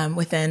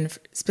within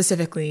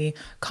specifically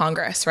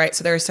Congress, right?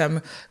 So there are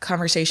some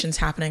conversations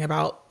happening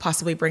about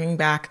possibly bringing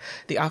back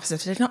the Office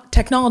of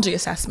Technology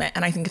Assessment.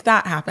 And I think if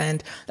that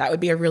happened, that would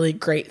be a really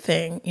great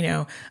thing.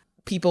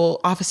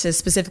 Offices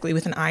specifically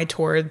with an eye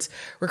towards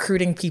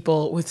recruiting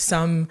people with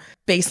some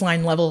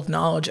baseline level of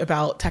knowledge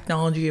about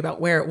technology, about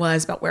where it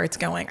was, about where it's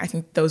going. I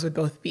think those would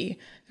both be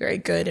very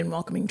good and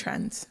welcoming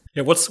trends.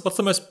 Yeah, what's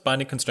the most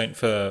binding constraint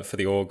for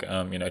the org,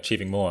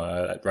 achieving more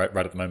right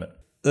at the moment?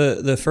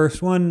 The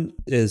first one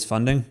is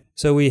funding.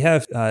 So we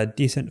have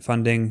decent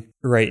funding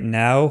right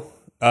now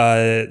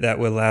that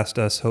will last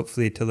us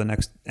hopefully till the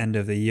next end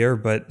of the year,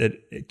 but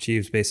it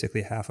achieves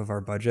basically half of our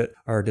budget,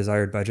 our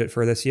desired budget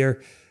for this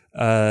year.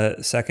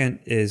 Second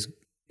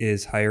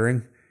is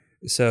hiring.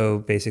 So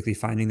basically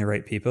finding the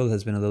right people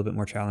has been a little bit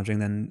more challenging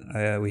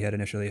than we had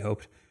initially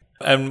hoped.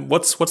 And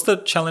what's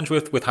the challenge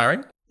with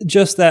hiring?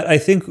 Just that I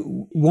think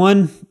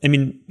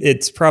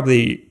it's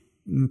probably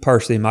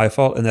partially my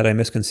fault in that I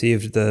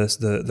misconceived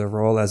the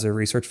role as a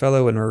research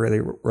fellow, and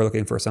we're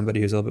looking for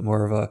somebody who's a little bit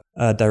more of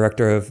a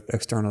director of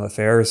external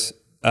affairs.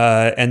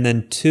 And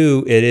then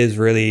two, it is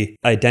really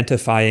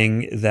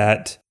identifying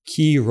that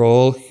key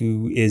role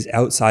who is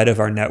outside of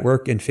our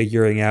network in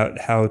figuring out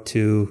how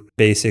to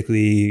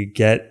basically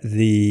get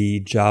the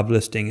job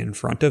listing in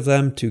front of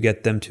them to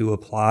get them to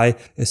apply,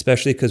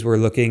 especially because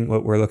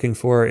what we're looking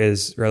for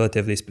is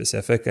relatively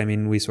specific. I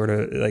mean, we sort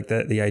of like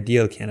the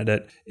ideal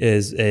candidate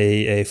is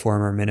a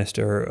former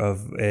minister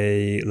of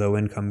a low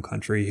income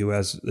country who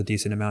has a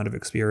decent amount of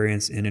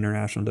experience in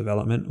international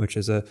development, which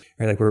is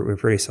we're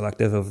pretty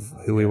selective of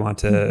who we want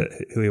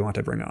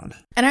to bring on.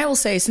 And I will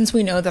say, since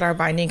we know that our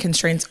binding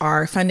constraints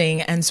are funding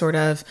and sort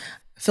of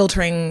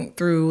filtering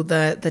through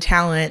the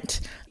talent,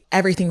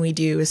 everything we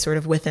do is sort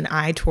of with an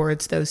eye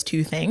towards those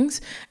two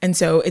things. And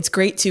so it's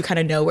great to kind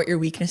of know what your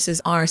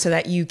weaknesses are so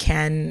that you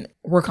can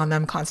work on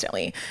them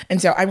constantly.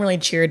 And so I'm really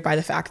cheered by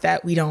the fact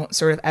that we don't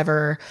sort of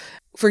ever,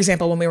 for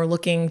example, when we were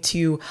looking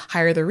to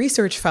hire the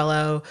research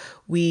fellow,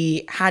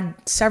 we had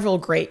several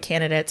great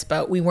candidates,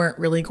 but we weren't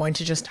really going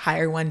to just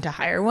hire one to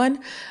hire one.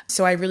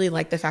 So I really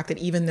like the fact that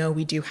even though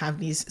we do have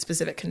these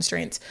specific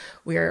constraints,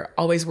 we're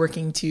always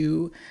working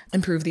to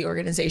improve the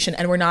organization,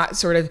 and we're not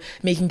sort of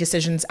making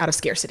decisions out of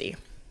scarcity.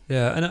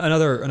 Yeah, and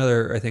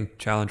another I think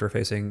challenge we're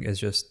facing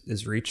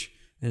is reach.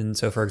 And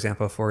so, for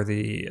example, for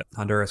the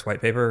Honduras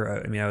white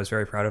paper, I was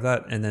very proud of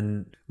that. And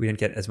then we didn't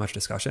get as much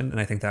discussion. And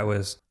I think that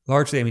was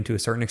largely, to a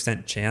certain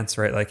extent, chance,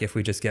 right? Like if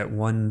we just get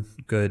one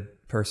good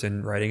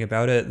person writing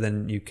about it,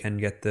 then you can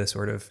get the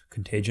sort of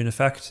contagion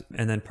effect.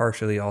 And then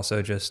partially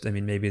also just,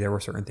 maybe there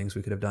were certain things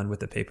we could have done with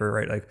the paper,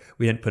 right? Like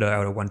we didn't put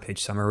out a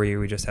one-page summary.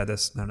 We just had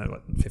this,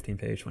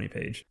 15-page,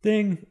 20-page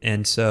thing.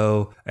 And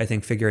so I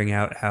think figuring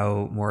out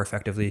how more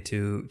effectively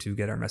to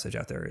get our message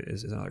out there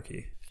is another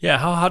key. Yeah,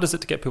 how hard is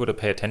it to get people to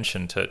pay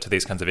attention to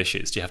these kinds of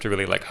issues? Do you have to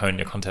really hone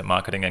your content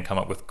marketing and come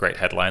up with great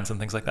headlines and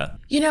things like that?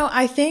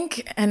 I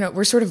think, and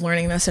we're sort of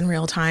learning this in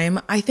real time,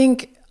 I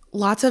think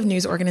lots of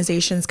news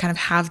organizations kind of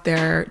have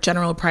their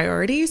general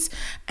priorities.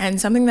 And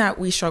something that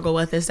we struggle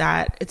with is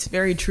that it's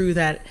very true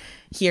that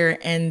here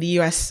in the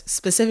US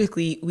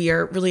specifically, we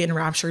are really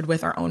enraptured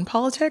with our own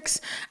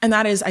politics. And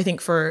that is, I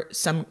think, for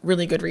some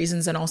really good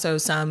reasons and also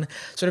some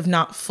sort of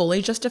not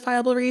fully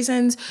justifiable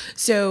reasons.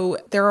 So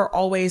there are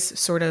always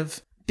sort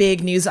of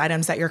big news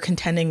items that you're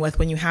contending with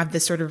when you have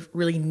this sort of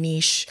really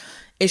niche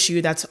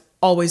issue that's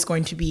always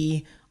going to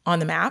be on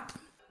the map,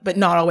 but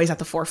not always at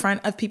the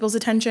forefront of people's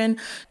attention.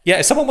 Yeah,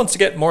 if someone wants to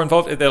get more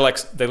involved, they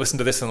listen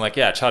to this and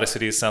charter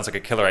cities sounds like a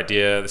killer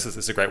idea. This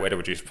is a great way to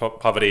reduce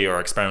poverty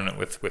or experiment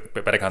with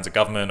better kinds of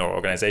government or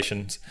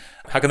organizations.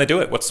 How can they do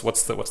it? What's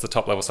the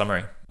top level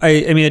summary?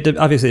 It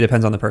obviously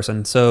depends on the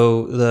person.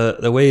 So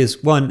the way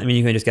is one,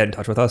 you can just get in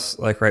touch with us.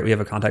 We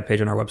have a contact page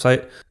on our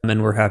website,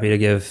 and we're happy to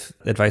give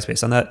advice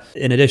based on that.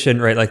 In addition,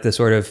 the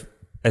sort of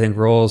I think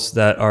roles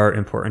that are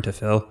important to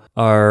fill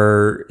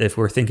are, if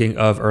we're thinking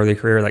of early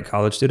career, like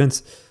college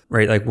students,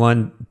 right?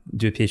 One,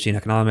 do a PhD in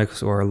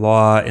economics or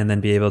law and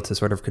then be able to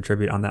sort of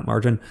contribute on that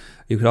margin.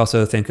 You could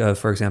also think of,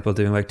 for example,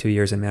 doing 2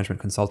 years in management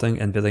consulting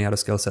and building out a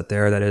skill set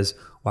there that is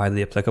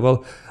widely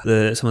applicable. Some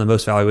of the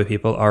most valuable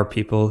people are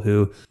people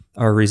who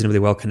are reasonably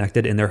well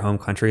connected in their home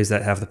countries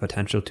that have the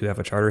potential to have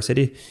a charter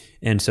city.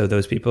 And so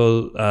those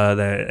people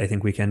that I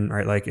think we can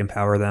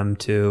empower them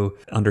to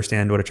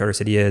understand what a charter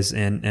city is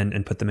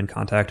and put them in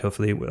contact,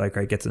 hopefully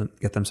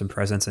get them some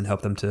presence and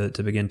help them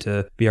to begin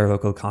to be our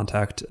local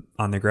contact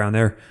on the ground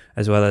there,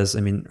 as well as,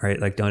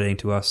 donating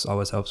to us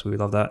always helps. We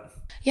love that.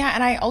 Yeah.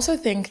 And I also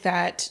think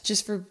that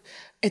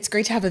it's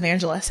great to have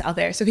evangelists out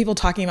there. So people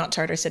talking about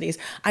charter cities.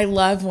 I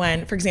love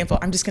when, for example,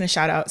 I'm just going to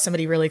shout out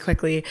somebody really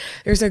quickly.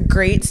 There's a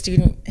great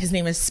student. His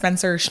name is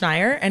Spencer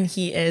Schneier, and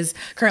he is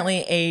currently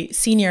a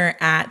senior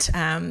at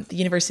the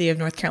University of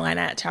North Carolina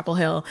at Chapel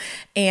Hill.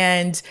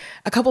 And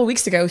a couple of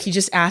weeks ago, he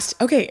just asked,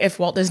 okay, if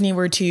Walt Disney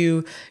were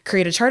to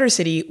create a charter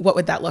city, what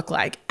would that look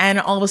like? And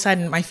all of a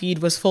sudden, my feed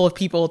was full of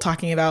people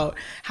talking about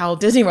how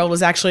Disney World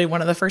was actually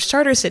one of the first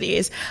charter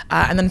cities.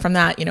 And then from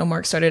that,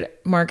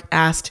 Mark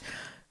asked,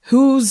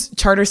 whose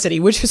charter city,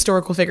 which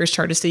historical figure's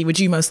charter city would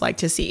you most like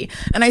to see?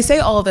 And I say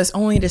all of this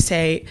only to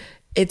say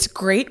it's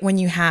great when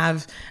you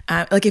have,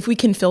 if we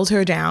can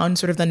filter down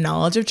sort of the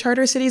knowledge of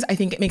charter cities, I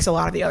think it makes a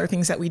lot of the other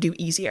things that we do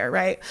easier,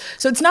 right?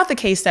 So it's not the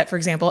case that, for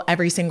example,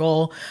 every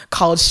single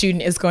college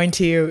student is going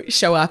to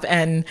show up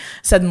and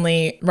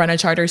suddenly run a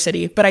charter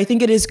city. But I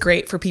think it is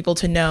great for people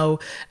to know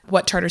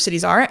what charter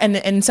cities are. And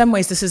in some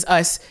ways, this is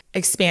us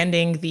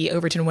expanding the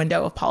Overton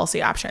window of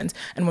policy options.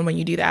 And when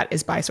you do that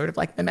is by sort of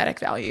mimetic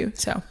value.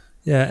 So.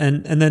 Yeah.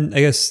 And then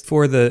I guess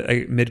for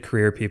the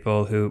mid-career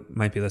people who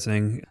might be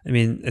listening, I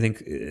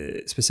think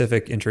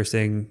specific,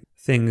 interesting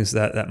things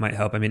that might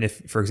help.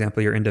 If, for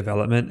example, you're in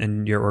development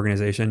and your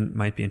organization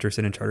might be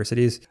interested in charter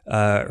cities,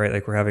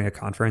 right? We're having a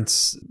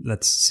conference.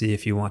 Let's see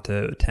if you want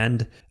to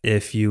attend.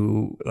 If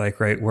you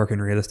work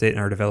in real estate and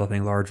are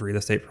developing large real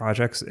estate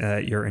projects,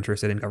 you're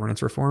interested in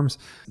governance reforms.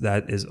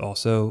 That is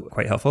also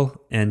quite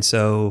helpful. And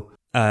so,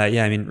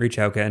 reach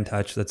out, get in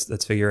touch.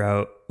 Let's figure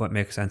out what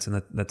makes sense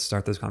and let's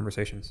start those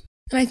conversations.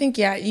 And I think,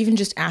 even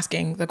just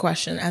asking the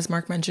question, as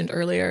Mark mentioned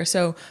earlier.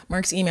 So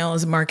Mark's email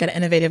is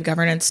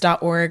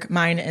mark@innovativegovernance.org.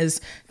 Mine is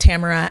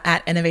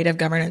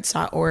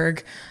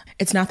tamara@innovativegovernance.org.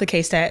 it's not the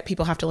case that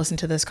people have to listen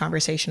to this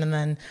conversation and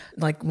then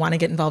like want to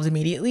get involved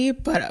immediately,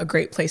 but a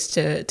great place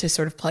to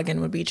sort of plug in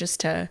would be just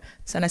to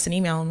send us an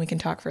email and we can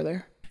talk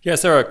further. Yeah,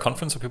 is there a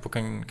conference where people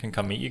can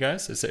come meet you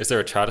guys? Is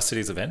there a Charter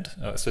Cities event?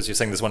 I suppose you're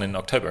saying there's one in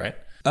October, right?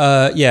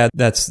 Yeah,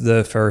 that's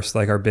the first,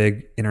 like our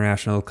big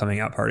international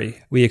coming out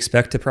party. We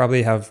expect to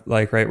probably have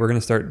we're going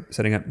to start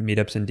setting up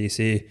meetups in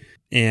DC,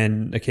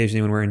 and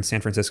occasionally when we're in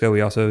San Francisco,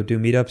 we also do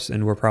meetups,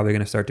 and we're probably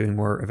going to start doing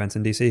more events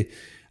in DC.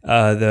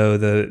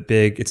 Though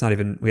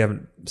we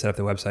haven't set up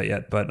the website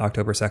yet, but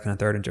October 2nd and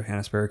 3rd in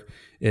Johannesburg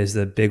is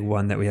the big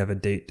one that we have a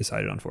date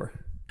decided on for.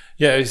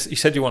 Yeah, you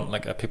said you want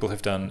like people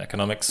who've done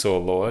economics or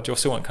law. Do you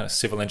also want kind of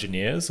civil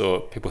engineers or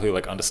people who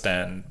like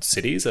understand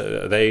cities?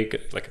 Are they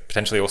like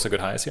potentially also good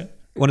hires here?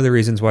 One of the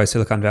reasons why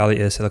Silicon Valley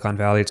is Silicon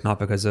Valley, it's not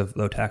because of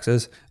low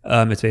taxes.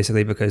 It's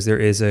basically because there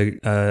is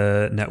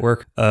a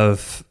network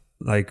of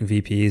like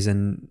VPs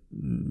and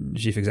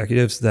chief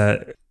executives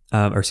that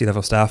or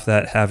C-level staff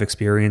that have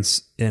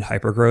experience in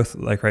hypergrowth,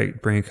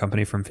 bringing a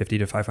company from 50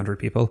 to 500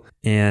 people.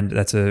 And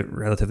that's a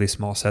relatively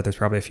small set. There's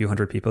probably a few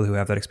hundred people who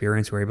have that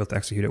experience, who are able to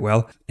execute it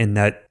well. And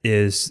that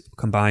is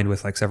combined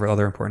with like several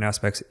other important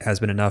aspects, has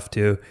been enough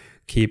to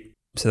keep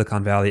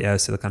Silicon Valley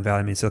as Silicon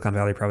Valley. I mean, Silicon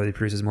Valley probably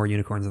produces more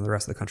unicorns than the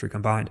rest of the country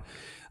combined.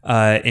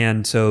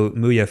 And so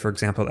Muya, for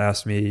example,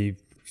 asked me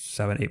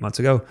 7-8 months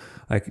ago,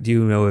 like, do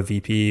you know a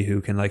VP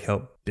who can like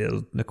help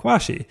build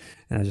Nikwashi?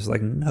 And I was just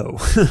like, no,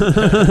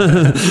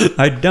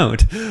 I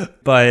don't.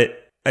 But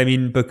I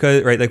mean,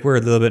 because we're a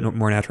little bit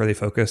more naturally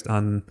focused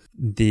on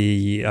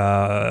the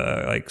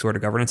sort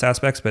of governance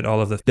aspects, but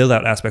all of the build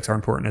out aspects are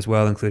important as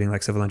well, including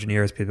like civil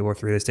engineers, people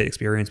with real estate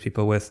experience,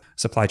 people with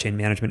supply chain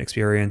management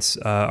experience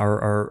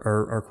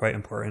are quite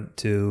important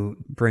to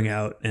bring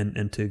out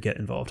and to get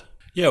involved.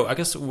 Yeah, I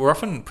guess we're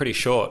often pretty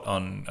short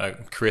on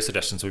career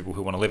suggestions for people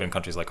who want to live in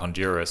countries like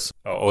Honduras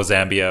or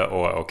Zambia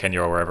or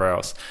Kenya or wherever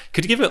else.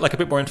 Could you give it like a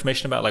bit more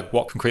information about like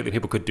what concretely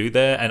people could do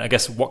there? And I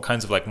guess what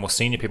kinds of like more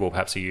senior people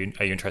perhaps are you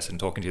interested in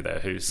talking to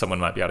there, who someone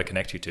might be able to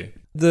connect you to?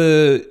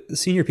 The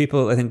senior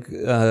people, I think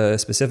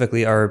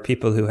specifically, are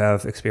people who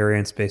have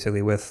experience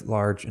basically with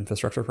large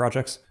infrastructure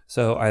projects.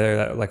 So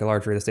either like a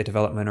large real estate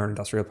development or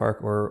industrial park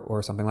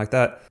or something like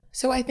that.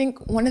 So I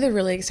think one of the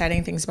really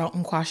exciting things about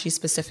Nkwashi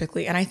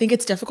specifically, and I think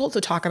it's difficult to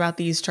talk about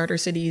these charter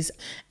cities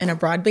in a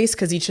broad base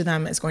because each of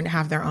them is going to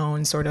have their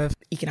own sort of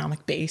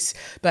economic base,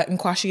 but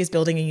Nkwashi is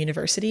building a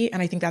university,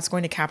 and I think that's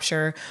going to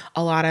capture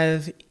a lot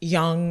of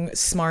young,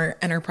 smart,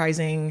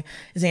 enterprising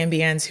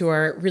Zambians who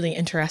are really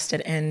interested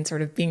in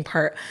sort of being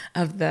part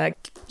of the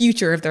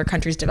future of their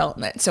country's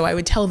development. So I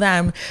would tell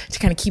them to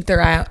kind of keep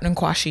their eye out on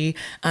Nkwashi.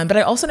 But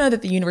I also know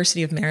that the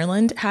University of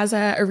Maryland has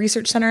a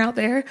research center out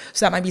there,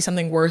 so that might be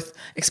something worth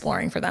exploring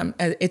for them.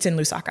 It's in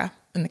Lusaka,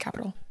 in the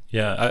capital.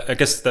 Yeah, I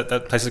guess that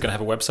place is going to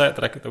have a website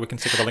that we can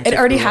stick a link to. It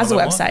already has a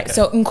website. Okay.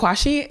 So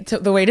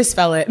Nkwashi, the way to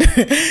spell it,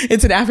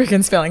 it's an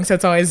African spelling, so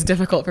it's always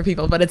difficult for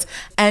people, but it's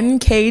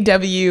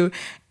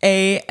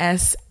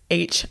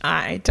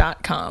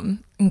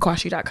NKWASHI.com,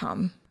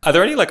 Nkwashi.com. Are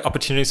there any like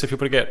opportunities for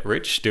people to get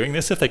rich doing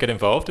this if they get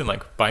involved in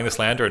like buying this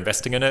land or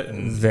investing in it?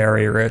 And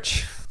very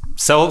rich.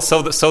 Sell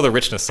the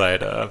richness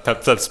side.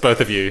 Perhaps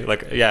both of you.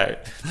 Like, yeah,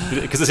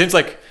 because it seems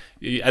like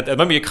at the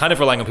moment you're kind of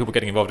relying on people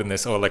getting involved in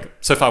this, or like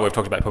so far we've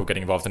talked about people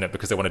getting involved in it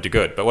because they want to do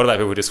good. But what about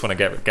people who just want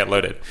to get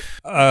loaded?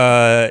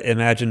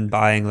 Imagine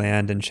buying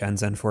land in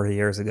Shenzhen 40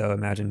 years ago.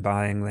 Imagine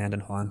buying land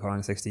in Hong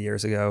Kong 60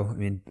 years ago. I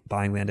mean,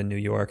 buying land in New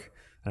York,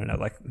 I don't know,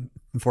 like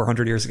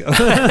 400 years ago.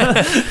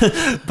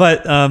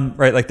 But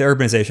like the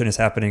urbanization is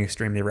happening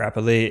extremely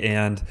rapidly,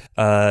 and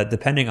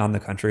depending on the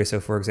country. So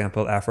for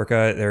example,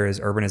 Africa, there is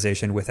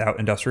urbanization without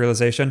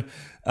industrialization.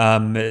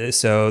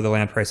 So the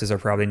land prices are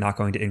probably not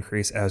going to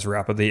increase as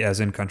rapidly as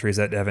in countries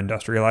that have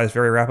industrialized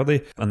very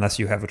rapidly, unless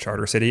you have a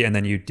charter city and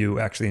then you do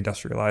actually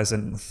industrialize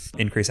and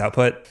increase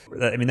output.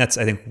 I mean, that's,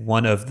 I think,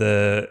 one of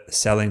the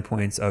selling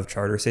points of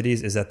charter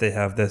cities is that they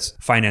have this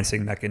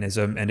financing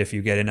mechanism. And if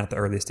you get in at the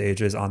early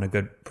stages on a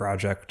good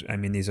project, I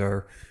mean, these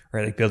are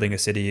right. Like building a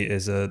city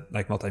is a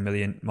like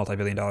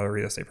multi-billion dollar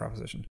real estate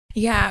proposition.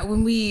 Yeah,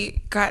 when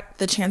we got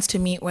the chance to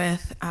meet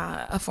with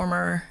a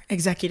former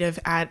executive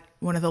at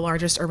one of the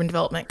largest urban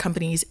development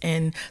companies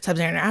in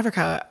sub-Saharan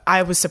Africa,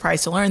 I was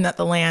surprised to learn that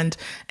the land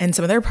and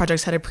some of their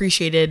projects had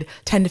appreciated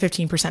 10 to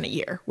 15% a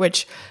year,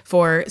 which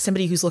for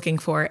somebody who's looking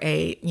for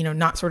a,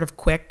 not sort of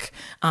quick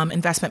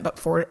investment, but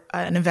for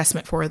an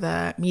investment for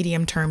the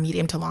medium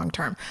to long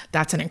term,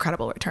 that's an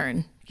incredible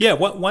return. Yeah,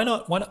 why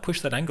not push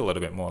that angle a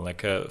little bit more?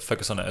 Like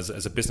focus on it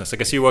as a business. I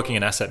guess you were working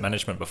in asset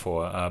management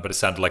before, but it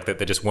sounded like that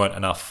there just weren't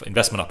enough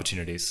investment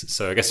opportunities.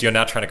 So I guess you're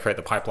now trying to create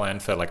the pipeline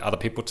for like other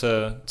people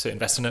to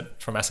invest in it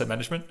from asset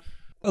management.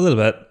 A little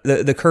bit.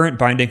 The current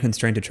binding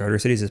constraint to charter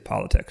cities is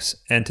politics,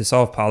 and to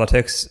solve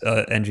politics,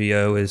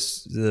 NGO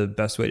is the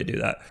best way to do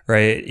that.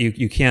 Right?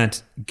 You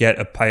can't get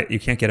a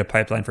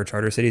pipeline for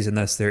charter cities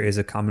unless there is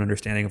a common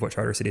understanding of what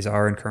charter cities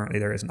are, and currently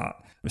there is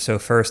not. So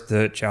first,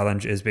 the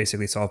challenge is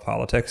basically solve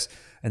politics.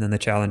 And then the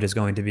challenge is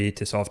going to be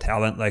to solve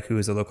talent, like who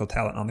is the local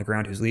talent on the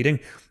ground who's leading,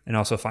 and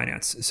also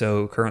finance.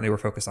 So currently we're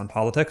focused on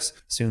politics.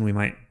 Soon we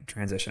might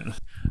transition.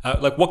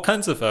 Like what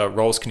kinds of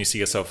roles can you see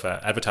yourself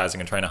advertising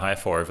and trying to hire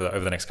for over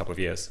the next couple of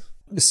years?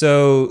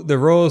 So the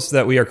roles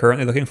that we are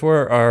currently looking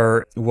for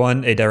are,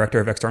 one, a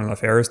director of external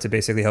affairs to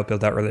basically help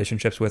build out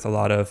relationships with a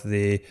lot of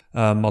the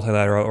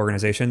multilateral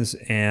organizations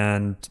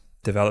and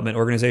development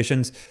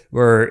organizations.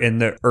 We're in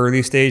the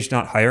early stage,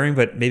 not hiring,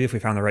 but maybe if we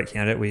found the right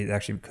candidate, we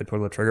actually could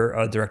pull the trigger,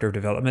 a director of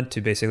development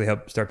to basically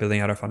help start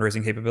building out our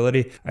fundraising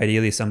capability.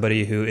 Ideally,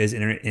 somebody who is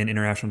in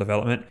international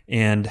development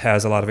and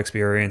has a lot of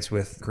experience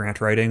with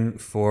grant writing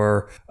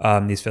for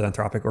these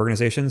philanthropic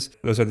organizations.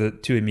 Those are the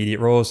two immediate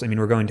roles. I mean,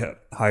 we're going to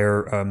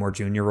hire more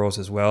junior roles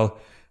as well.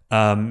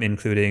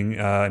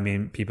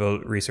 Including, people,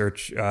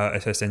 research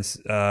assistants,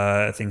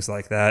 things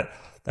like that.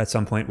 At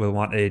some point, we'll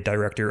want a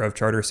director of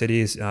charter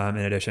cities, in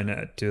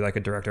addition to like a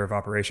director of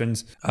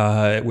operations.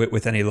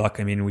 With any luck,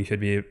 I mean, we should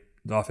be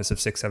the office of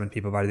 6-7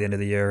 people by the end of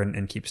the year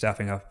and keep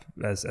staffing up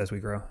as we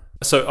grow.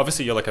 So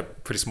obviously you're like a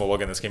pretty small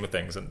org in the scheme of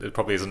things, and it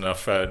probably isn't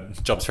enough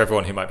jobs for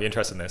everyone who might be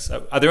interested in this.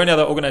 Are there any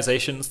other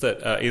organizations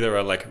that either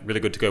are like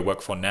really good to go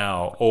work for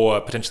now, or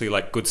potentially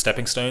like good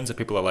stepping stones that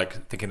people are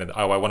like thinking that,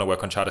 oh, I want to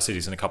work on charter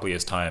cities in a couple of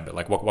years' time, but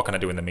like what can I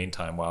do in the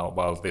meantime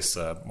while this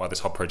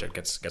whole project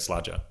gets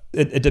larger?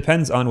 It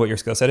depends on what your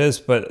skill set is,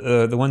 but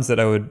the ones that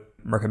I would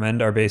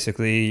recommend are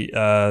basically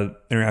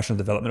international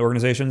development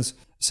organizations.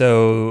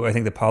 So I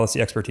think the policy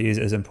expertise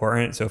is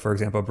important. So for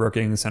example,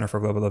 Brookings Center for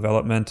Global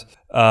Development,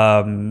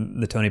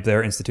 the Tony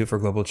Blair Institute for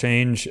Global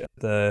Change,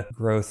 the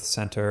Growth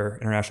Center,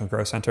 International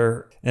Growth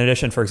Center. In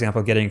addition, for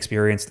example, getting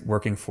experience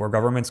working for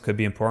governments could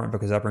be important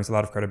because that brings a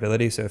lot of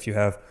credibility. So if you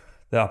have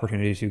the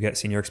opportunity to get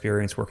senior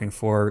experience working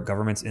for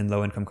governments in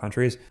low-income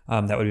countries,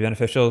 that would be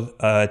beneficial.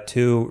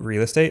 To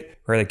real estate,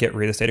 where they get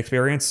real estate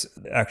experience,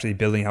 actually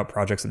building out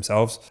projects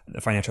themselves,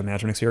 the financial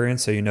management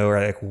experience, so you know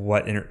like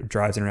what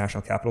drives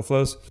international capital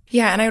flows.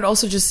 Yeah, and I would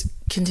also just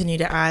continue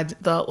to add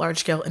the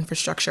large-scale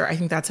infrastructure. I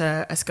think that's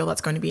a skill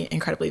that's going to be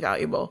incredibly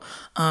valuable,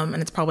 and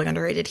it's probably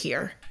underrated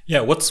here.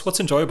 Yeah, what's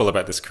enjoyable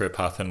about this career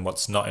path and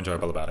what's not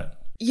enjoyable about it?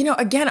 You know,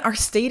 again, our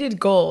stated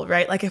goal,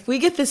 right? Like if we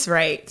get this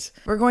right,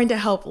 we're going to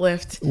help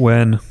lift...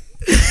 When?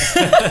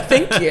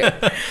 Thank you.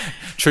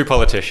 True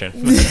politician.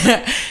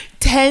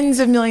 Tens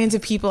of millions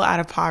of people out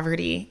of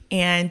poverty.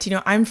 And, you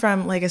know, I'm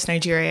from Lagos,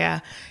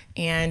 Nigeria,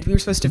 and we were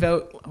supposed to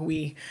vote.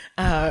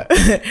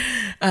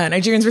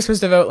 Nigerians were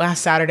supposed to vote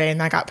last Saturday, and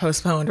that got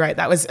postponed, right?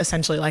 That was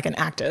essentially like an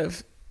act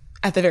of,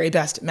 at the very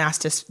best, mass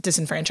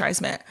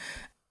disenfranchisement.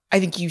 I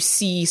think you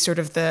see sort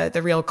of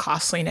the real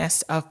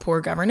costliness of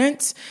poor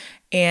governance.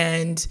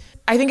 And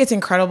I think it's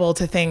incredible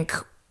to think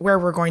where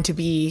we're going to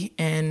be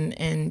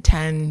in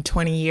 10,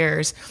 20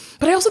 years.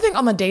 But I also think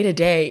on the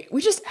day-to-day,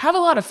 we just have a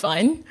lot of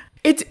fun.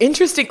 It's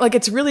interesting. Like,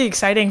 it's really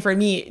exciting for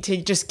me to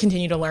just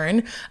continue to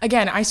learn.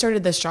 Again, I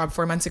started this job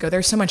 4 months ago.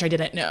 There's so much I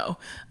didn't know.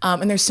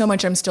 And there's so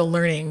much I'm still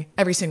learning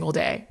every single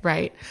day,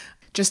 right?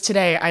 Just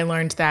today, I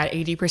learned that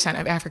 80%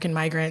 of African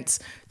migrants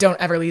don't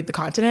ever leave the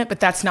continent, but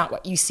that's not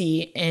what you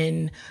see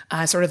in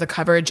sort of the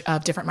coverage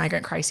of different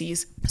migrant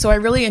crises. So I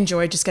really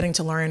enjoy just getting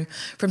to learn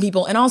from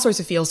people in all sorts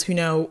of fields who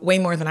know way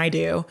more than I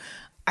do.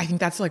 I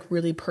think that's like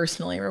really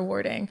personally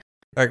rewarding.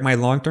 Like my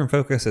long-term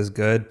focus is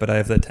good, but I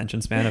have the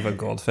attention span of a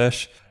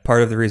goldfish.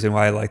 Part of the reason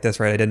why I like this,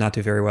 right? I did not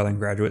do very well in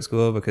graduate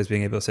school because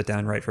being able to sit down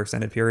and write for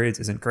extended periods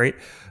isn't great.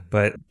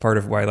 But part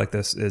of why I like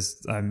this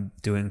is I'm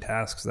doing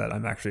tasks that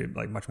I'm actually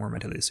like much more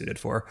mentally suited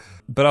for.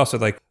 But also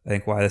like, I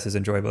think why this is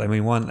enjoyable. I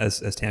mean, one, as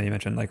Tammy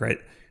mentioned, like, right,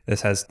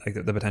 this has like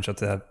the potential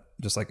to have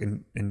just like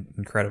an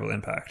incredible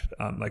impact.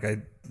 Like I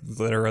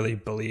literally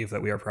believe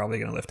that we are probably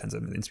going to lift tens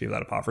of millions of people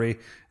out of poverty.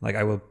 Like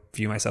I will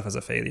view myself as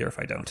a failure if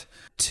I don't.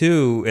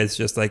 Two, it's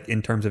just like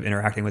in terms of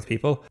interacting with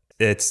people,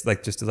 it's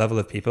like just the level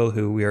of people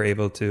who we are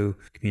able to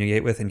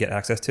communicate with and get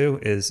access to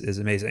is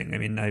amazing. I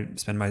mean, I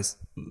spend my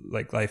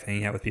like life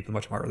hanging out with people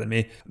much smarter than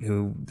me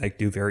who like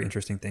do very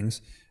interesting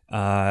things.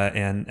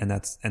 And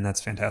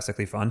that's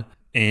fantastically fun.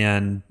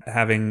 And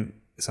having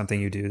something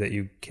you do that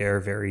you care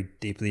very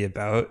deeply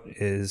about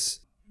is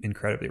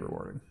incredibly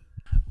rewarding.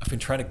 I've been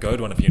trying to goad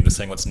one of you into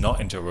saying what's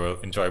not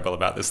enjoyable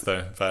about this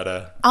though,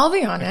 but I'll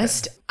be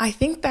honest. Okay. I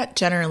think that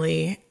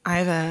generally I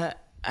have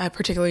a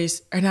pretty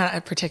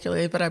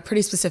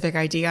specific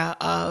idea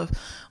of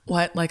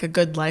what like a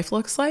good life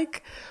looks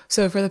like.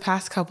 So for the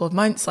past couple of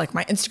months, like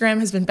my Instagram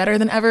has been better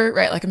than ever,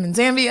 right? Like I'm in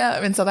Zambia,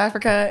 I'm in South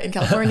Africa, in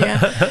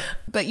California,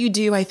 but you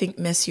do, I think,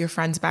 miss your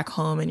friends back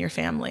home and your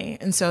family.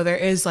 And so there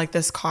is like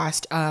this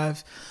cost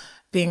of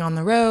being on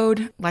the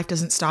road. Life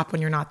doesn't stop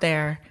when you're not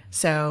there.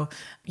 So,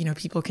 you know,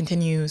 people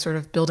continue sort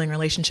of building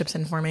relationships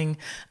and forming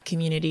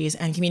communities,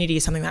 and community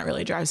is something that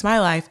really drives my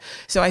life.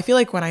 So I feel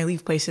like when I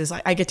leave places,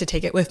 I get to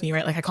take it with me,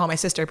 right? Like I call my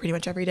sister pretty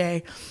much every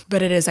day,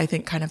 but it is, I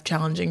think, kind of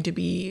challenging to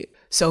be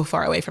so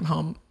far away from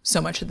home so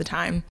much of the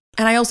time.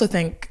 And I also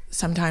think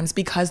sometimes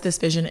because this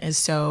vision is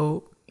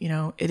so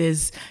it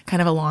is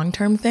kind of a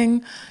long-term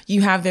thing.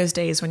 You have those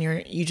days when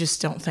you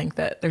just don't think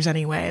that there's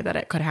any way that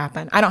it could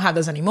happen. I don't have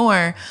those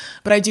anymore,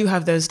 but I do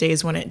have those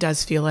days when it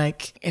does feel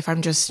like if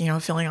I'm just,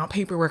 filling out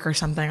paperwork or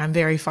something, I'm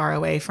very far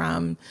away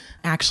from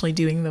actually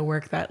doing the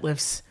work that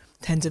lifts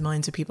tens of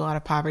millions of people out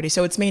of poverty.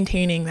 So it's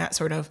maintaining that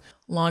sort of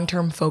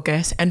long-term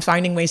focus and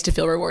finding ways to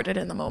feel rewarded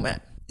in the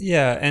moment.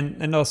 Yeah.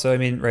 And also,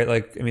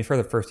 for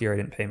the first year, I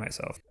didn't pay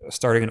myself.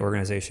 Starting an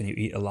organization, you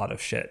eat a lot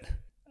of shit.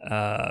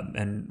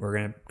 And we're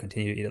going to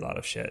continue to eat a lot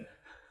of shit.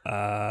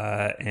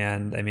 I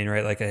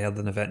held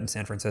an event in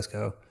San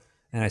Francisco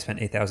and I spent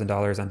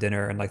 $8,000 on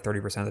dinner and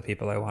 30% of the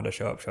people I wanted to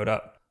show up showed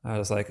up. I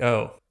was like,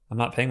 oh, I'm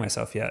not paying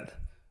myself yet.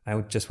 I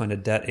just went to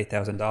debt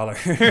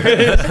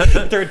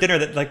 $8,000 during dinner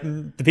that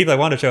the people I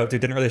wanted to show up to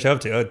didn't really show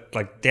up to.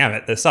 Damn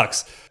it, this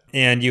sucks.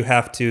 And you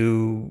have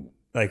to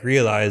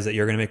realize that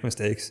you're going to make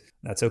mistakes.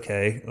 That's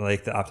okay.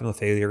 The optimal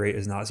failure rate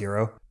is not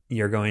 0.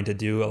 You're going to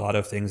do a lot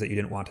of things that you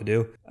didn't want to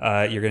do.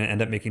 You're going to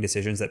end up making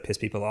decisions that piss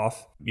people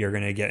off. You're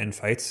going to get in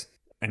fights.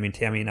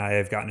 Tammy and I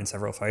have gotten in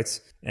several fights.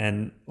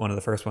 And one of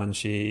the first ones,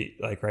 she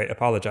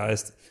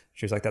apologized.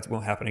 She was like, that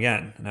won't happen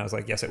again. And I was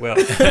like, yes, it will.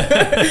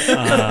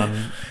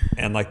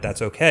 And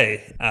that's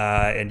okay.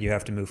 And you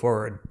have to move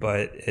forward.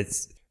 But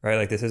it's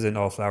this isn't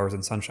all flowers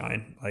and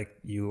sunshine.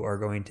 You are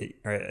going to,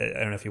 I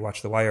don't know if you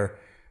watch The Wire,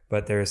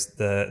 but there's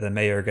the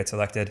mayor gets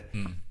elected.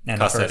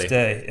 And the first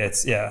day,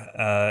 it's,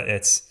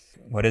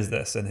 what is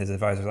this? And his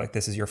advisor's like,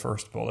 this is your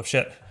first bowl of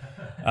shit.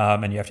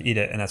 And you have to eat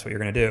it. And that's what you're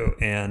going to do.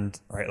 And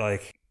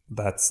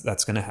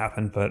that's going to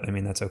happen. But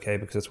that's okay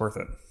because it's worth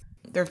it.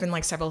 There have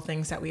been several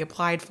things that we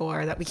applied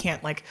for that we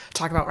can't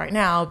talk about right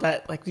now,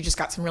 but we just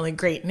got some really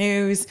great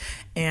news.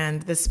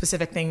 And this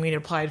specific thing we'd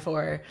applied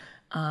for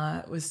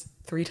was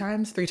three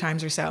times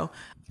or so.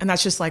 And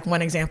that's just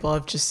one example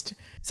of just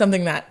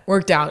something that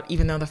worked out,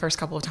 even though the first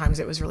couple of times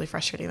it was really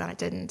frustrating that it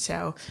didn't.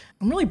 So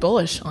I'm really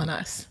bullish on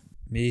us.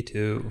 Me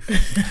too.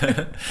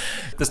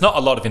 There's not a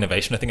lot of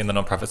innovation, I think, in the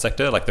nonprofit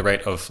sector. The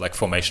rate of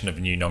formation of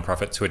new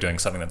nonprofits who are doing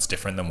something that's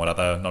different than what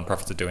other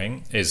nonprofits are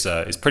doing is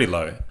pretty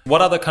low.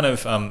 What other kind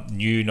of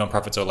new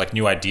nonprofits or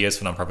new ideas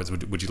for nonprofits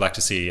would you like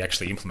to see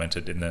actually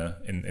implemented in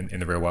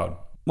the real world?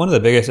 One of the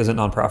biggest isn't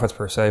nonprofits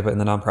per se, but in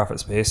the nonprofit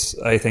space,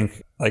 I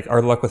think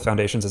our luck with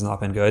foundations has not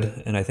been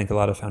good, and I think a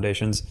lot of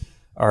foundations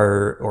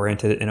are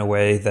oriented in a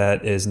way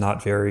that is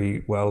not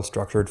very well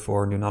structured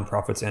for new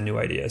nonprofits and new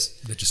ideas.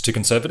 They're just too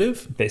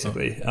conservative?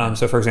 Basically.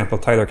 So for example,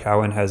 Tyler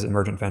Cowen has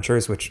Emergent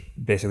Ventures, which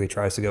basically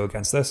tries to go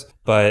against this.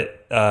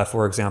 But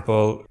for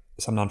example,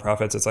 some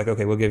nonprofits, it's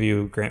okay, we'll give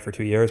you a grant for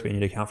 2 years, but you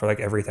need to account for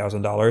every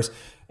 $1,000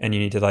 and you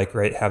need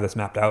to have this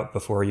mapped out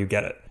before you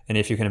get it. And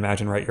if you can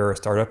imagine, you're a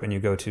startup and you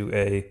go to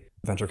a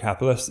venture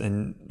capitalist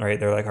and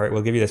they're all right,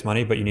 we'll give you this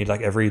money, but you need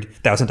every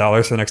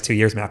 $1,000 for the next 2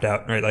 years mapped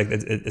out, right?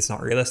 It's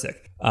not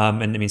realistic.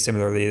 And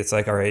similarly, it's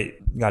all right,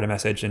 got a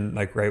message and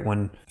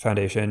one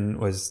foundation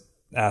was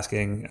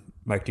asking,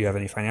 do you have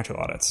any financial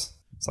audits?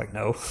 It's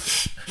no.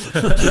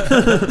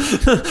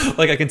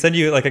 I can send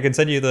you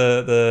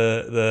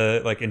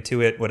the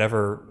Intuit,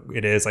 whatever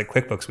it is,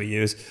 QuickBooks we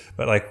use,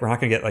 but we're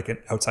not going to get an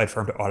outside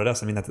firm to audit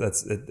us.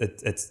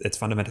 It's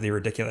fundamentally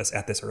ridiculous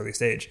at this early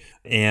stage.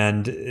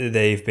 And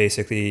they've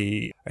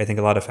basically, I think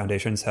a lot of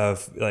foundations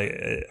have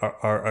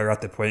are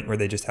at the point where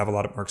they just have a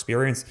lot more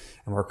experience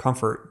and more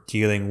comfort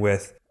dealing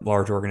with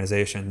large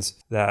organizations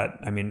that,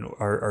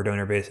 our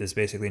donor base is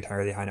basically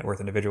entirely high net worth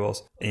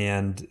individuals.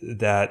 And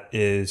that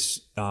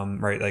is,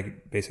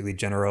 basically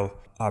general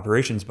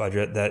operations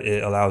budget that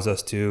it allows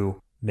us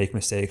to make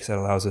mistakes, that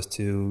allows us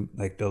to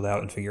build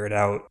out and figure it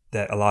out,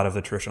 that a lot of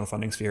the traditional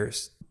funding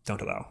spheres don't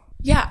allow.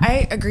 Yeah,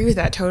 I agree with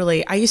that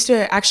totally. I used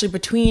to actually,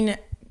 between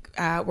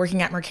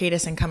working at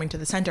Mercatus and coming to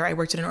the center, I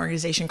worked at an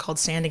organization called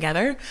Stand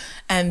Together,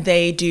 and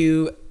they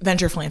do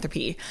venture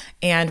philanthropy.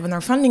 And when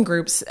they're funding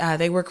groups,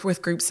 they work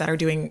with groups that are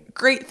doing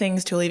great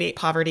things to alleviate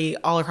poverty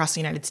all across the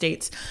United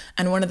States.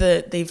 And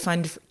they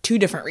fund 2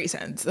 different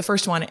reasons. The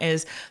first one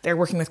is they're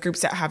working with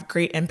groups that have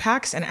great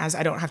impacts. And as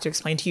I don't have to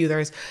explain to you,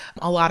 there's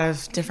a lot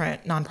of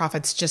different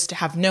nonprofits just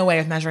have no way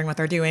of measuring what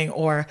they're doing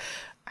or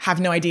have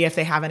no idea if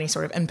they have any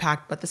sort of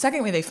impact. But the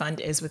second way they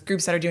fund is with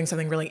groups that are doing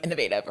something really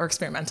innovative or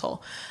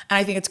experimental. And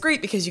I think it's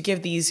great because you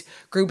give these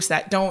groups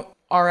that don't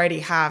already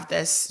have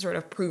this sort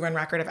of proven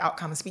record of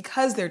outcomes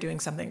because they're doing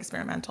something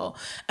experimental.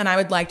 And I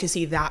would like to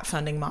see that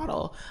funding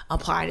model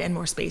applied in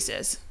more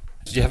spaces.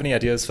 Do you have any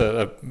ideas for,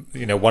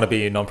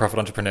 wannabe nonprofit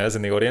entrepreneurs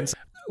in the audience?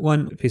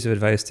 One piece of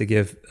advice to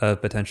give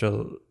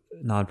potential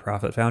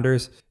nonprofit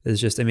founders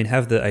is just,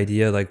 have the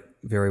idea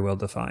very well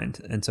defined.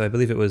 And so I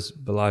believe it was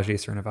Balaji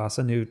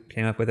Srinivasan who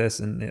came up with this,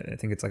 and I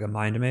think it's a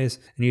mind maze,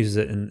 and uses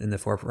it in the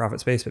for-profit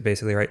space. But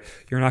basically,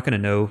 you're not going to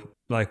know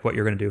what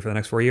you're going to do for the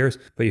next 4 years,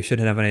 but you should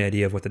have any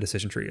idea of what the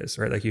decision tree is,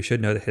 right? You should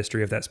know the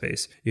history of that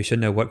space. You should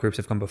know what groups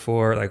have come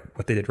before,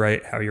 what they did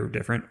right, how you're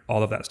different,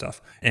 all of that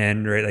stuff.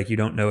 And you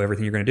don't know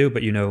everything you're going to do,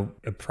 but you know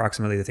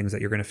approximately the things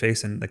that you're going to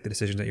face and the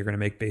decisions that you're going to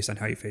make based on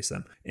how you face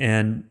them.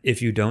 And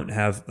if you don't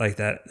have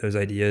those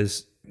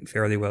ideas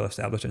fairly well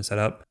established and set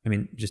up, I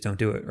mean, just don't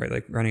do it, right?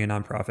 Like running a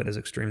nonprofit is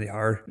extremely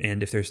hard.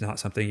 And if there's not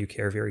something you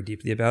care very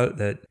deeply about,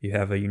 that you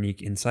have a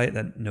unique insight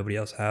that nobody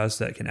else has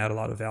that can add a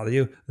lot of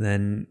value,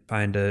 then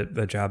find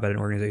a job at an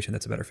organization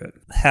that's a better fit.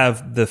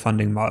 Have the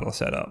funding model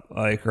set up.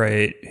 Like,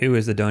 right, who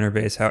is the donor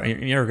base? How, you're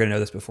never going to know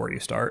this before you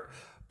start,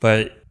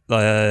 but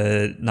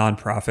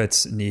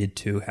nonprofits need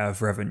to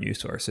have revenue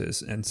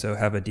sources, and so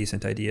have a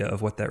decent idea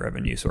of what that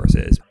revenue source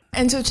is.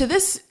 And so to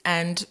this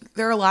end,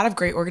 there are a lot of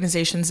great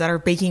organizations that are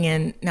baking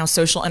in now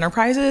social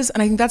enterprises.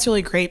 And I think that's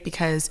really great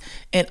because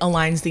it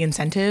aligns the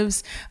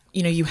incentives.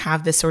 You know, you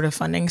have this sort of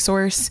funding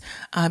source,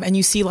 and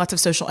you see lots of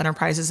social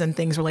enterprises and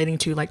things relating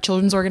to like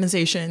children's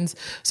organizations.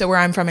 So where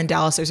I'm from in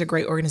Dallas, there's a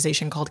great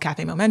organization called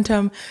Cafe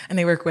Momentum, and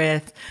they work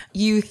with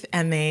youth,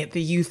 and the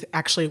youth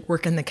actually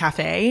work in the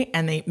cafe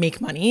and they make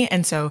money.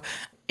 And so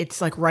it's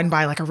like run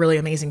by like a really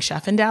amazing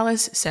chef in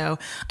Dallas. So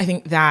I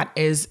think that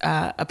is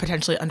a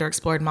potentially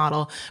underexplored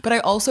model. But I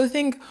also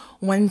think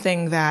one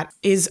thing that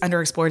is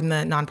underexplored in the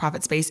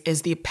nonprofit space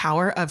is the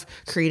power of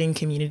creating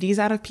communities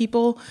out of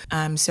people.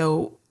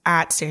 So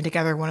at Stand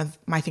Together, one of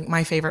my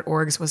favorite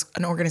orgs was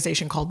an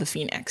organization called the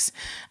Phoenix,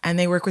 and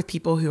they work with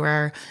people who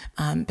are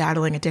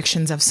battling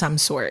addictions of some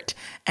sort,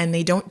 and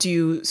they don't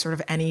do sort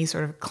of any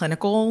sort of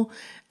clinical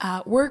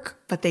work,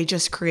 but they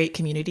just create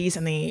communities,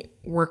 and they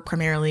work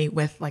primarily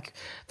with like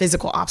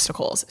physical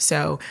obstacles.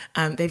 So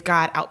they've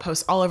got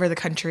outposts all over the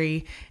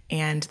country,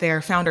 and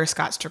their founder,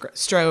 Scott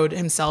Strode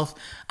himself,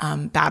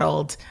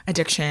 battled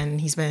addiction.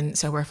 He's been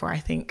sober for, I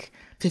think,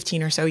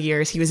 15 or so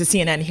years. He was a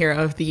CNN Hero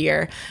of the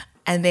Year.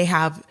 And they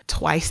have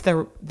twice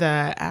the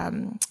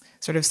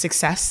sort of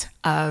success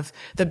of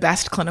the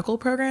best clinical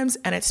programs.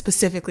 And it's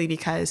specifically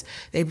because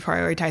they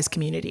prioritize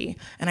community.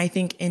 And I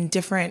think in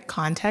different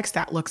contexts,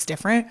 that looks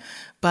different.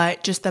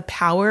 But just the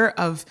power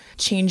of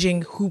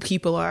changing who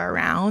people are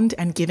around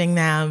and giving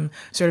them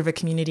sort of a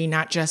community,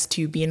 not just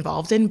to be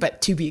involved in,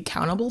 but to be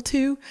accountable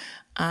to,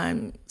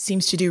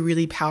 seems to do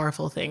really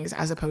powerful things,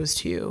 as opposed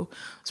to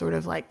sort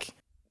of like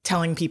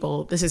telling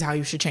people this is how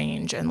you should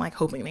change and like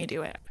hoping they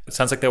do it. It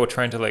sounds like they were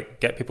trying to like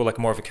get people like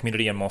more of a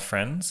community and more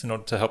friends in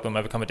order to help them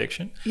overcome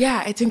addiction.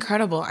 Yeah, it's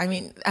incredible. I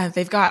mean,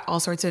 they've got all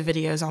sorts of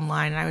videos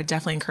online, and I would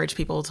definitely encourage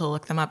people to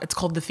look them up. It's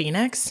called The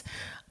Phoenix.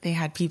 They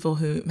had people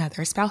who met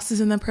their spouses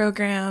in the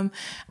program.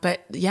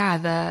 But yeah,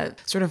 the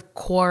sort of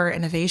core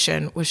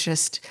innovation was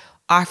just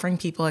offering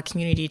people a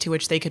community to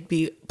which they could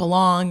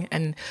belong,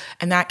 and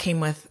that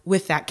came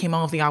with that came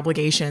all of the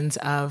obligations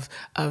of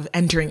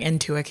entering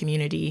into a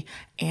community.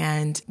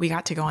 And we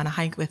got to go on a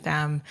hike with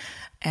them,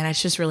 and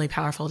it's just really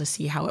powerful to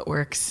see how it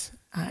works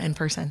in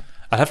person.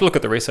 I'd have to look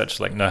at the research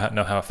to like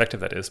know how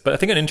effective that is. But I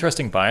think an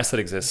interesting bias that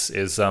exists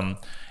is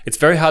it's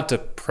very hard to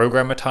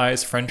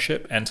programmatize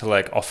friendship and to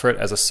like offer it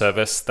as a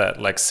service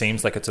that like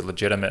seems like it's a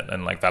legitimate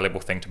and like valuable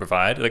thing to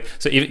provide. Like,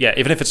 so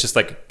even if it's just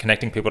like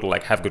connecting people to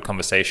like have good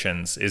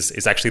conversations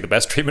is actually the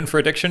best treatment for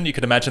addiction, you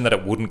could imagine that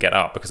it wouldn't get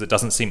up because it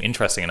doesn't seem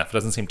interesting enough. It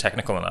doesn't seem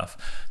technical enough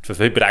for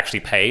people to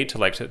actually pay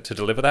to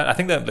deliver that. I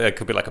think that there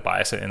could be like a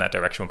bias in that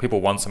direction when people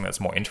want something that's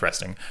more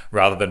interesting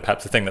rather than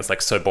perhaps the thing that's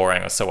like so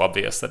boring or so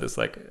obvious that is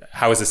like,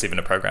 how is this even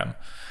a program?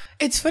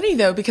 It's funny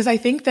though, because I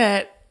think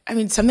that, I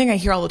mean, something I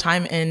hear all the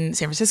time in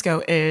San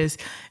Francisco is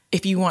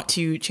if you want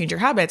to change your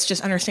habits,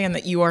 just understand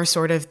that you are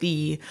sort of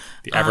the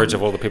average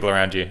of all the people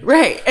around you.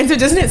 Right. And so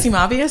doesn't it seem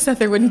obvious that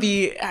there wouldn't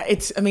be,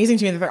 it's amazing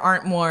to me that there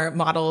aren't more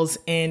models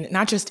in,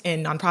 not just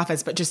in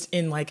nonprofits, but just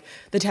in like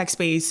the tech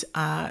space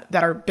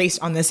that are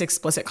based on this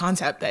explicit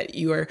concept that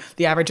you are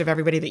the average of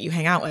everybody that you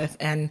hang out with,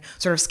 and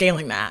sort of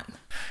scaling that.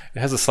 It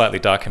has a slightly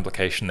dark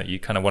implication that you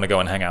kind of want to go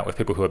and hang out with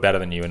people who are better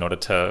than you in order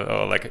to,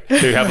 or like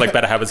who have like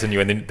better habits than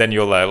you, and then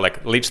you'll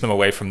like leech them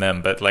away from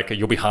them, but like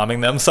you'll be harming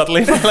them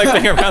subtly by like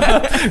being around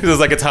them, because it's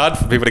like it's hard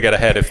for people to get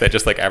ahead if they're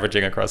just like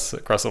averaging across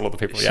all of the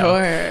people.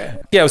 Sure.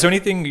 Yeah. Was there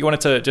anything you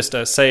wanted to just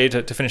say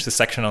to finish this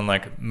section on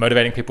like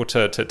motivating people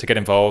to get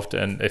involved,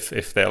 and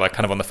if they're like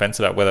kind of on the fence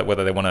about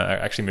whether they want to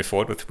actually move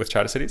forward with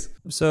Charter Cities?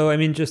 So I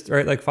mean, just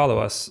right, like follow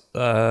us.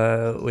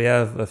 We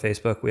have a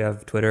Facebook, we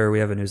have Twitter, we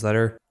have a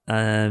newsletter.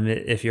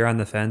 If you're on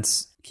the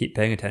fence, keep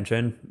paying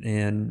attention,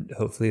 and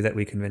hopefully that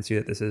we convince you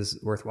that this is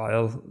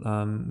worthwhile.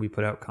 We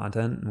put out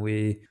content, and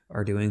we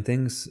are doing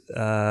things,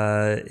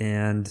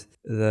 and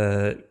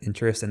the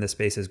interest in the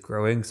space is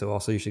growing. So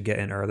also you should get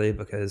in early,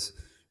 because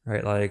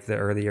right, like the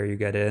earlier you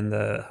get in,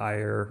 the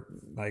higher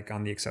like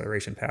on the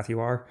acceleration path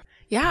you are.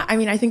 Yeah, I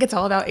mean, I think it's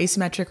all about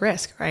asymmetric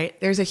risk, right?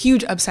 There's a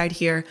huge upside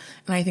here.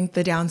 And I think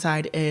the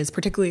downside is,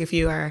 particularly if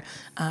you are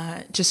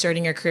just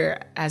starting your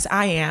career as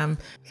I am,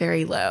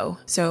 very low.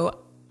 So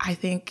I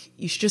think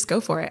you should just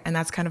go for it. And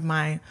that's kind of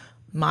my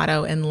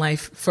motto in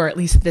life for at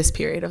least this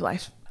period of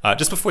life.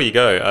 Just before you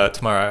go,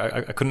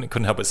 Tamara, I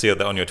couldn't help but see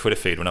that on your Twitter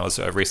feed when I was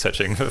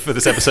researching for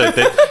this episode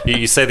that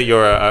you say that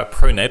you're a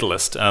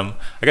pro-natalist. I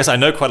guess I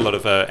know quite a lot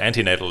of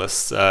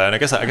anti-natalists, and I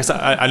guess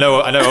I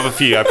know of a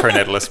few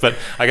pro-natalists, but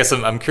I guess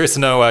I'm curious to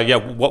know,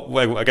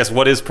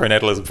 what is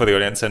pro-natalism for the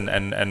audience,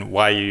 and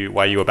why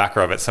you a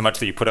backer of it so much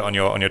that you put it on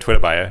your Twitter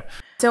bio.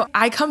 So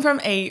I come from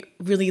a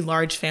really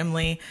large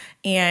family,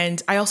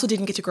 and I also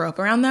didn't get to grow up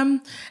around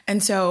them.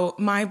 And so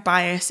my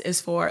bias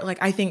is for, like,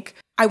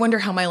 I wonder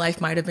how my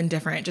life might have been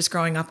different just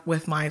growing up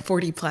with my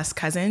 40 plus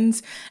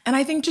cousins. And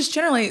I think just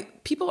generally,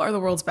 people are the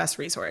world's best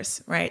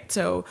resource, right?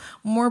 So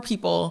more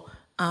people,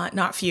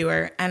 not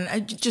fewer,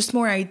 and just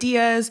more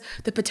ideas.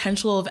 The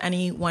potential of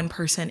any one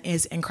person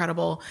is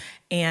incredible.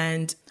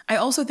 And I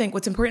also think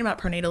what's important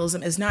about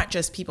pronatalism is not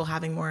just people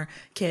having more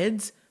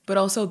kids, but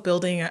also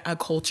building a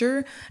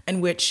culture in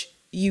which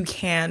you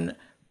can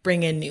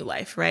bring in new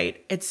life,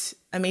 right? It's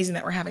amazing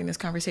that we're having this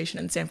conversation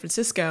in San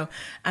Francisco.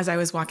 As I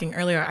was walking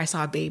earlier, I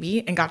saw a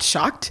baby and got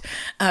shocked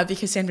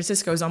because San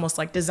Francisco is almost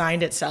like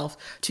designed itself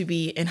to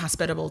be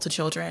inhospitable to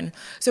children.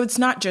 So it's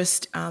not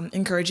just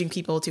encouraging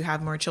people to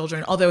have more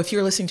children, although if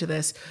you're listening to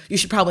this, you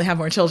should probably have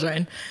more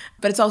children,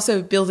 but it's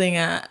also building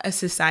a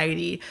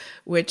society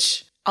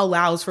which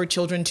allows for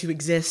children to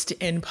exist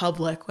in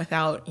public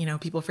without,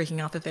 people freaking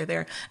out that they're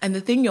there. And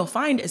the thing you'll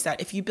find is that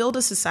if you build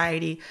a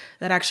society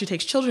that actually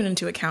takes children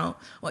into account,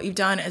 what you've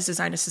done is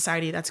design a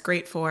society that's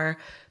great for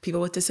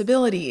people with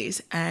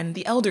disabilities and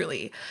the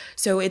elderly.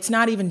 So it's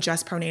not even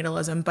just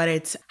pronatalism, but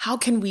it's how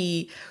can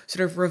we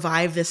sort of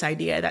revive this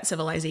idea that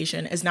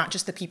civilization is not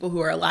just the people who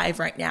are alive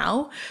right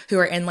now, who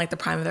are in like the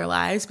prime of their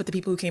lives, but the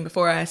people who came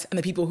before us and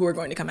the people who are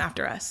going to come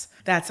after us.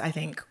 That's, I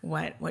think,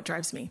 what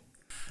drives me.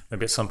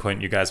 Maybe at some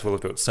point you guys will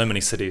have built so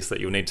many cities that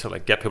you'll need to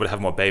get people to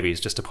have more babies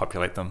just to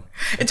populate them.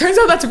 It turns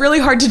out that's really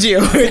hard to do,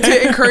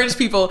 to encourage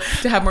people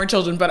to have more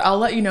children, but I'll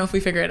let you know if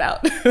we figure it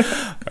out.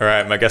 All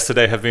right, my guests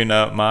today have been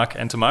Mark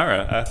and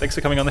Tamara. Thanks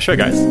for coming on the show,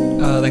 guys.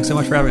 Thanks so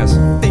much for having us.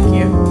 Thank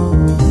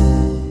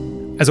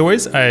you. As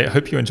always, I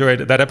hope you enjoyed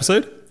that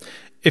episode.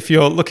 If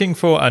you're looking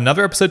for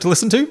another episode to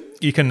listen to,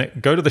 you can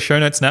go to the show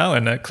notes now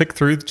and click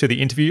through to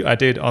the interview I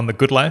did on The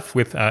Good Life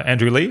with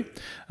Andrew Lee.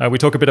 We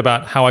talk a bit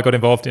about how I got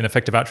involved in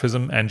effective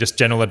altruism and just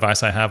general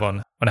advice I have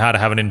on how to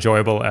have an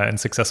enjoyable and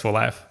successful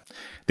life.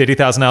 The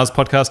 80,000 Hours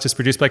podcast is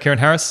produced by Kieran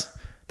Harris.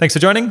 Thanks for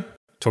joining.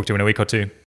 Talk to you in a week or two.